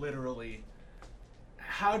now, literally.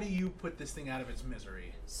 How do you put this thing out of its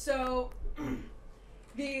misery? So,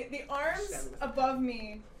 the arms above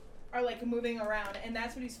me are like moving around, and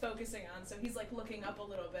that's what he's focusing on. So he's like looking up a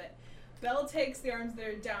little bit. Bell takes the arms that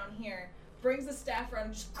are down here, brings the staff around,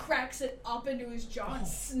 and just cracks it up into his jaw and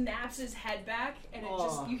snaps his head back, and it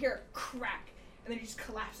just you hear a crack, and then he just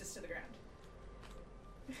collapses to the ground.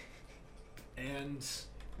 And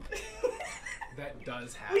that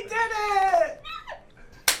does happen. We did it!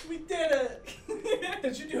 We did it!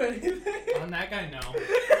 Did you do anything? On that guy, no.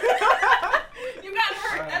 You got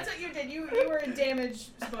hurt. Alright. That's what you did. You were a damage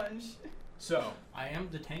sponge. So, I am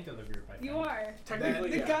the tank of the group, I think. You are. Technically,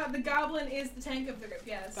 The, yeah. the goblin is the tank of the group.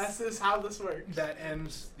 Yes. That's how this works. that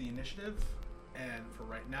ends the initiative. And for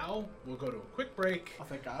right now, we'll go to a quick break Oh,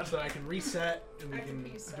 thank God. so that I can reset and we I can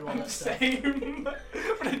can reset. do all that stuff. Same.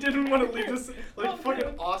 But I didn't want to leave this like Oh, fucking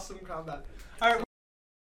good. awesome combat. Alright.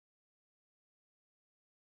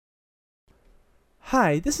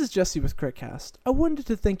 Hi, this is Jesse with Critcast. I wanted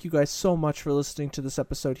to thank you guys so much for listening to this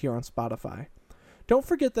episode here on Spotify. Don't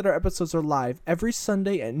forget that our episodes are live every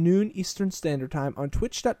Sunday at noon Eastern Standard Time on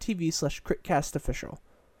twitch.tv/CritcastOfficial.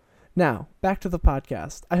 Now, back to the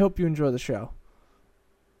podcast. I hope you enjoy the show.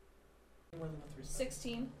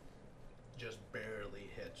 16. Just barely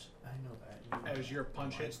hits. I know that. As your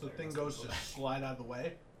punch hits, the thing goes to slide out of the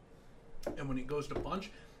way. And when it goes to punch,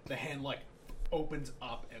 the hand like opens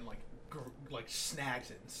up and like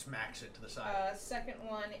snags it and smacks it to the side. Second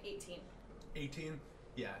one, 18. 18.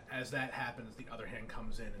 Yeah, as that happens, the other hand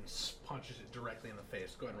comes in and punches it directly in the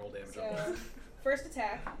face. Go ahead and roll damage on So, that. first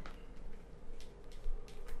attack,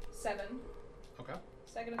 7. Okay.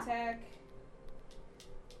 Second attack,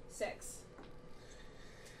 6.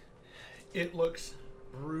 It looks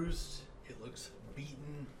bruised. It looks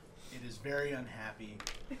beaten. It is very unhappy.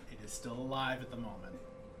 It is still alive at the moment.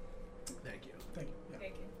 Thank you. Thank you. Yeah.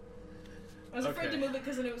 Thank you. I was afraid to Okay. move it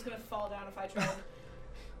because I knew it was going to fall down if I tried.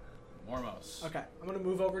 Mormos. Okay, I'm gonna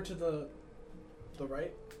move over to the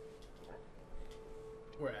right.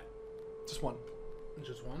 Where at? Just one.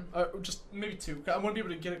 Just one? Just maybe 2. I want to be able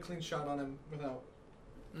to get a clean shot on him without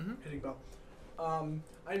Mm-hmm. hitting Bell. I'm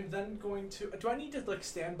then going to. Do I need to like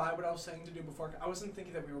stand by what I was saying to do before? I wasn't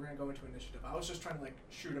thinking that we were gonna go into initiative. I was just trying to like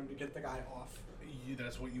shoot him to get the guy off.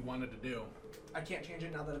 That's what you wanted to do. I can't change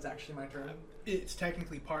it now that it's actually my turn. It's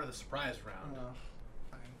technically part of the surprise round.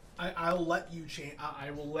 Fine. I'll let you change.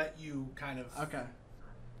 I will let you kind of Okay.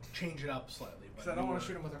 change it up slightly. Because But I don't want you to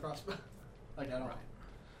shoot him with a crossbow. Like at all. Right.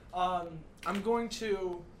 I'm gonna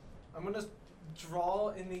draw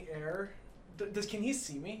in the air. Can he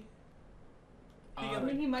see me? I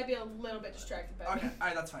mean, he might be a little bit distracted by Okay, me.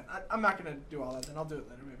 alright, that's fine. I'm not gonna do all that then. I'll do it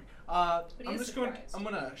later, maybe. he I'm is just going. surprised. I'm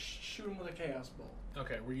gonna shoot him with a chaos bolt.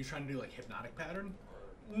 Okay, were you trying to do like hypnotic pattern?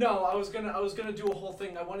 No, I was gonna do a whole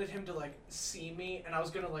thing. I wanted him to like see me, and I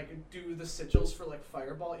was gonna like do the sigils for like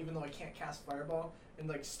fireball, even though I can't cast fireball, and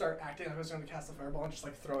like start acting like I was gonna cast the fireball and just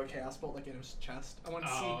like throw a chaos bolt like in his chest. I want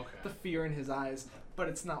to see okay. the fear in his eyes, but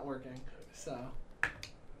it's not working. So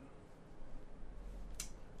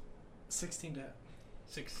 16 to hit.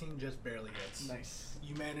 16 just barely hits. Nice.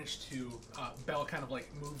 You manage to Bell kind of like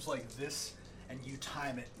moves like this, and you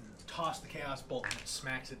time it and toss the chaos bolt and it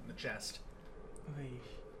smacks it in the chest.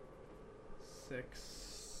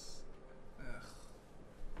 6.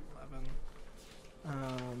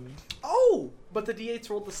 11. Oh, but the d8s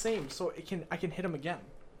rolled the same, so I can hit him again.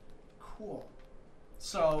 Cool.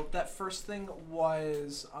 So that first thing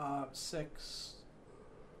was 6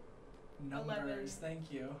 numbers. 11.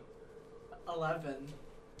 Thank you. 11.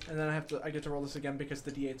 And then I get to roll this again because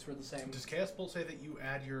the d8s were the same. Does chaos bolt say that you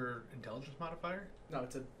add your intelligence modifier? No,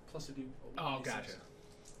 it's a plus a d. Oh, d6. gotcha.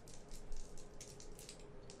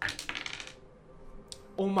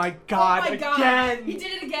 Oh my god! Oh my god! Again. He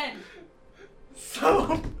did it again.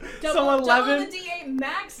 So Double 11. the D8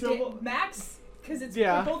 max. Double- Max, because it's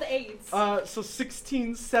Yeah. both 8s. So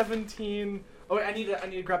 16, 17. Oh wait, I need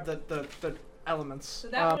to grab the elements. So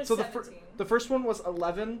that one was so 17. the first one was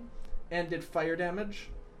 11 and did fire damage.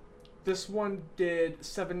 This one did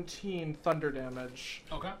 17 thunder damage.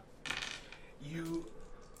 Okay. You.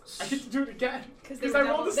 I get to do it again Because they, I were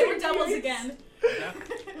rolled doubles. the They same were doubles d8s. again. Yeah.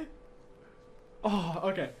 Oh,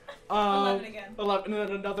 okay. 11 again. 11, and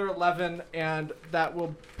then another 11, and that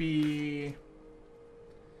will be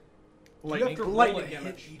You have to roll a lightning hit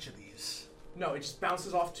damage. each of these. No, it just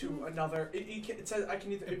bounces off to another. It says I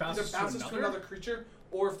can either bounces to bounces to another? another creature,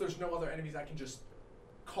 or if there's no other enemies, I can just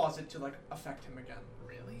cause it to like affect him again.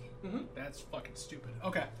 Really? Mm-hmm. That's fucking stupid.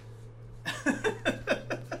 Okay.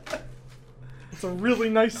 It's a really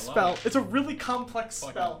nice I love spell. it. It's a really complex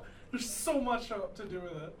Fucking- spell. There's so much to do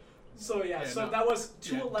with it. So yeah, Yeah, so no. that was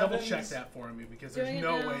two Yeah, 11s. double check that for me because there's Doing it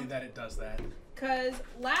no now. way that it does that. Because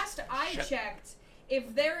last I Shit. checked,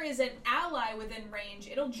 if there is an ally within range,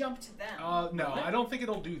 it'll jump to them. No, What? I don't think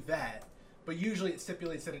it'll do that. But usually it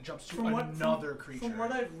stipulates that it jumps to From another creature. From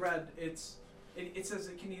what I've read, it says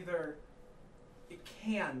it can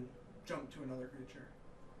jump to another creature.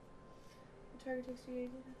 The target takes D8.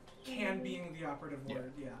 Can being the operative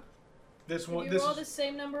word, yeah. This If one, you this roll is the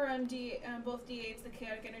same number on both D8s, the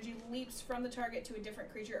chaotic energy leaps from the target to a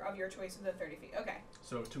different creature of your choice within 30 feet. Okay.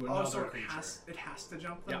 so to another So creature. it has to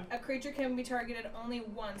jump them. A creature can be targeted only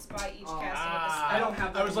once by each casting of the Ah, spell. I don't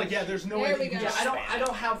have that I was like, yeah, there's no way There that we you can go. just Yeah, spam I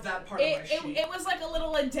don't have that part of my It, sheet. it was like a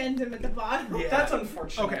little addendum at the bottom. Yeah. That's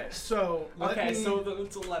unfortunate. Okay, so let Okay, me- so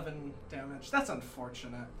it's 11 damage. That's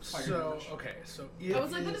unfortunate. Fire so damage. okay, so I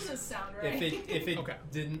was like, that doesn't sound right. If it Okay.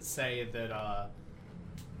 didn't say that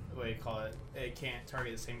what do you call it? It can't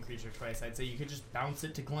target the same creature twice. I'd say you could just bounce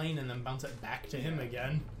it to Glane and then bounce it back to him Yeah.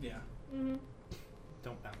 again. Yeah. Mhm.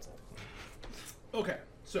 Don't bounce it. Okay,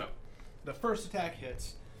 so the first attack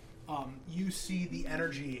hits. You see the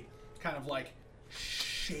energy kind of like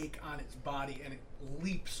shake on its body, and it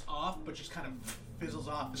leaps off, but just kind of fizzles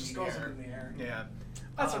off in Just the goes air. up in the air. Yeah.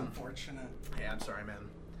 That's Um, unfortunate. Yeah, I'm sorry, man.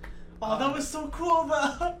 Oh, that was so cool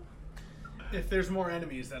though. If there's more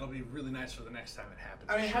enemies, that'll be really nice for the next time it happens.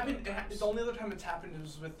 I mean, the only other time it's happened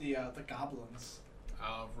was with the goblins,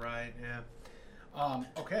 Oh, right, yeah.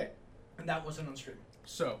 Okay, and that wasn't on stream.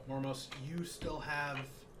 so, Mormos, you still have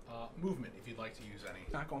movement if you'd like to use any.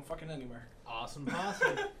 Not going fucking anywhere. Awesome,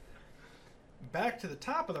 awesome. Back to the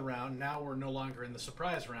top of the round. Now we're no longer in the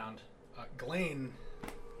surprise round. Glane,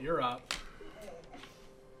 you're up.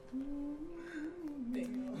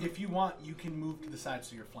 If you want, you can move to the side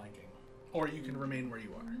so you're flanking. Or you can remain where you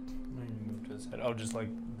are. Move to his head. Oh, just like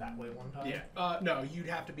that way one time? Yeah. No, you'd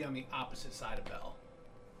have to be on the opposite side of Bell.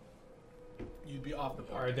 You'd be off the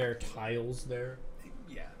board. Are there tiles there?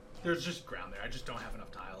 Yeah. There's just ground there. I just don't have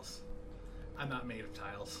enough tiles. I'm not made of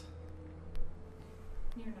tiles.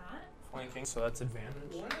 You're not? Flanking, so that's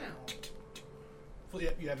advantage. Wow. Well, yeah,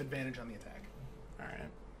 you have advantage on the attack. Alright.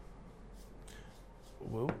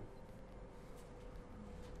 Woo.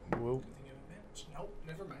 Woo. Nope,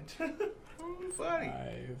 never mind. Funny.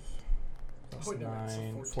 5 plus Oh, no, it's a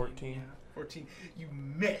 9, 14. yeah. 14. You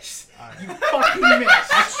miss. Alright. You fucking miss.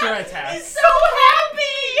 Extra attack. He's so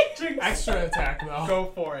happy! Extra attack though.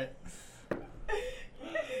 Go for it.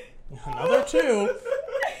 Another 2.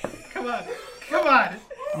 Come on. Come on.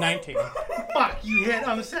 19. Fuck. You hit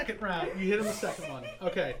on the second round. You hit on the second one.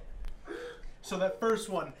 Okay. So that first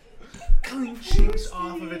one chinks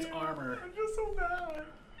off of its armor. I feel so bad.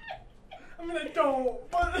 I mean, I don't,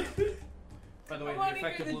 but. By the I way, want the to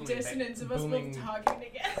effect hear of the booming, dissonance of us booming both talking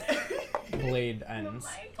together. blade On the ends.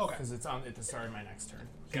 mic. Okay. Because it's on at the start of my next turn.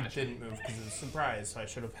 Gotcha. He didn't move because it was a surprise, so I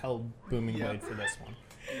should have held booming Yeah. blade for this one.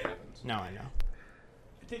 It happens. Now I know.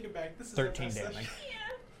 I take it back. This is 13 our best damage. session.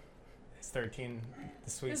 Yeah. Is 13 the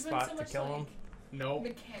sweet There's been spot so to much, kill like, him? Nope.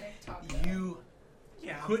 Mechanic talk. though. You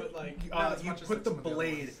Yeah, put but like, not as you much as put like the some of other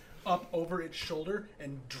blade ones. up over its shoulder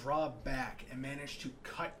and draw back and manage to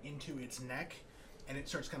cut into its neck, and it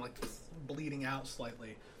starts kind of like bleeding out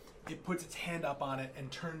slightly. It puts its hand up on it and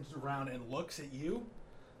turns around and looks at you.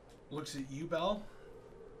 Looks at you, Belle.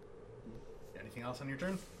 Anything else on your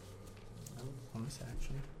turn? No, bonus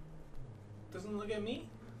action. Doesn't look at me.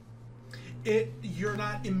 You're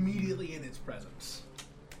not immediately in its presence.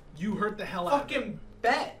 You hurt the hell out of it. Fucking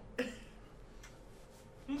bet. I'm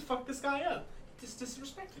gonna fuck this guy up. He just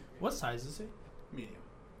disrespected me. What size is he? Medium.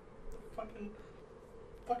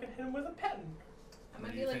 Fucking hit him with a pen. I What might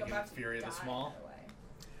do be you like think, about to Fury of the die Small?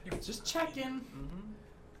 right away. Just checking.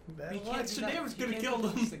 Mm-hmm. He can't do that. damage He could have can't killed do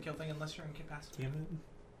the him. instant kill thing unless you're incapacitated. Damn it.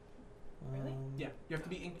 Really? Yeah, you have to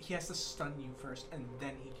be. He has to stun you first, and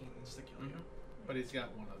then he can insta kill you. But he's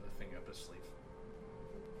got one other thing up his sleeve.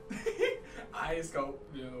 Eyes go.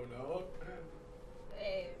 No.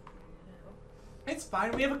 Eh, It's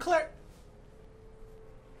fine. We have a cleric.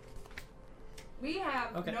 We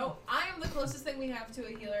have Okay. no. I am the closest thing we have to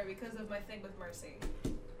a healer because of my thing with Mercy.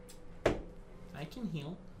 I can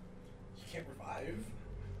heal. You can't revive.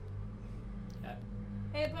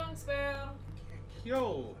 Hey, Punk Sparrow.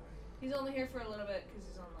 Yo! He's only here for a little bit because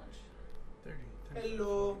he's on lunch. 30,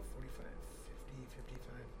 Hello. 45, 50,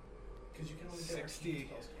 55, Because you can only get 60. arcane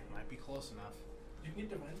spells, can't you? Might be close enough. You can get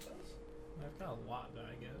divine spells. I've got a lot that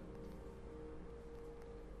I get.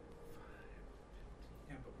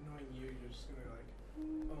 Yeah, but knowing you, you're just gonna be like,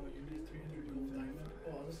 oh, you need 300 gold diamond.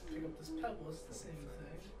 Oh, I'll just pick up this pebble. It's the same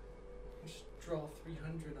thing. Just draw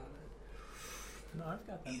 300 on it. No, I've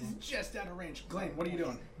got that He's one. just out of range. Glenn, what are you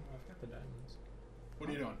doing? No, I've got the diamonds. What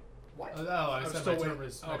are you doing? What? Oh, I I'm said still my waiting. turn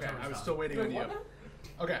was. Okay, I was still waiting Wait, on you. what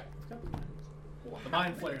now? Okay, I've got the diamonds. the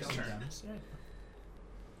Mind Flayer's Got the turn. diamonds, yeah.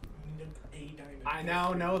 You need a diamond. I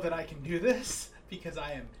now know that I can do this because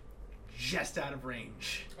I am just out of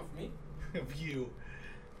range Of me? of you.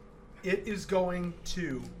 It is going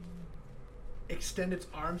to extend its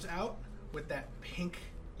arms out with that pink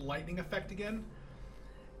lightning effect again,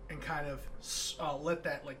 and kind of let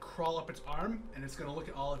that like crawl up its arm, and it's going to look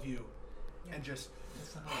at all of you, and just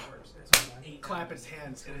That's not how it works. It's only 8 clap diamonds. its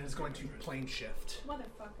hands, and it is going to plane shift.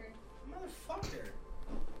 Motherfucker. Motherfucker.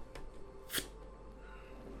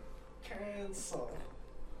 Cancel.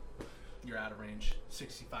 You're out of range,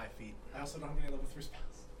 65 feet. I also don't have any level 3 spells.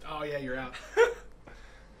 Oh yeah, you're out.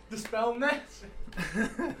 Dispel Nest.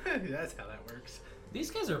 That's how that works.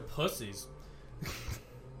 These guys are pussies.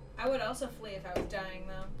 I would also flee if I was dying,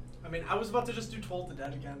 though. I mean, I was about to just do 12 to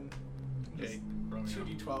dead again. Okay, Romeo.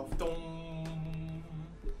 2d12. Dum.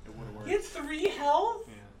 It would have worked. He had 3 health?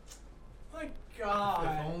 Yeah. My If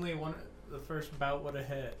god. only the first bout would have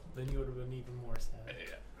hit, then you would have been even more sad.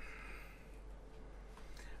 Yeah.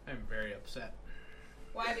 I'm very upset.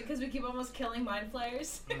 Why? Because we keep almost killing mind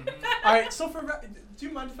flayers? Alright, so for do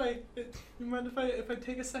you mind if I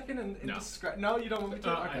take a second and No. describe? No, you don't want me to.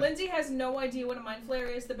 I- Okay. Lindsay has no idea what a mind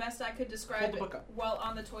flayer is. The best I could describe Hold the it book up. while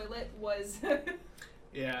on the toilet was.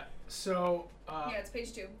 Yeah. So yeah, it's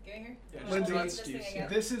page 2. Getting her? Yeah, I'll Lindsay, read that's this thing Steve's, again.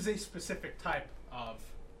 this is a specific type of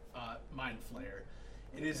mind flayer.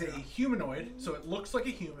 It is a humanoid, so it looks like a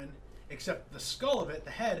human, except the skull of it,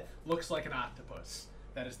 the head, looks like an octopus.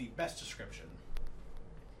 That is the best description.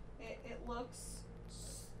 It looks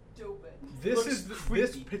stupid. This Looks is this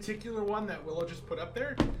creepy. particular one that Willow just put up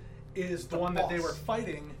there is the The one that they boss. were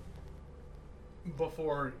fighting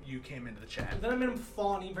before you came into the chat. And then I made him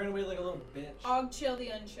fawn. He ran away like a little bitch. Og Chill the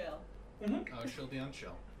Unchill. Oh, she'll be on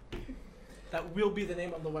chill. That will be the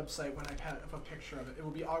name on the website when I have a picture of it. It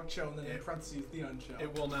will be Ogcho and then in It- parentheses the Unchill.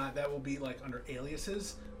 It will not. That will be like under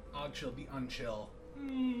aliases. Ogchill be unchill.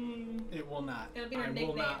 It will not. It'll be her I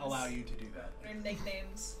will not nicknames. allow you to do that. Or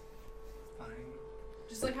nicknames. Fine.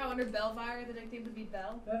 Just like how under Bellfire the nickname would be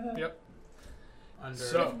Bell. Yep. Under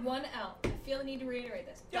So- With one L. I feel the need to reiterate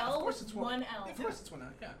this. Yeah, Bell of course it's one L. Of course it's one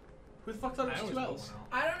out. Yeah. Who the fuck thought it I was always 2 put L's? one out.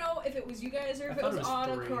 I don't know if it was you guys or I if it thought was, it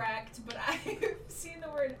was 3. autocorrect, but I've seen the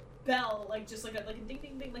word bell, like just like a ding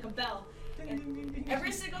ding ding, like a bell. And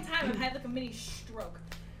every single time I've had like a mini stroke.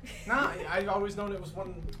 Nah, I've always known it was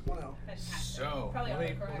one L. Fantastic. So Probably let me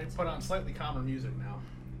autocorrect. put on slightly calmer music now.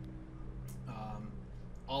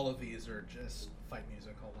 All of these are just fight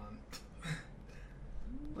music. Hold on.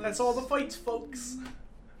 That's all the fights, folks.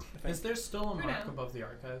 Is there still a For mark now. above the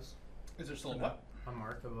archives? Is there still what? A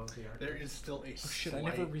mark above the archives? There is still a Oh shit! slight I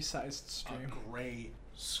never resized stream. gray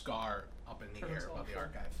scar up in the Turns air above the awful.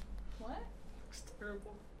 archive. What? It's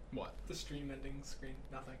terrible. What? The stream ending screen.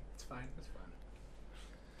 Nothing. It's fine. That's fine.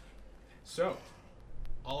 So,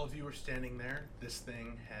 all of you are standing there. This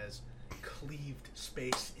thing has cleaved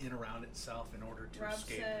space in around itself in order to Rob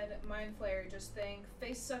escape. said, Mind Flayer, just think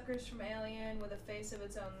face suckers from Alien with a face of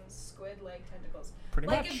its own squid-like tentacles. Pretty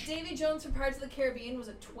Like much. if Davy Jones from Pirates of the Caribbean was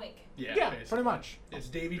a twink. Yeah, Yeah, basically. pretty much. It's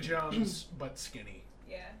Davy Jones, but skinny.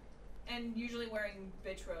 Yeah. And usually wearing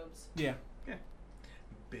bitch robes. Yeah.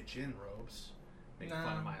 Bitch in robes. Make Nah.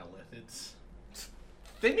 fun of my lithids.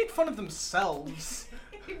 They make fun of themselves.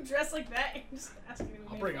 You dress like that, you're just asking to be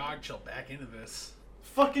I'll made bring fun of. Ogchill back into this.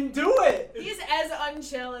 Fucking do it! He's as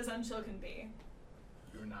unchill as unchill can be.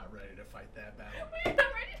 You're not ready to fight that battle. We're not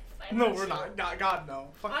ready to fight No, Unchill. we're not. God, no.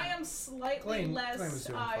 Fuck I no. am slightly Glenn less was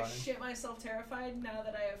doing fine. shit myself terrified now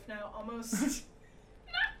that I have now almost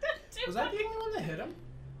knocked that Was that the only one that hit him?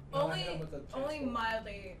 No, I only hit him with the only transport.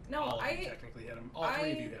 mildly. No, All of you I technically hit him. All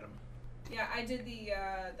three of you hit him. yeah, I did the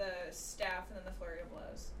staff and then the flurry of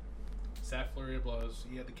blows. Sat flurry of blows.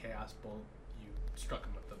 He had the chaos bolt. You struck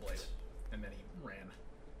him with the blade, and then he ran.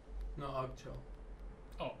 No, Ogchill.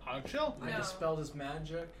 Oh, Ogchill? I No. dispelled his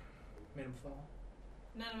magic, made him fall.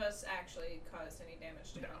 None of us actually caused any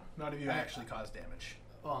damage to No, him. none of you actually caused damage.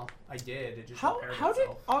 Well, I did. It just How repaired did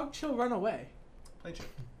itself. Ogchill run away? Played you.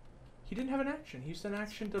 He didn't have an action. He used an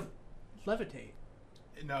action to levitate.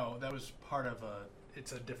 No, that was part of a.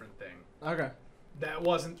 It's a different thing. Okay. That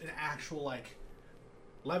wasn't an actual like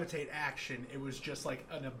levitate action. It was just like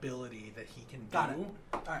an ability that he can Got do. it.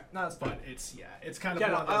 All right, no, that's fine. But it's kind of Yeah,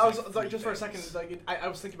 no, one of those, I was like, like free just for a things. second, like I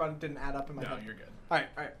was thinking about it, didn't add up in my No, head. you're good. All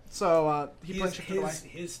right. So he His, plane shifted away.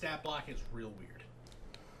 his stat block is real weird.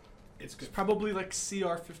 It's good. It's probably like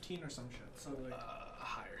CR 15 or some shit. So like,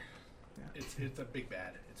 Higher. Yeah. It's a big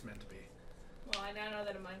bad. It's meant to be. Well, I now know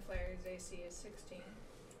that a Mind Flayer's AC is 16.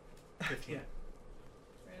 15. Yeah.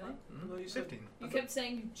 Really? Well, you said- 15. You kept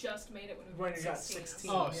saying you just made it when When you you got got 16.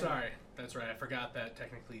 16. Oh, Yeah. sorry. That's right. I forgot that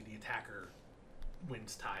technically the attacker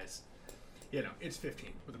wins ties. You know, it's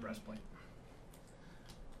 15 with a breastplate.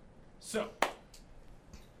 So,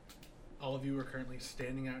 all of you are currently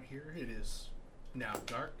standing out here. It is now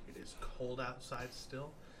dark. It is cold outside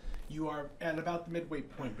still. You are at about the midway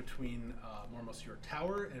point between Mormos, your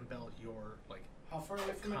tower, and Bell, your like. How far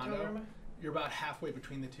away from the Condo. tower am I? You're about halfway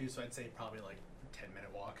between the two, so I'd say probably like a 10-minute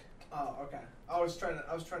walk. Oh, okay. I was trying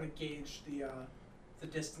to gauge the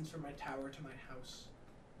distance from my tower to my house.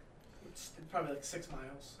 It's probably like 6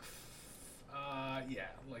 miles. Yeah,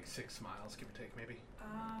 like 6 miles, give or take, maybe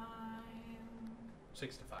I'm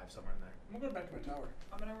 6 to 5, somewhere in there. I'm going back to my tower.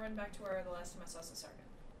 gonna run back to where the last time I saw Sasarkin.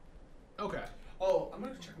 Okay. Oh, I'm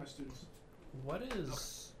gonna check my students. What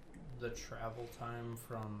is the travel time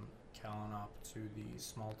from Kalanop to the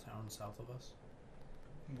small town south of us?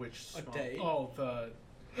 Which A small- day? Oh, the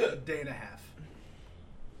day and a half.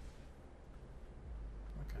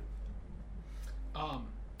 Okay.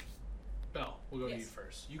 Belle, we'll go to you Yes.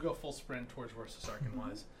 first. You go full sprint towards where Sasarkin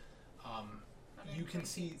was. You can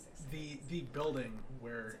see the building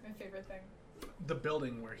where It's my favorite thing.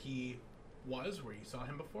 he was, where you saw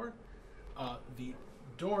him before. The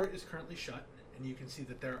door is currently shut, and you can see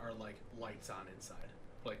that there are like lights on inside.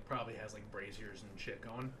 Like probably has like braziers and shit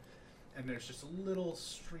going, and there's just a little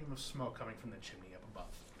stream of smoke coming from the chimney up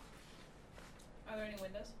above. Are there any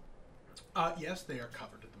windows? Yes, they are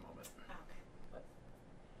covered at the moment. Oh, okay.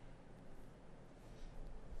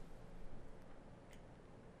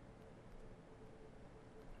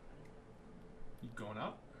 You going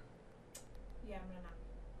up? Yeah,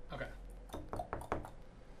 I'm gonna knock. Okay.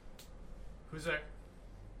 Who's there?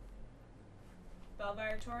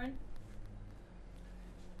 Belvire Torin?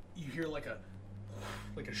 You hear like a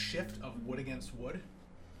shift of wood against wood,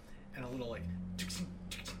 and a little like,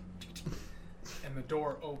 and the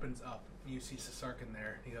door opens up. You see Sasarkin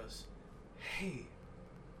there, and he goes, "Hey,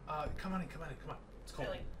 come on in. It's I cold."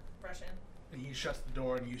 like brush in. And he shuts the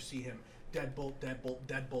door, and you see him deadbolt,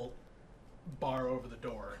 bar over the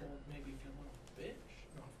door. Cold maybe if you're a little bitch.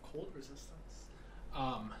 You don't have cold resistance.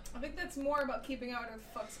 I think that's more about keeping out what the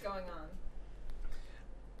fuck's going on.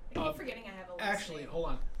 I keep forgetting I have a list. Actually, hold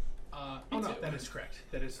on. Oh no, too. that is correct.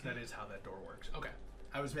 That is how that door works. Okay,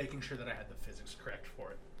 I was making sure that I had the physics correct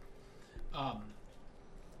for it.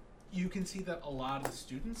 You can see that a lot of the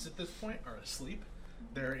students at this point are asleep.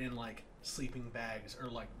 They're in like sleeping bags or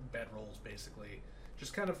like bedrolls, basically,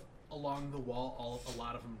 just kind of along the wall. A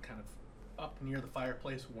lot of them kind of up near the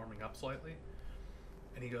fireplace, warming up slightly.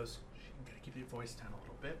 And he goes, "You gotta keep your voice down a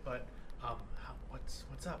little bit, but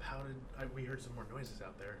what's up? We heard some more noises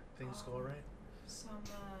out there? Things go alright?"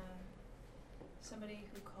 Somebody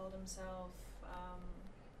who called himself,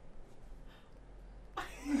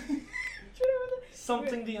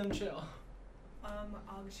 Something the unchill.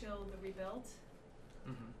 Ogchill the Rebuilt.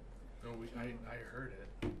 Mm-hmm. No, I heard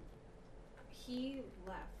it. He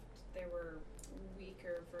left. There were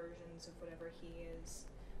weaker versions of whatever he is.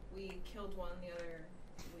 We killed one, the other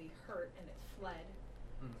we hurt, and it fled.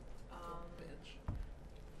 Bitch.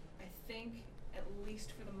 I think, at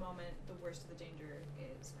least for the moment, the worst of the danger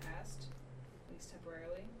is past, at least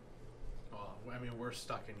temporarily. Well, I mean, we're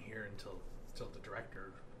stuck in here until the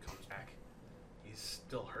director comes back. He's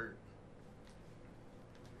still hurt.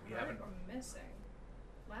 We Hurt haven't. or missing?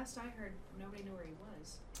 Last I heard, nobody knew where he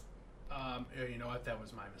was. You know what? That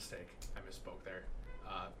was my mistake. I misspoke there.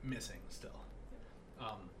 Missing still.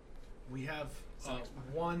 We have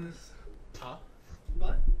one. Huh?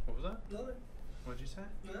 What? What was that? Nothing. What did you say?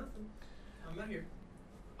 Nothing. I'm not here.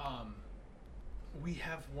 We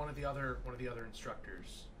have one of the other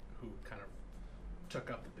instructors who kind of took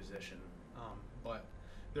up the position, but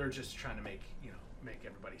they're just trying to make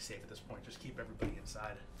everybody safe at this point. Just keep everybody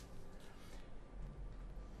inside.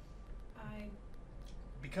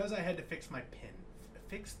 Because I had to fix my pin.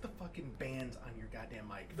 Fix the fucking bands on your goddamn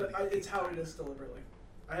mic. It's how it is deliberately.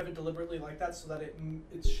 I have it deliberately like that so that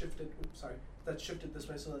it's shifted. Oops, sorry. That's shifted this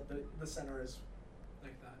way so that the center is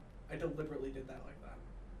like that. I deliberately did that like that.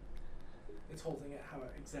 It's holding it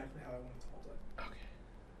exactly how I wanted to hold it. Okay.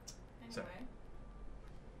 Anyway. So-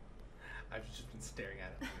 I've just been staring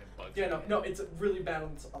at it like it bugs Yeah, me. no, it's really bad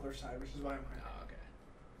on this other side, which is why I'm hiding. Oh, okay.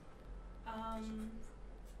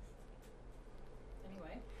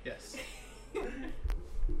 Anyway. Yes.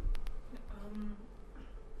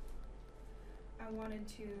 I wanted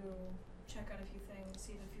to check on a few things,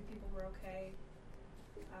 see if a few people were okay.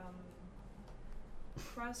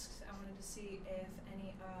 Krusk, I wanted to see if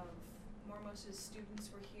any of Mormos's students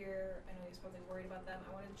were here. I know he's probably worried about them.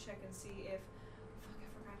 I wanted to check and see if I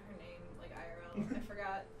forgot her name, like IRL. I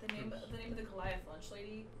forgot the name of the Goliath lunch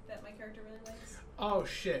lady that my character really likes. Oh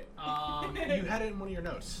shit. You had it in one of your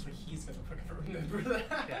notes. But he's gonna fucking remember that.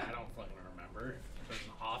 Yeah, I don't fucking remember. There's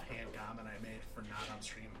an offhand comment I made for not on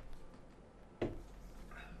stream.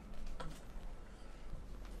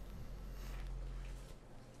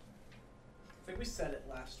 I think we said it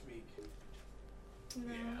last week.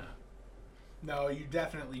 No. Yeah. No, you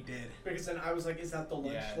definitely did. Because then I was like, is that the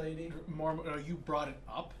lunch Yeah. lady? More, no, you brought it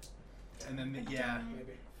up, and then I yeah, don't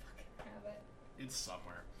Maybe. have it. it's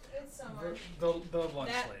somewhere. It's somewhere. The lunch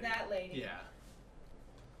That lady. that lady. Yeah.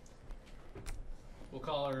 We'll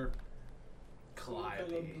call her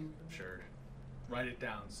Calliope. Sure. Write it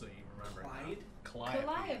down so you remember. Clyde? Calliope.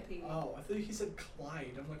 Calliope. Oh, I thought he said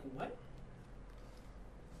Clyde. I'm like, what?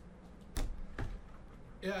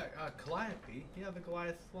 Yeah, Calliope. Yeah, the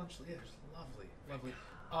Goliath lunch lady. Yeah, it's lovely, lovely.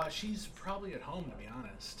 She's probably at home, to be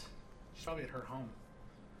honest. She's probably at her home.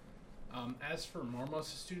 As for Mormos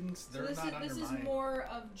students, So they're this not is under this my... is more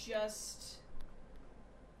of just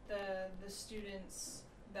the students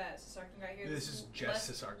that Sisarkin got here. This is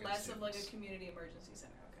just Sisarkin less of like a students. community emergency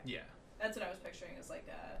center. Okay. Yeah. That's what I was picturing. Is like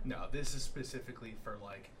a. No, this is specifically for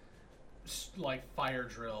like fire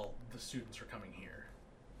drill. The students are coming here.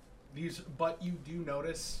 But you do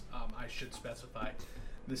notice. I should specify,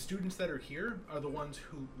 the students that are here are the ones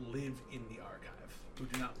who live in the archive, who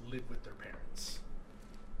do not live with their parents.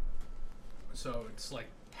 So it's like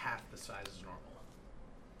half the size as normal.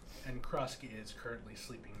 And Krusk is currently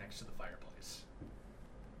sleeping next to the fireplace.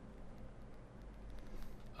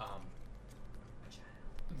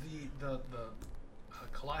 The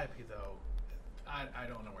Calliope though, I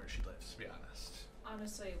don't know where she lives, to be honest.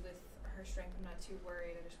 Honestly, with her strength, I'm not too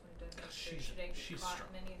worried. I just wanted to make sure She's- she didn't get she's caught strong,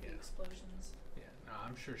 in any of the yeah. explosions. Yeah, no,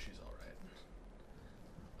 I'm sure she's all right.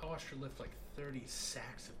 I watched her lift like 30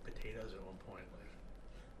 sacks of potatoes at one point. Like,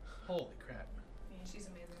 holy crap! Yeah, she's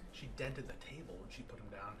amazing. She dented the table when she put them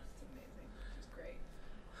down. It's amazing. She's great.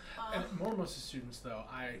 And Mormos students, though,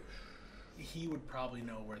 he would probably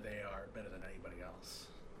know where they are better than anybody else.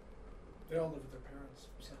 They all live with their parents,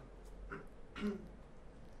 so.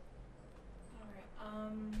 Alright,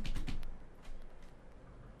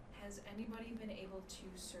 has anybody been able to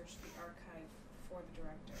search the archive for the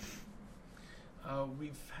director?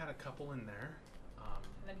 We've had a couple in there. Have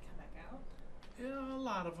any come back out? Yeah, a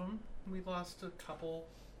lot of them. We lost a couple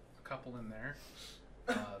in there.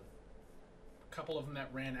 A couple of them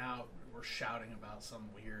that ran out were shouting about some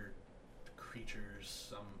weird creatures,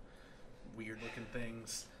 some weird-looking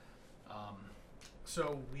things.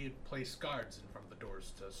 So we had placed guards in front of the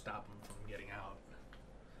doors to stop them from getting out.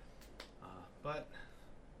 But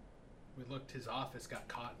we looked, his office got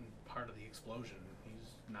caught in part of the explosion.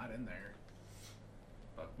 He's not in there.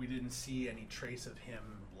 But we didn't see any trace of him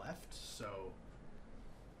left, so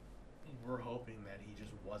we're hoping that he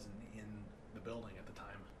just wasn't in the building at the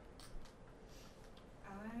time.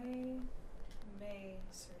 I may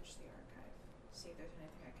search the archive, see if there's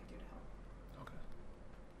anything I can do to help. Okay.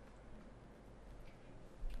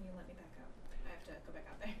 Can you let me back out? I have to go back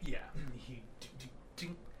out there. Yeah. He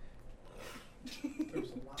ding. There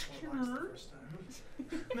was a lot more locks the first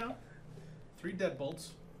time. No. 3 deadbolts,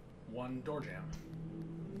 1 door jam.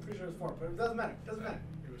 I'm pretty sure it was 4, but it doesn't matter. Doesn't matter.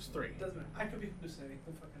 It was 3. Doesn't matter. I could be hallucinating.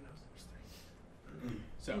 Who fucking knows? It was 3.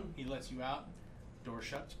 So he lets you out. Door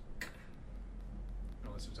shuts.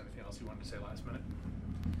 Unless there's anything else you wanted to say last minute.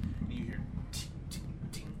 And you hear ting, ting,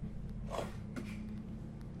 ting.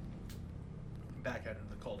 Back out into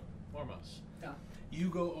the cold. Mormos. Yeah. You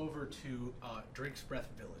go over to Drake's Breath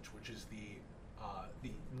Village, which is the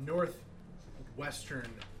northwestern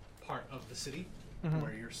part of the city,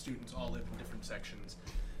 where your students all live in different sections,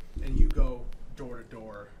 and you go door to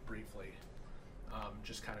door briefly,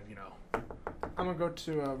 just kind of, you know. I'm gonna go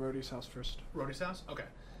to Rhodey's house first. Rhodey's house? Okay.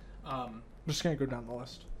 I'm just gonna go down the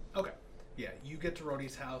list. Okay. Yeah, you get to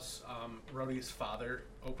Rhodey's house. Rhodey's father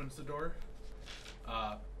opens the door.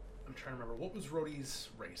 I'm trying to remember, what was Rhodey's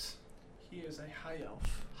race? He is a high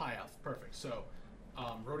elf. High elf, perfect. So,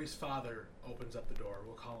 Rhodey's father opens up the door.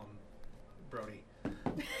 We'll call him Brody.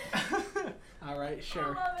 All right,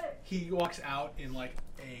 sure. I love it. He walks out in like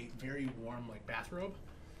a very warm like bathrobe.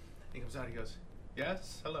 He comes out. He goes,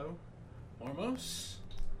 "Yes, hello, Mormos."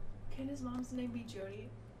 Can his mom's name be Jody?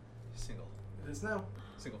 Single. It is now.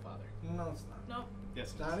 Single father. No, it's not. Nope.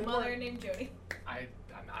 Yes. Not His anymore. mother named Jody.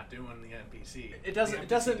 I'm not doing the NPC. It doesn't. The It NPC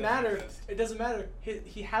doesn't matter. exist. It doesn't matter.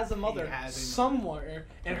 He has a mother has a- somewhere,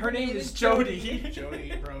 and her Her name name is is Jody.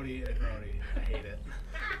 Jody, Brody, and Brody. I hate it.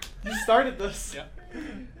 You started this. Yep.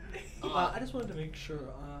 I just wanted to make sure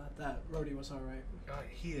that Rhodey was all right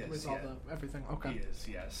He is. with Yeah. all the everything. Okay. He is.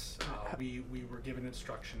 Yes. We were given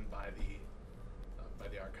instruction by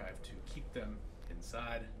the archive to keep them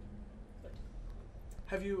inside.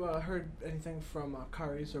 Have you heard anything from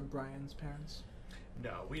Kari's or Brian's parents?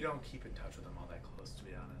 No, we don't keep in touch with them all that close, to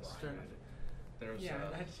be honest. Fair enough. There's Yeah,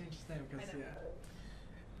 I had to change his name because I know.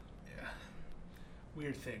 yeah,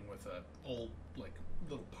 weird thing with a old like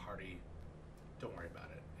little party. Don't worry about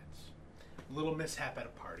it. It's a little mishap at a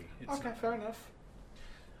party. It's Okay, nothing. fair enough.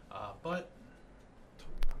 But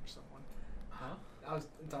Totally punch someone. huh? I was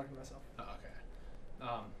talking to myself. Oh,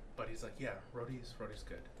 okay. But he's like, yeah, Rhodey's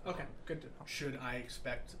good. Okay, good to know. Should I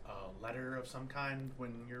expect a letter of some kind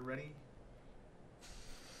when you're ready?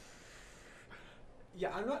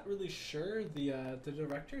 Yeah, I'm not really sure. The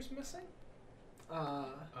director's missing. Oh.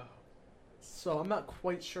 So I'm not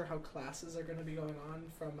quite sure how classes are going to be going on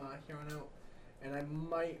from here on out, and I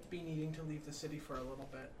might be needing to leave the city for a little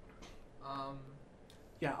bit.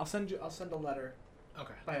 Yeah, I'll send a letter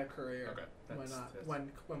Okay. by a courier Okay.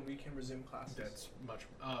 when we can resume classes. That's much.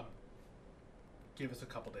 Give us a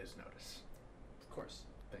couple days' notice. Of course.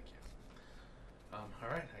 Thank you. All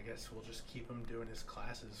right. I guess we'll just keep him doing his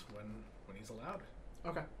classes when he's allowed.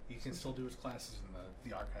 Okay. He can still do his classes in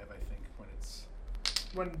the archive, I think, when it's.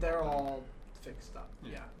 When they're all fixed up.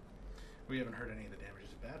 Yeah. Yeah, We haven't heard any of the damage.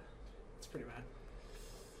 Is it bad? it's pretty bad.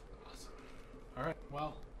 Awesome. All right.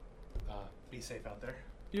 Well, be safe out there.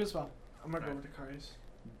 You as well. I'm gonna go Right. over to Kari's.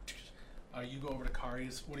 You go over to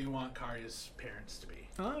Kari's. What do you want Kari's parents to be?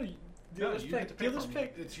 Oh, Dealer's pick. Dealer's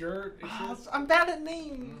pick. It's your. I'm bad at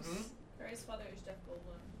names. Mhm. Kari's father is Jeff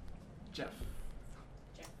Goldblum. Jeff.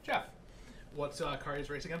 Jeff. What's Kari's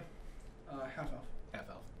race again? Half elf. Half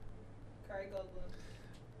elf. Kari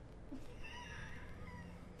Goldblum.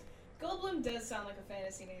 Goldblum does sound like a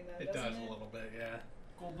fantasy name, though, It doesn't does it? a little bit, yeah.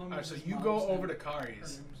 Goldblum. All right, is so his you mom's go name. over to Her Kari's.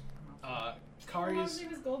 name's- Mom's Kari's.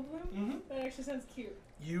 name is Goldblum? Mhm. That actually sounds cute.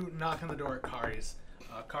 You knock on the door at Kari's.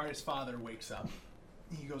 Kari's father wakes up.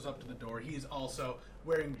 He goes up to the door. He's also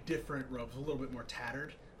wearing different robes, a little bit more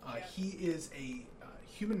tattered. Yeah. He is a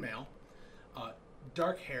human male,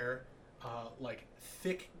 dark hair, like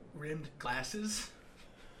thick rimmed glasses,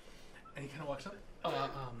 and he kind of walks up.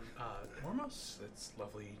 Mormos, it's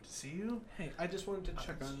lovely to see you. Hey, I just wanted to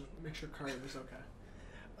check on, make sure Kari was okay.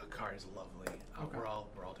 Kari's lovely. Okay. We're all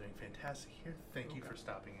doing fantastic here. Thank you Okay. for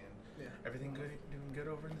stopping in. Yeah. Everything good? Doing good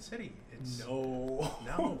over in the city? It's No.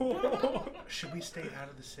 No. Should we stay out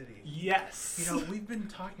of the city? Yes. You know, we've been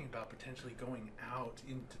talking about potentially going out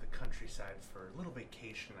into the countryside for a little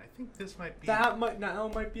vacation. I think this might be that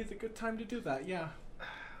might be the good time to do that. Yeah.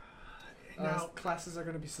 now. Classes are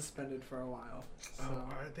going to be suspended for a while. So.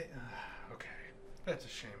 Oh, are they? Okay, that's a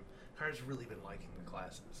shame. Kara's really been liking the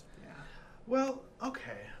classes. Yeah. Well,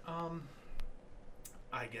 okay.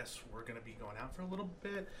 I guess we're gonna be going out for a little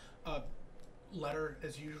bit. Letter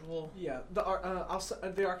as usual. Yeah. The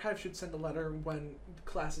the archive should send a letter when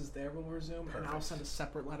classes there will resume, and I'll Perfect. send a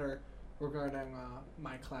separate letter regarding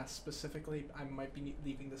my class specifically. I might be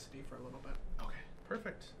leaving the city for a little bit. Okay,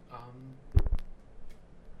 perfect.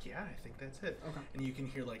 Yeah, I think that's it. Okay. And you can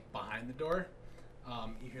hear like behind the door,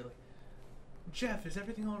 you hear like, Jeff, is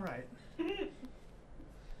everything all right?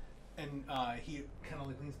 And he kind of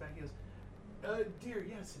like leans back. He goes, dear,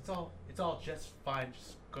 yes, it's all just fine.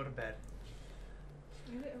 Just go to bed.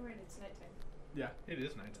 You're right, it's nighttime. Yeah, it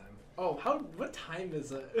is nighttime. Oh, what time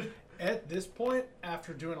is it? At this point,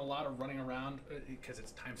 after doing a lot of running around, because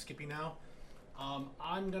it's time skipping now,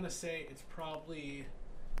 I'm gonna say it's probably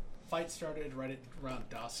fight started right at around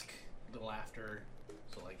dusk, a little after,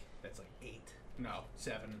 so like that's like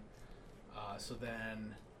 7. So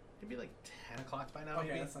then maybe like 10 o'clock by now. Okay,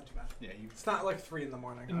 maybe. that's not too bad. Yeah, you. It's not like 3 in the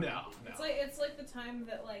morning. huh? No. It's like the time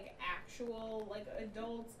that like actual like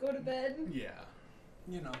adults go to bed. Yeah.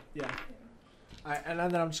 You know. Yeah. And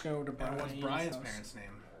then I'm just going to And what's Brian's house. parents' name?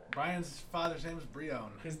 Brian's father's name is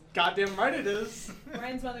Brion. His goddamn right it is.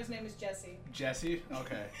 Brian's mother's name is Jessie. Jesse.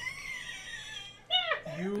 Okay.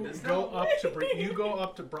 You It is go now.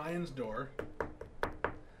 up to Brian's door,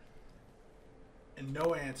 and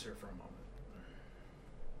no answer for a moment.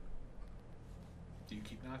 Do you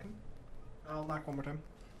keep knocking? I'll knock one more time.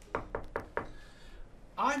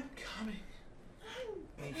 I'm coming.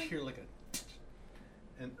 And you hear like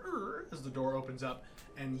a, and as the door opens up,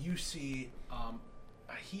 and you see,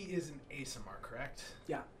 he is an Asimar, correct?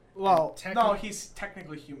 Yeah. Well, no, Techni- he's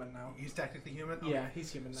technically human now. He's technically human. Yeah,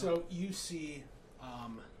 he's human now. So you see,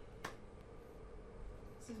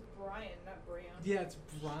 This is Brian, not Brian. yeah, it's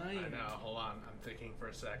Brian. I know. Hold on, I'm thinking for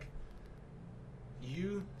a sec.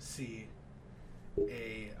 You see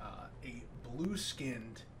a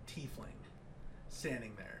blue-skinned tiefling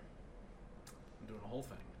standing there, doing the whole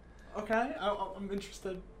thing. Okay, I'm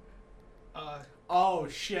interested. Uh, Oh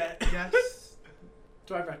shit. yes.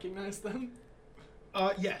 Do I recognize them?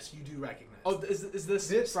 Yes, you do recognize. Oh, is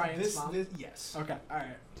this Brian's mom? Yes. Okay, all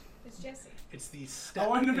right. It's Jesse. It's the step. I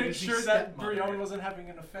wanted to it make is the sure that stepmother. Brion wasn't having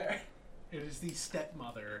an affair. It is the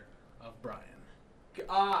stepmother of Brian.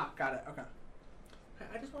 Got it. Okay.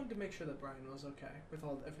 I just wanted to make sure that Brian was okay with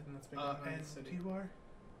everything that's been going on in And the city. you are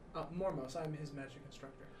Mormos, I'm his magic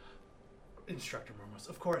instructor. Instructor Mormos,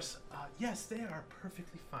 of course. Yes, they are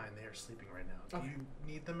perfectly fine. They are sleeping right now. Do Okay. you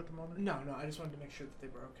need them at the moment? No, I just wanted to make sure that they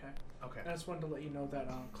were okay. Okay. I just wanted to let you know that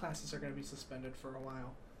classes are going to be suspended for a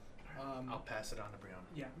while. I'll pass it on to Brian.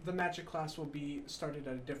 Yeah, the magic class will be started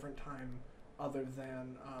at a different time other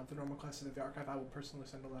than the normal classes at the archive. I will personally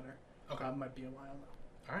send a letter. Okay. Might be a while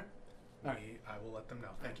though. All right. All right. I will let them know.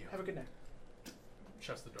 Thank you. Have a good day.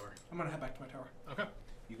 Shuts the door. I'm going to head back to my tower. Okay.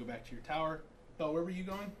 You go back to your tower. Belle, where were you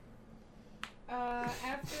going?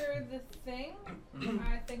 After the thing,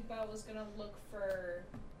 I think Belle was gonna look for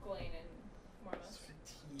Glenn and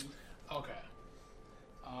Mormos. Okay.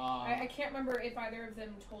 I can't remember if either of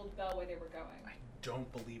them told Belle where they were going. I don't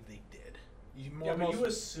believe they did. You Yeah, but Mormos- you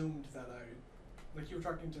assumed that like you were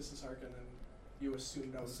talking to Sisarkin and you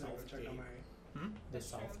assumed I was going to check on my... The That's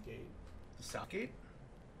south true. gate. the South Gate?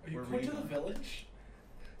 Are you Where going were to you the village?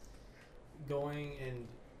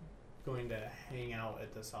 Going to hang out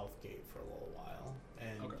at the south gate for a little while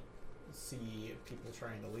and Okay. see if people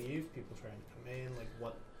trying to leave, people trying to come in, like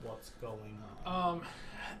what's going on.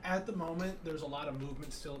 At the moment, there's a lot of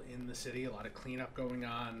movement still in the city, a lot of cleanup going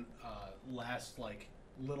on. Last, like,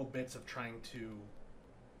 little bits of trying to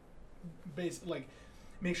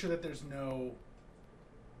make sure that there's no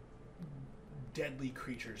deadly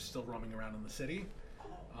creatures still roaming around in the city.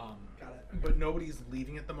 Got it. But nobody's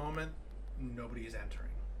leaving at the moment. Nobody is entering.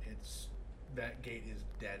 That gate is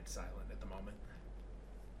dead silent at the moment.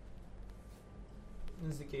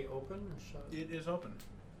 Is the gate open or shut? It is open.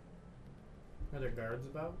 Are there guards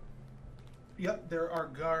about? Yep, there are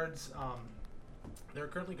guards. There are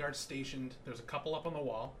currently guards stationed. There's a couple up on the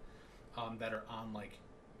wall that are on like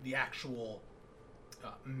the actual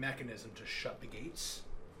mechanism to shut the gates.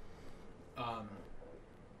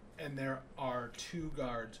 And there are 2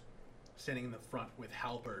 guards standing in the front with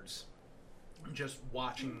halberds, just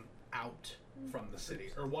watching out from the city.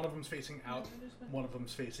 Or one of them's facing out, one of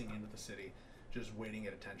them's facing into the city, just waiting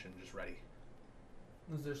at attention, just ready.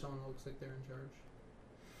 Is there someone that looks like they're in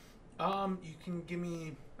charge? You can give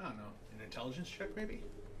me, I don't know, an intelligence check maybe?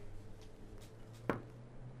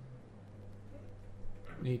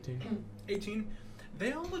 18. 18.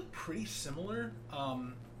 They all look pretty similar.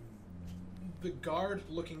 The guard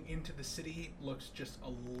looking into the city looks just a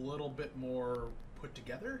little bit more put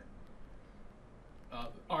together.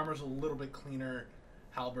 Armor's a little bit cleaner.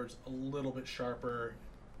 Halberd's a little bit sharper.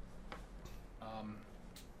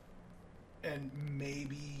 And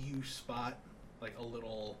maybe you spot like a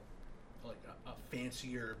little, like a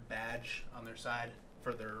fancier badge on their side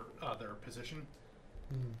for their position.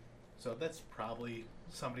 So that's probably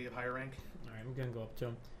somebody of higher rank. Alright, I'm gonna go up to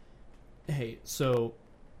him. Hey, so,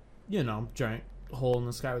 giant hole in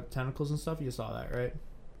the sky with tentacles and stuff, you saw that, right?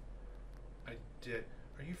 I did.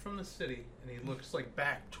 Are you from the city? And he looks like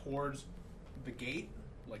back towards the gate,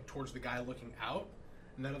 like towards the guy looking out.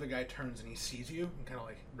 And that other guy turns and he sees you and kind of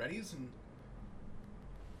like readies and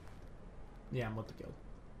Yeah, I'm with the guild.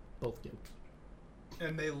 Both guilds.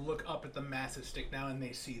 they look up at the massive stick now and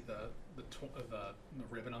they see the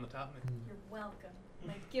ribbon on the top. You're welcome.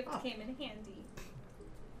 My gift came in handy.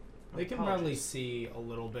 They can probably see a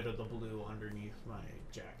little bit of the blue underneath my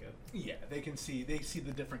jacket. Yeah, they see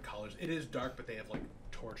the different colors. It is dark, but they have like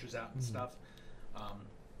torches out and stuff.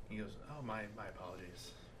 He goes, "Oh, my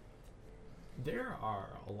apologies." There are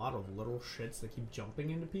a lot of little shits that keep jumping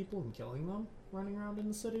into people and killing them running around in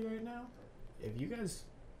the city right now. If you guys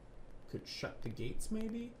could shut the gates,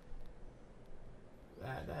 maybe,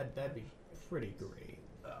 that'd be pretty great.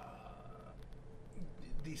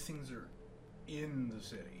 These things are in the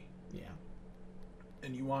city, Yeah.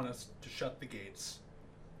 and you want us to shut the gates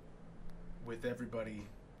with everybody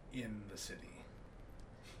in the city.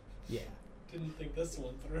 Yeah. Didn't think this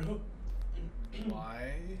one through.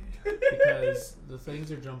 Why? Because the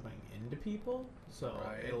things are jumping into people, so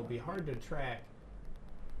Right. it'll be hard to track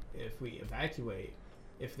if we evacuate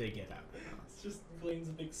if they get out or not. It's just Glenn's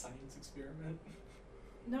a big science experiment.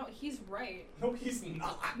 No, he's right. No, he's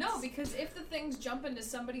not. No, because if the things jump into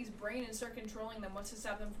somebody's brain and start controlling them, what's to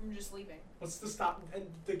stop them from just leaving? What's to stop? And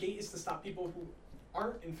the gate is to stop people who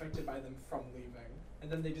aren't infected by them from leaving,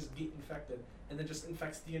 and then they just get infected, and then just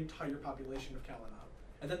infects the entire population of Kalanop,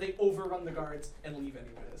 and then they overrun the guards and leave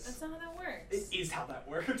anyways. That's not how that works. It is how that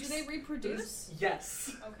works. Do they reproduce?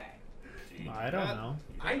 Yes. Okay. Do you I do don't that? know.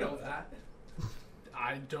 I know that.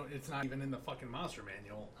 I don't. It's not even in the fucking monster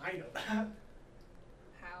manual. I know that.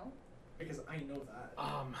 How? Because I know that.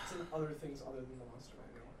 It's in other things other than the monster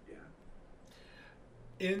manual.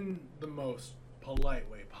 Yeah. In the most polite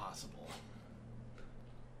way possible.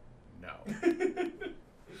 No.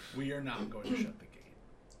 We are not going to shut the gate.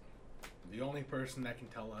 The only person that can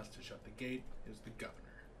tell us to shut the gate is the governor.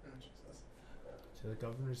 Oh, Jesus. To the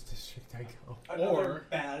governor's district I go. Another Or-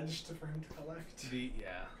 badge for him to collect.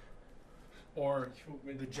 Or You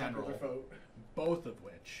win the general. popular vote. both of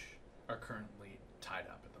which are currently tied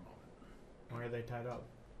up at the moment. Why are they tied up?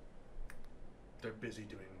 They're busy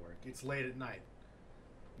doing work. It's late at night.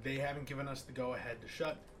 They haven't given us the go ahead to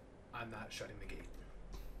shut. I'm not shutting the gate.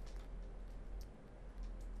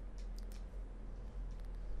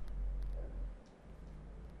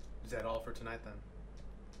 Is that all for tonight then?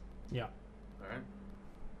 Yeah. Alright.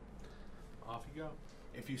 Off you go.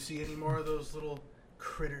 If you see any more of those little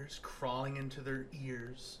critters crawling into their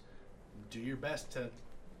ears, do your best to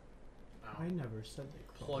I never said they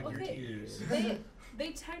plug crawled your Okay. ears.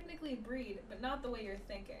 They technically breed, but not the way you're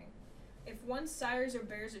thinking. If one sires or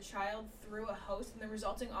bears a child through a host, then the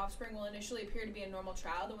resulting offspring will initially appear to be a normal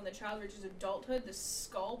child, and when the child reaches adulthood, the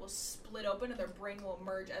skull will split open and their brain will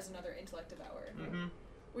emerge as another intellect devourer. Mm-hmm.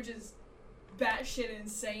 Which is batshit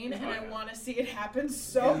insane, and Oh, I yeah. want to see it happen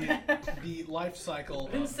so bad. The life cycle.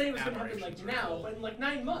 I didn't of say it was going to happen like aberrations are now, cool. but in like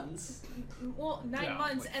 9 months. Well, 9 Yeah,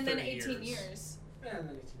 months like and then 30 18 years. years. And then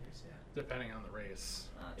 18 years, yeah. Depending on the race.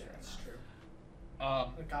 Oh, Yeah, true that's enough. true.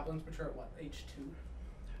 The The goblins mature at what, age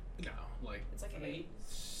 2? no, like It's like an 8,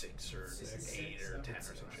 6 or Six, 8 or no, 10 or it's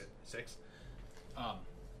some six. shit. 6.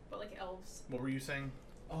 but like elves. What were you saying?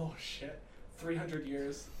 Oh shit. 300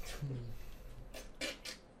 years.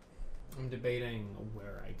 I'm debating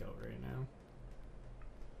where I go right now.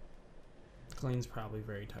 Clean's probably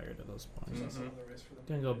very tired at this point. There's also Mhm. another race for them.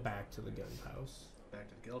 Gonna go back to the guild house. Back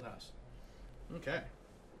to the guild house. Okay.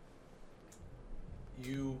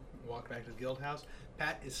 You walk back to the guild house.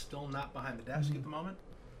 Pat is still not behind the desk at the moment.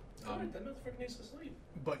 Alright, that motherfucker needs to sleep.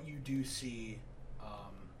 But you do see,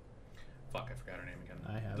 fuck, I forgot her name again.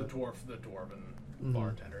 I have the it. dwarven Mhm.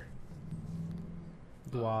 bartender.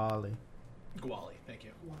 Dwali. Gwali, thank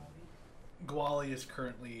you. Gwali is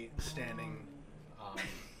currently standing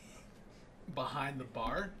behind the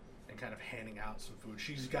bar and kind of handing out some food.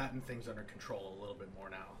 She's gotten things under control a little bit more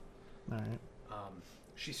now. Alright.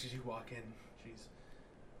 She sees you walk in. She's,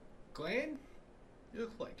 Glenn, you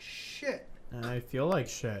look like shit. I feel like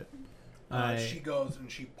shit. She goes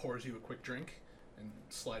and she pours you a quick drink and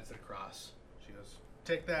slides it across. She goes,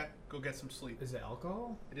 take that, go get some sleep. Is it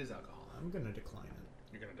alcohol? It is alcohol. I'm gonna decline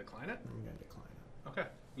it. You're gonna decline it? I'm gonna decline it. Okay.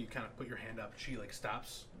 You kind of put your hand up. She like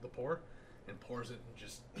stops the pour and pours it and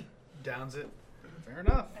just downs it. Fair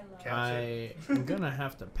enough. I love Caps it. I'm gonna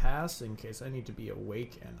have to pass in case I need to be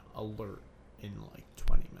awake and alert in like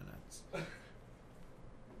 20 minutes.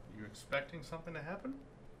 You expecting something to happen?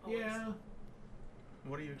 Yeah.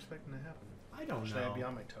 What are you expecting to happen? I don't Should know. I be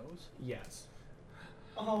on my toes? Yes.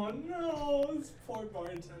 Oh no, this poor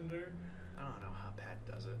bartender. I don't know how Pat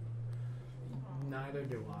does it. Neither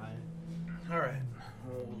do I. All right.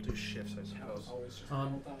 We'll do shifts, I suppose. Always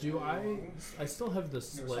just Do I still have the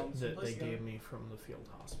sounds slip that they someplace, yeah. gave me from the field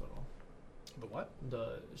hospital. The what?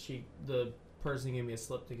 The person gave me a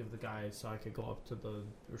slip to give the guy so I could go up to the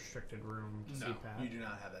restricted room to see No, Pat. you do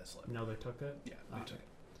not have that slip. No, they took it? Yeah, they Okay. took it.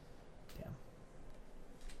 Damn.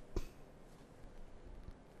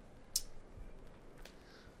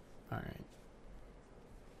 Alright.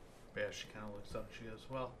 But yeah, she kind of looks up and she goes,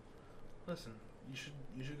 "Well, listen, you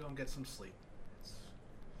should go and get some sleep.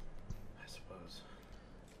 I suppose."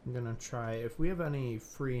 I'm gonna try. If we have any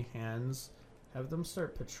free hands, have them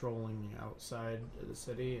start patrolling outside of the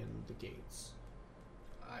city and the gates.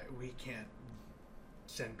 We can't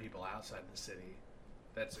send people outside the city.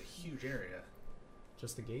 That's a huge area.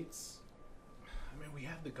 Just the gates? I mean, we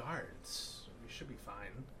have the guards. We should be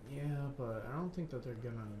fine. Yeah, but I don't think that they're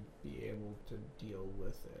gonna be able to deal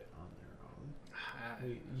with it on their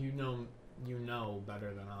own. You know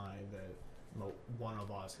better than I that one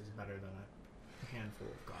of us is better than a handful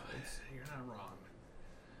of guards. You're not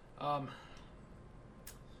wrong.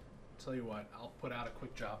 tell you what. I'll put out a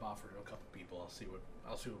quick job offer to a couple people. I'll see what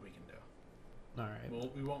we can do. All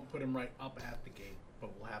right. We won't put him right up at the gate, but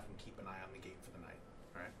we'll have him keep an eye on the gate for the night.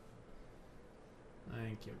 All right.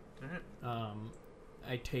 Thank you. All right.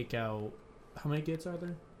 I take out. How many gates are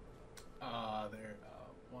there? There.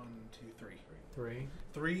 1, 2, 3.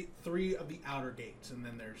 3. Three of the outer gates, and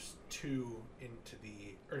then there's 2 into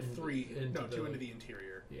the two into the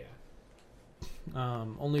interior. Yeah.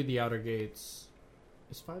 Only the outer gates.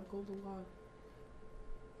 Is 5 gold a lot?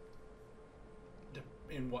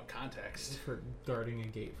 In what context? For guarding a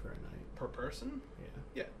gate for a night. Per person?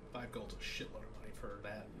 Yeah. Yeah, 5 gold's a shitload of money for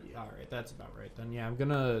that. All right, that's about right then. Yeah, I'm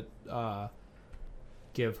gonna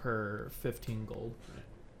give her 15 gold,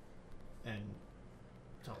 and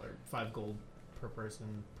tell her 5 gold per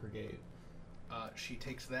person per gate. She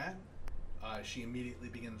takes that. She immediately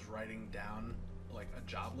begins writing down like a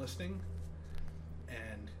job listing,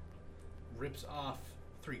 and rips off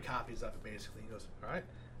 3 copies of it. Basically, he goes, "All right,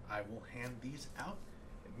 I will hand these out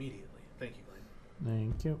immediately. Thank you,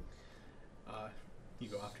 Blaine." Thank you. You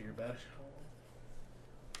go off to your bed.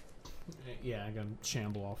 Yeah, I gotta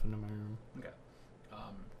shamble off into my room. Okay.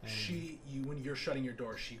 When you're shutting your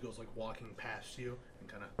door, she goes like walking past you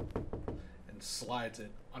and slides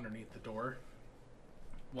it underneath the door.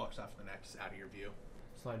 Walks off the next out of your view.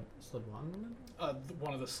 Slid one of them?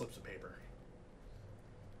 One of the slips of paper.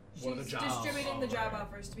 She's One of the jobs. distributing the job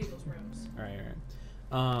offers to people's rooms. All right.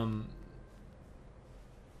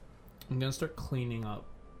 I'm gonna start cleaning up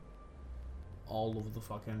all of the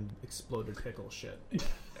fucking exploded pickle shit. Yeah,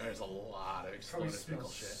 there's a lot of Probably exploded pickle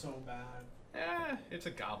smells shit. so bad. It's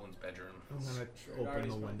a goblin's bedroom. I'm gonna Sure, it open already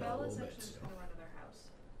the smells window bad. a Bella's little actually bit. just gonna run to their house.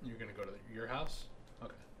 You're gonna go to your house?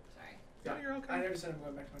 Okay. Sorry. Yeah, you're okay. I never said I'm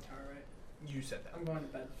going back to my tower, right? You said that. I'm going to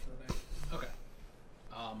bed for the night. Okay.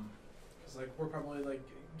 Because like we're probably like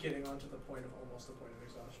getting onto the point of almost the point of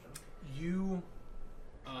exhaustion. You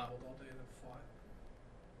Traveled all day and then fought.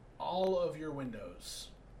 all of your windows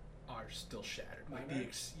are still shattered. Mine With the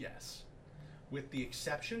are? yes, with the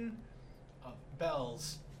exception of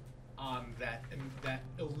Belle's on that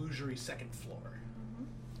illusory second floor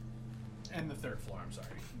and the third floor. I'm sorry,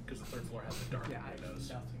 because the third floor has the dark Yeah, I have windows.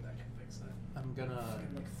 nothing that can fix that. I'm gonna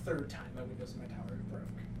Fucking, like third time my windows in my tower broke.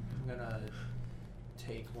 I'm gonna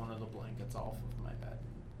take one of the blankets off of my bed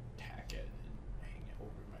and tack it and hang it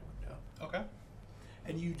over my window. Okay.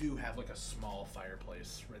 And you do have like a small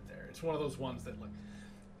fireplace right there. It's one of those ones that like,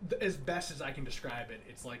 as best as I can describe it,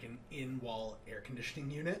 it's like an in-wall air conditioning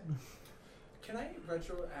unit. Can I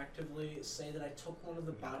retroactively say that I took one of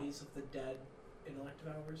the bodies of the dead in elective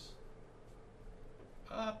hours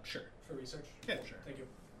Sure. for research? Yeah, Cool. sure. Thank you.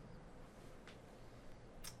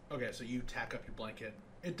 Okay, so you tack up your blanket.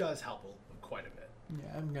 It does help quite a bit.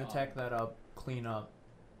 Yeah, I'm gonna tack that up, clean up,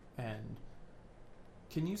 and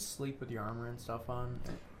can you sleep with your armor and stuff on?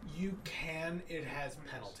 You can. It has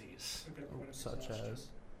penalties. I'm gonna point of Such exhaustion. as?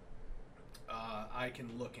 I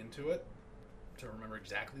can look into it to remember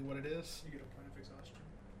exactly what it is. You get a point of exhaustion.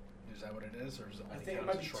 Is that what it is, or is it I only think it count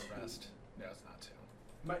as might a be short 2. rest? No, it's not 2.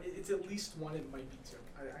 It's at least 1. It might be 2.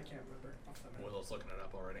 I can't remember off the top of my head. Willow's looking it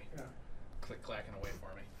up already. Yeah. Click clacking away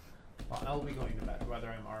for me. Well, I'll be going to bed, whether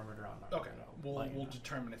I'm armored or not. Okay, we'll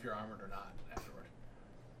determine if you're armored or not afterward.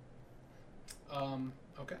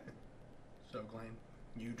 Okay. So Glenn,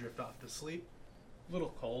 you drift off to sleep. A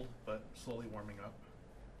little cold, but slowly warming up.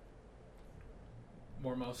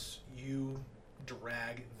 Mormos, you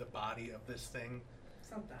drag the body of this thing. It's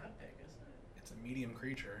not that big, is it? It's a medium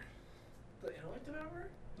creature. The elective hour?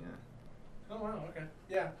 Yeah. Oh wow. Okay.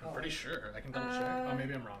 Yeah. I'm pretty sure. I can double check. Oh,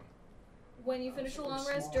 maybe I'm wrong. When you Oh, finish a super long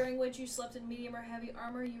rest small. during which you slept in medium or heavy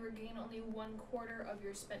armor, you regain only 1/4 of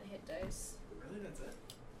your spent hit dice. Really? That's it?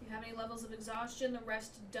 If you have any levels of exhaustion, the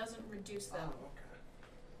rest doesn't reduce them. Oh,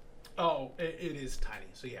 okay. Oh, it is tiny.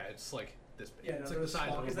 So yeah, it's like this big. Yeah, no, it's they're like the size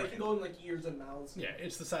small of a because they brain. can go in like ears and mouths. Yeah,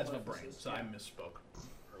 it's the size of a brain. orifices, So I yeah. misspoke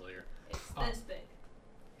earlier. It's Oh. this big.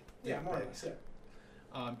 Yeah, more or big. less.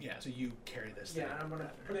 Yeah. Yeah. So you carry this. Yeah, thing. and I'm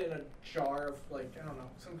gonna put it in a jar of like I don't know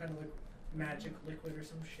some kind of like magic liquid or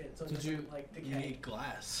some shit. So it Did doesn't you- like You decay. need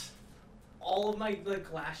glass. All of my like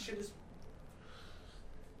glass shit is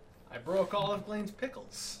I broke all of Glenn's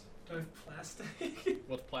pickles. do I have plastic.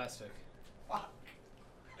 What's plastic? Fuck.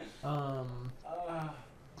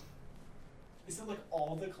 Is it like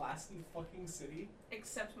all the glass in the fucking city?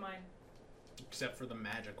 Except mine. Except for the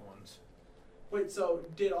magic ones. Wait, so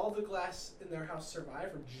did all the glass in their house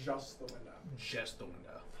survive or just the window? Just the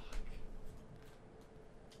window.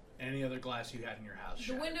 Any other glass you had in your house? The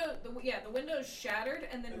shattered. window, the window's shattered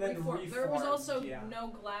and then, And then reformed. There was reformed, also yeah. no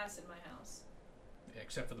glass in my house.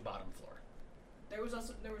 Except for the bottom floor. There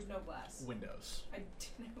was no glass. Windows. I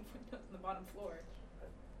didn't have windows on the bottom floor.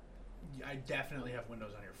 I definitely have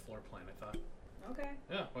windows on your floor plan. I thought. Okay.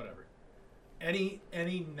 Yeah, whatever. Any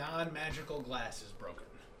non-magical glass is broken.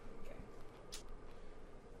 Okay.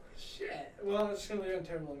 Shit. Well, I'm just gonna leave it on the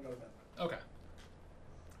table and go to bed. Okay.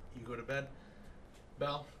 You go to bed.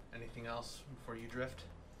 Belle, anything else before you drift?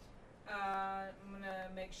 I'm gonna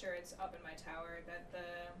make sure it's up in my tower that the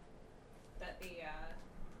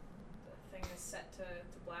thing is set to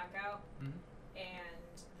blackout, Mhm.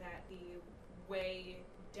 and that the way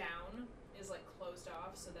down is like closed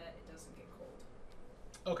off so that it doesn't get cold.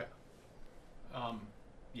 Okay.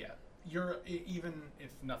 Yeah. Even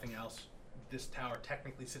if nothing else, this tower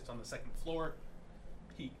technically sits on the second floor.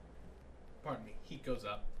 Heat goes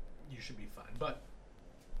up. You should be fine. But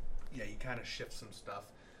yeah, you kind of shift some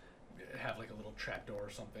stuff. Have like a little trapdoor or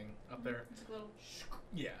something up there. It's like a little.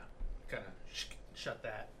 Yeah, kind of shut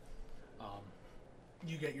that.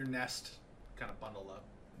 You get your nest kind of bundled up,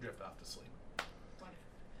 drift off to sleep. Wonderful.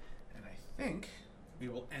 And I think we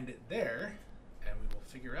will end it there, and we will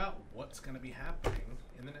figure out what's going to be happening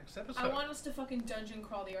in the next episode. I want us to fucking dungeon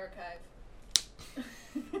crawl the archive.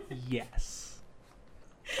 Yes.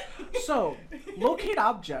 So, locate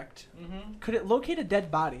object. Mm-hmm. Could it locate a dead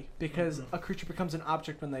body? Because a creature becomes an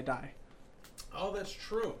object when they die. Oh, that's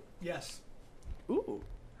true. Yes. Ooh.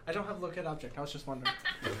 I don't have locate object. I was just wondering.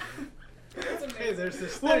 That's Okay, amazing. there's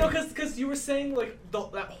this thing. Well, no, because you were saying like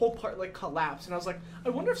that whole part like collapsed, and I was like, I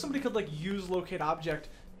wonder if somebody could like use locate object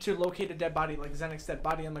to locate a dead body, like Xenix's dead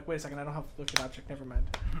body. I'm like, wait a second, I don't have locate object. Never mind.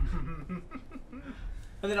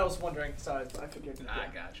 And then I was wondering, so I figured. I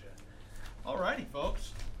gotcha. Alrighty,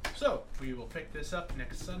 folks. So, we will pick this up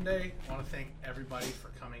next Sunday. I want to thank everybody for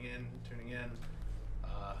coming in, tuning in.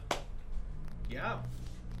 Yeah.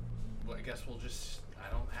 Well, I guess we'll just... I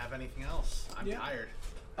don't have anything else. I'm Yeah. tired.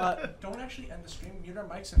 Don't actually end the stream. Mute our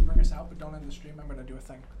mics and bring us out, but don't end the stream. I'm gonna do a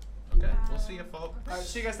thing. Okay, we'll see you, folks. All right,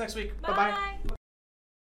 see you guys next week. Bye. Bye-bye.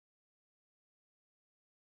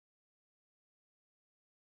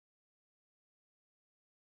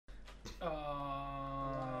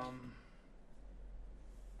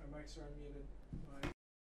 My mics are unmuted. Bye.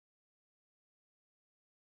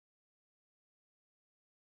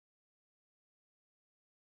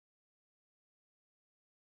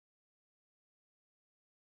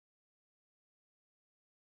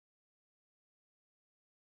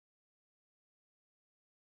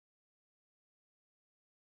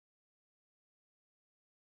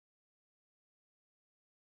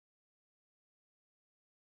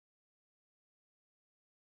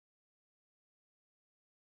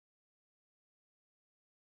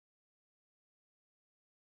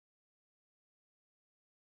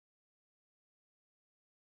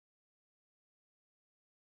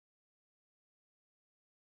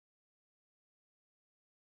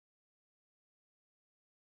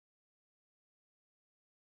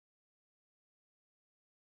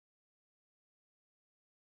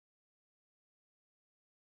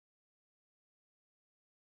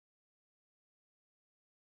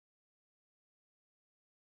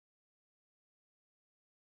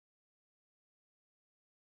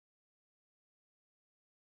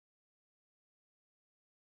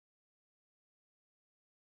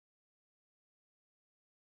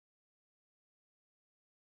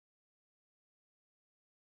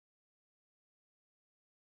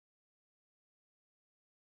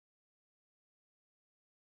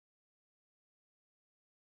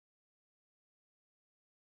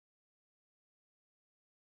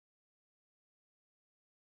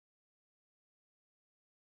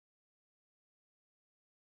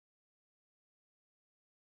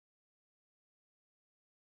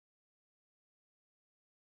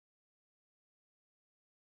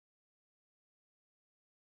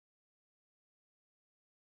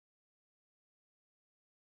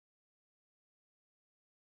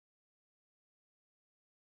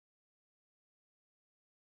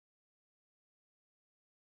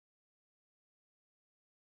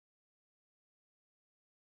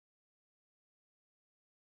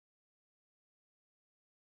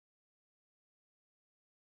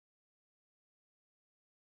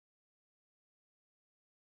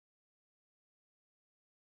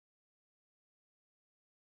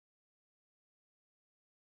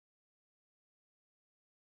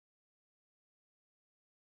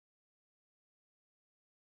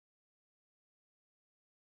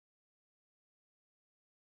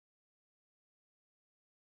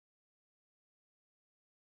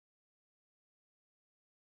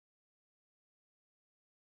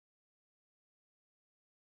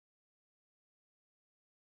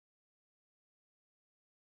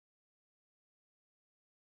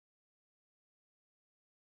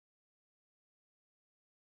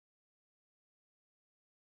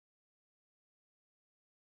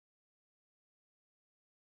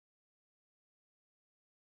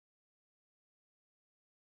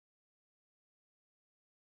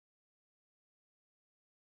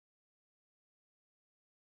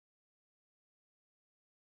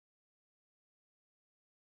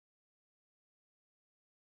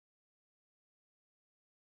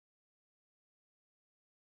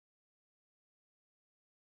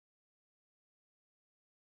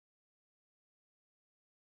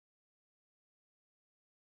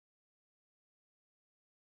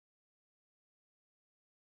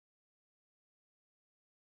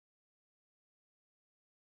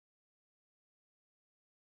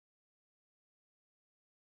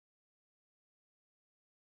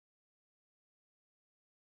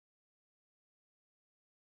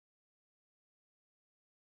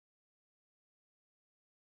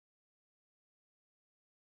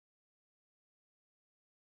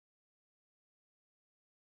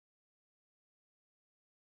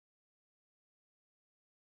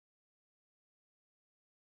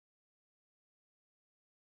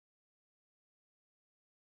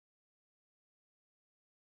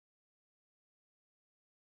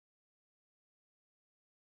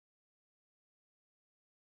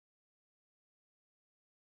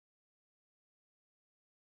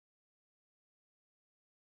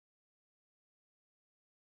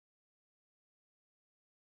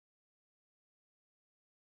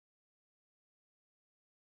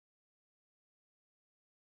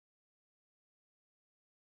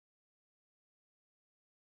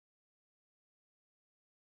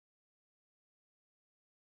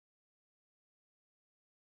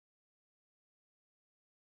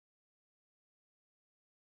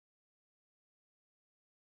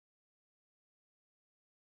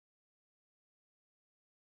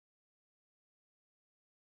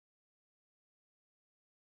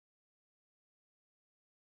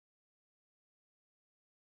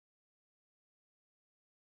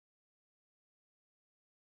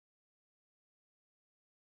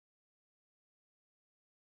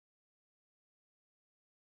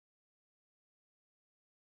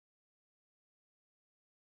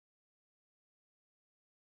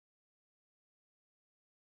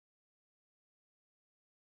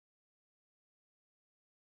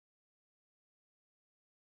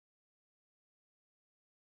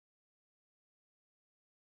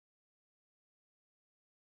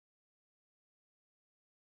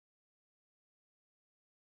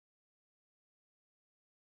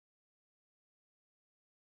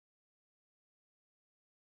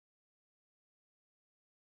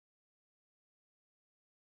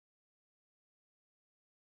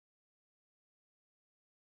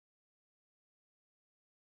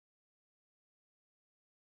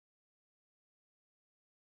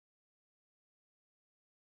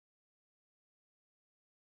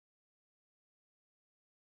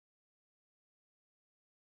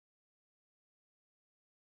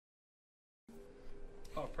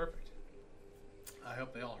 Oh, perfect. I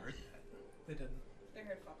hope they all heard that. They didn't. They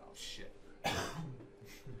heard fuck all. Shit.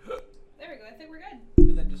 There we go. I think we're good.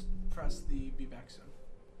 And then just press the be back soon.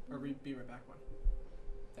 Or be right back one.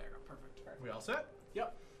 There you go. Perfect. We all set?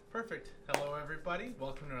 Yep. Perfect. Hello, everybody.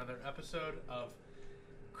 Welcome to another episode of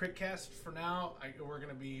Critcast. For now,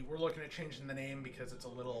 we're looking at changing the name because it's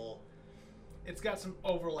got some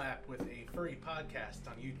overlap with a furry podcast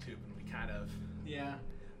on YouTube, and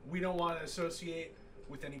we don't want to associate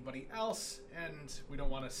with anybody else, and we don't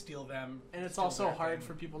want to steal them. And it's steal also their hard thing.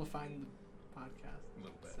 for people to find the podcast. A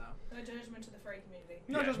little bit. So. No judgment to the furry community.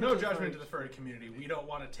 No Yeah, judgment no to the judgment furry- to the furry community. We don't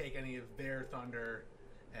want to take any of their thunder,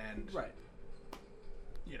 and Right.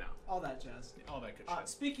 you know, All that jazz. all that good shit.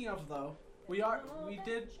 Speaking of though, we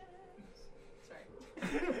did Sorry.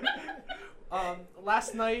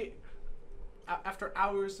 last night, after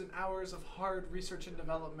hours and hours of hard research and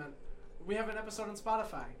development, we have an episode on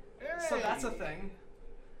Spotify. So that's a Hey! thing.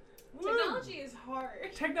 Technology is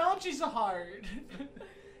hard. Technology's hard.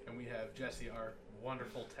 And we have Jesse, our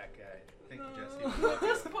wonderful tech guy. Thank you, No. Jesse. At We love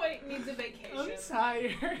this you. point, needs a vacation. I'm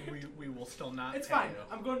tired. We will still not It's pay fine. you.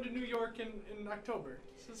 I'm going to New York in October.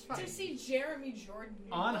 So it's fine. To see Jeremy Jordan,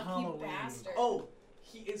 you On lucky Halloween. bastard. Oh,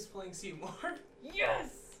 he is playing Seymour.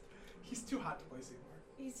 yes! He's too hot to play Seymour.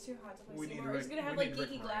 He's too hot to play We need Seymour. He's Rick- gonna have we like need Rick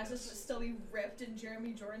geeky glasses Moranis. but still be ripped in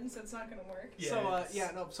Jeremy Jordan, so it's not gonna work. Yeah, So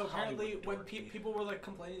it's so apparently Hollywood when dorky. people were like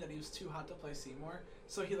complaining that he was too hot to play Seymour,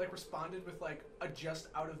 so he like responded with like a just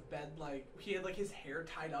out of bed, like he had like his hair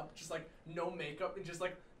tied up, just like no makeup, and just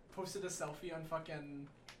like posted a selfie on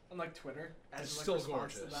like Twitter as It's like still response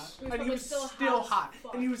gorgeous. to that. He was And he probably was still still hot as hot,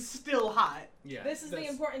 fuck. and he was still hot. Yeah. This is the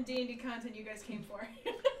that's- important D&D content you guys came for.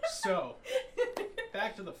 So,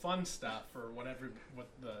 back to the fun stuff for what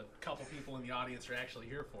the couple people in the audience are actually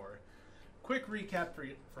here for. Quick recap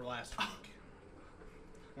for last week.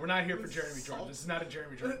 We're not here for Jeremy Jordan. This is not a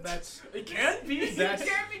Jeremy Jordan. That's It can be. That's-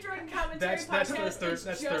 Jeremy Jordan commentary that's podcast. for It's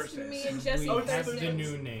that's just Thursdays. me and Jesse. We Oh, have Thursdays. the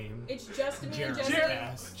new name. It's just me and Jeremy Jesse.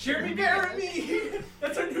 Cast. Jeremy Jeremy.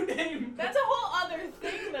 That's our new name. That's a whole other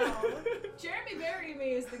thing, though. Jeremy Bury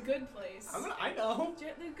Me is The Good Place. I know.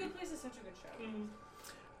 The Good Place is such a good show.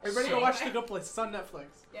 Everybody So- go watch The Good Place. It's on Netflix.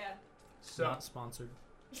 Yeah. So Not sponsored.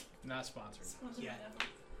 not sponsored. Sponsored Yeah. by Netflix.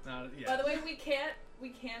 Not By the yeah. way, we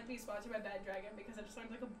can't be sponsored by Bad Dragon because I just learned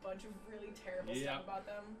like a bunch of really terrible Yeah. stuff about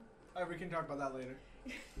them. Alright, we can talk about that later.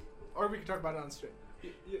 Or we can talk about it on stream.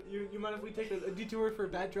 You mind if we take a detour for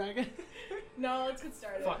Bad Dragon? No, let's get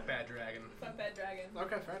started. Fuck Bad Dragon. Fuck Bad Dragon.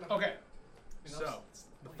 Okay, fair enough. Okay. You know, So it's-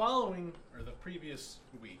 the following or the previous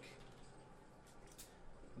week,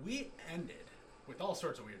 we ended with all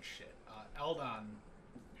sorts of weird shit. Eldon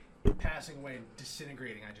passing away and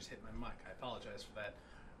disintegrating. I just hit my mic. I apologize for that.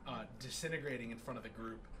 Disintegrating in front of the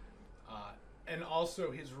group. And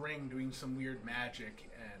also his ring doing some weird magic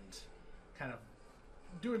and kind of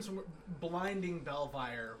doing some blinding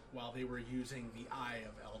Belvire while they were using the Eye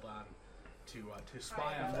of Eldon to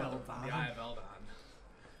spy Eye on of Eldon. Eldon. The Eye of Eldon.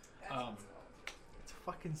 That's It's a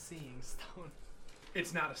fucking seeing stone.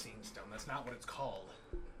 It's not a scene stone. That's not what it's called.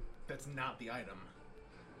 That's not the item.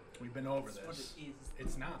 We've been over That's what this. it is.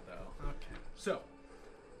 It's not though. Okay. So,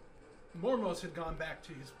 Mormos had gone back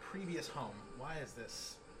to his previous home. Why is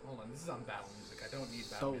this? Hold on, this is on battle music. I don't need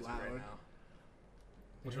battle So music right loud. now.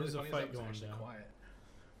 There's really a funny is fight that was going actually down. Quiet.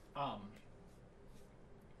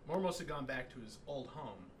 Mormos had gone back to his old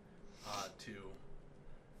home to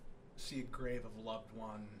see a grave of a loved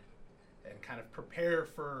one and kind of prepare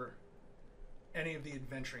for any of the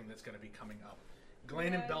adventuring that's going to be coming up.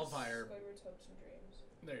 Glenn and Belvire. Squidward's hopes and dreams.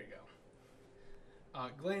 There you go.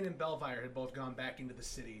 Glenn and Belvire had both gone back into the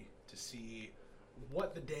city to see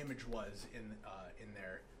what the damage was in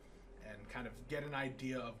there, and kind of get an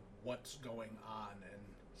idea of what's going on. And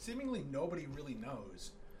seemingly nobody really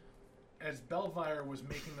knows. As Belvire was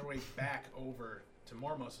making their way back over to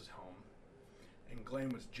Mormos' home, and Glenn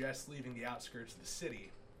was just leaving the outskirts of the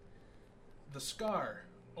city, the scar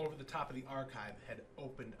over the top of the archive had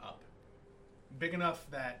opened up. Big enough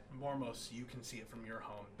that Mormos, you can see it from your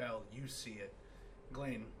home. Bell, you see it.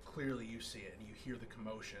 Glenn, clearly you see it, and you hear the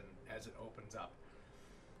commotion as it opens up.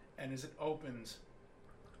 And as it opens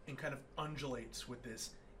and kind of undulates with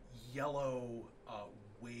this yellow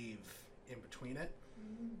wave in between it,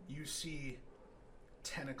 you see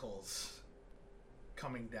tentacles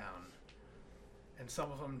coming down. And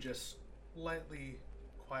some of them just lightly,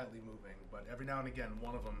 quietly moving. But every now and again,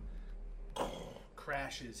 one of them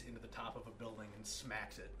crashes into the top of a building and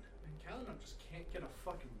smacks it. And Kalinov just can't get a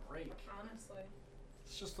fucking break. Honestly.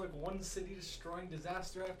 It's just like one city destroying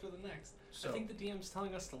disaster after the next. So I think the DM's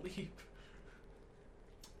telling us to leave.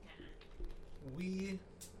 we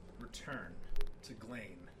return to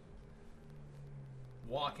Glane,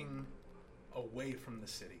 walking away from the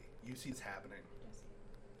city. You see it's happening.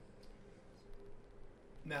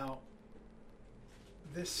 Now,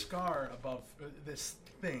 this scar above, this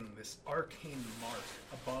arcane mark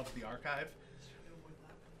above the archive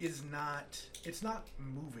it's not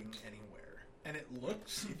moving anywhere. And it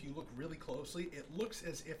looks, if you look really closely, it looks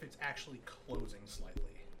as if it's actually closing slightly.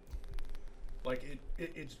 Like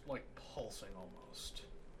it's like pulsing almost.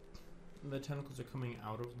 The tentacles are coming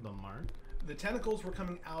out of the mark? The tentacles were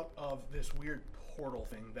coming out of this weird portal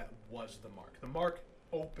thing that was the mark. The mark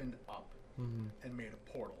opened up and made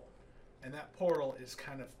a portal. And that portal is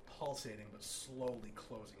kind of pulsating but slowly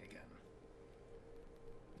closing again.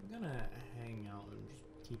 I'm gonna hang out and just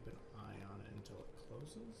keep an eye on it until it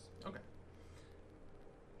closes. Okay.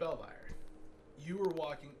 Belvire, you were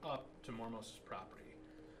walking up to Mormos' property.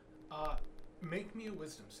 Make me a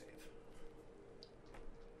wisdom save.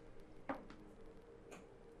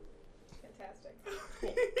 Fantastic.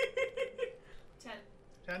 Cool. 10.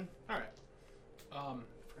 10? Alright.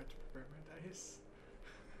 Forgot to prepare my dice.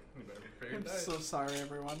 You better prepare your I'm dice. so sorry,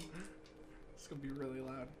 everyone. It's gonna be really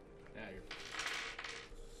loud. Yeah,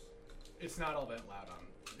 it's not all that loud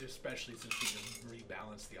especially since we just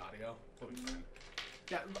rebalanced the audio. We'll be fine.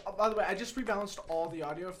 Yeah. By the way, I just rebalanced all the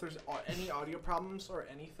audio. If there's any audio problems or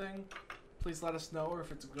anything, please let us know. Or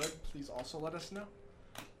if it's good, please also let us know.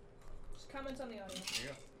 Just comment on the audio. There you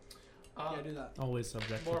go. Yeah, do that. Always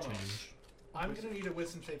subject to Mormos, change. I'm going to need a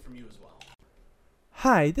wisdom save from you as well.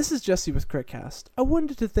 Hi, this is Jesse with Critcast. I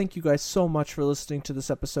wanted to thank you guys so much for listening to this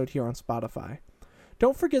episode here on Spotify.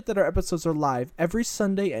 Don't forget that our episodes are live every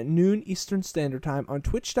Sunday at noon Eastern Standard Time on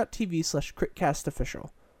twitch.tv/CritcastOfficial.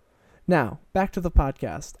 Now, back to the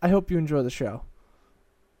podcast. I hope you enjoy the show.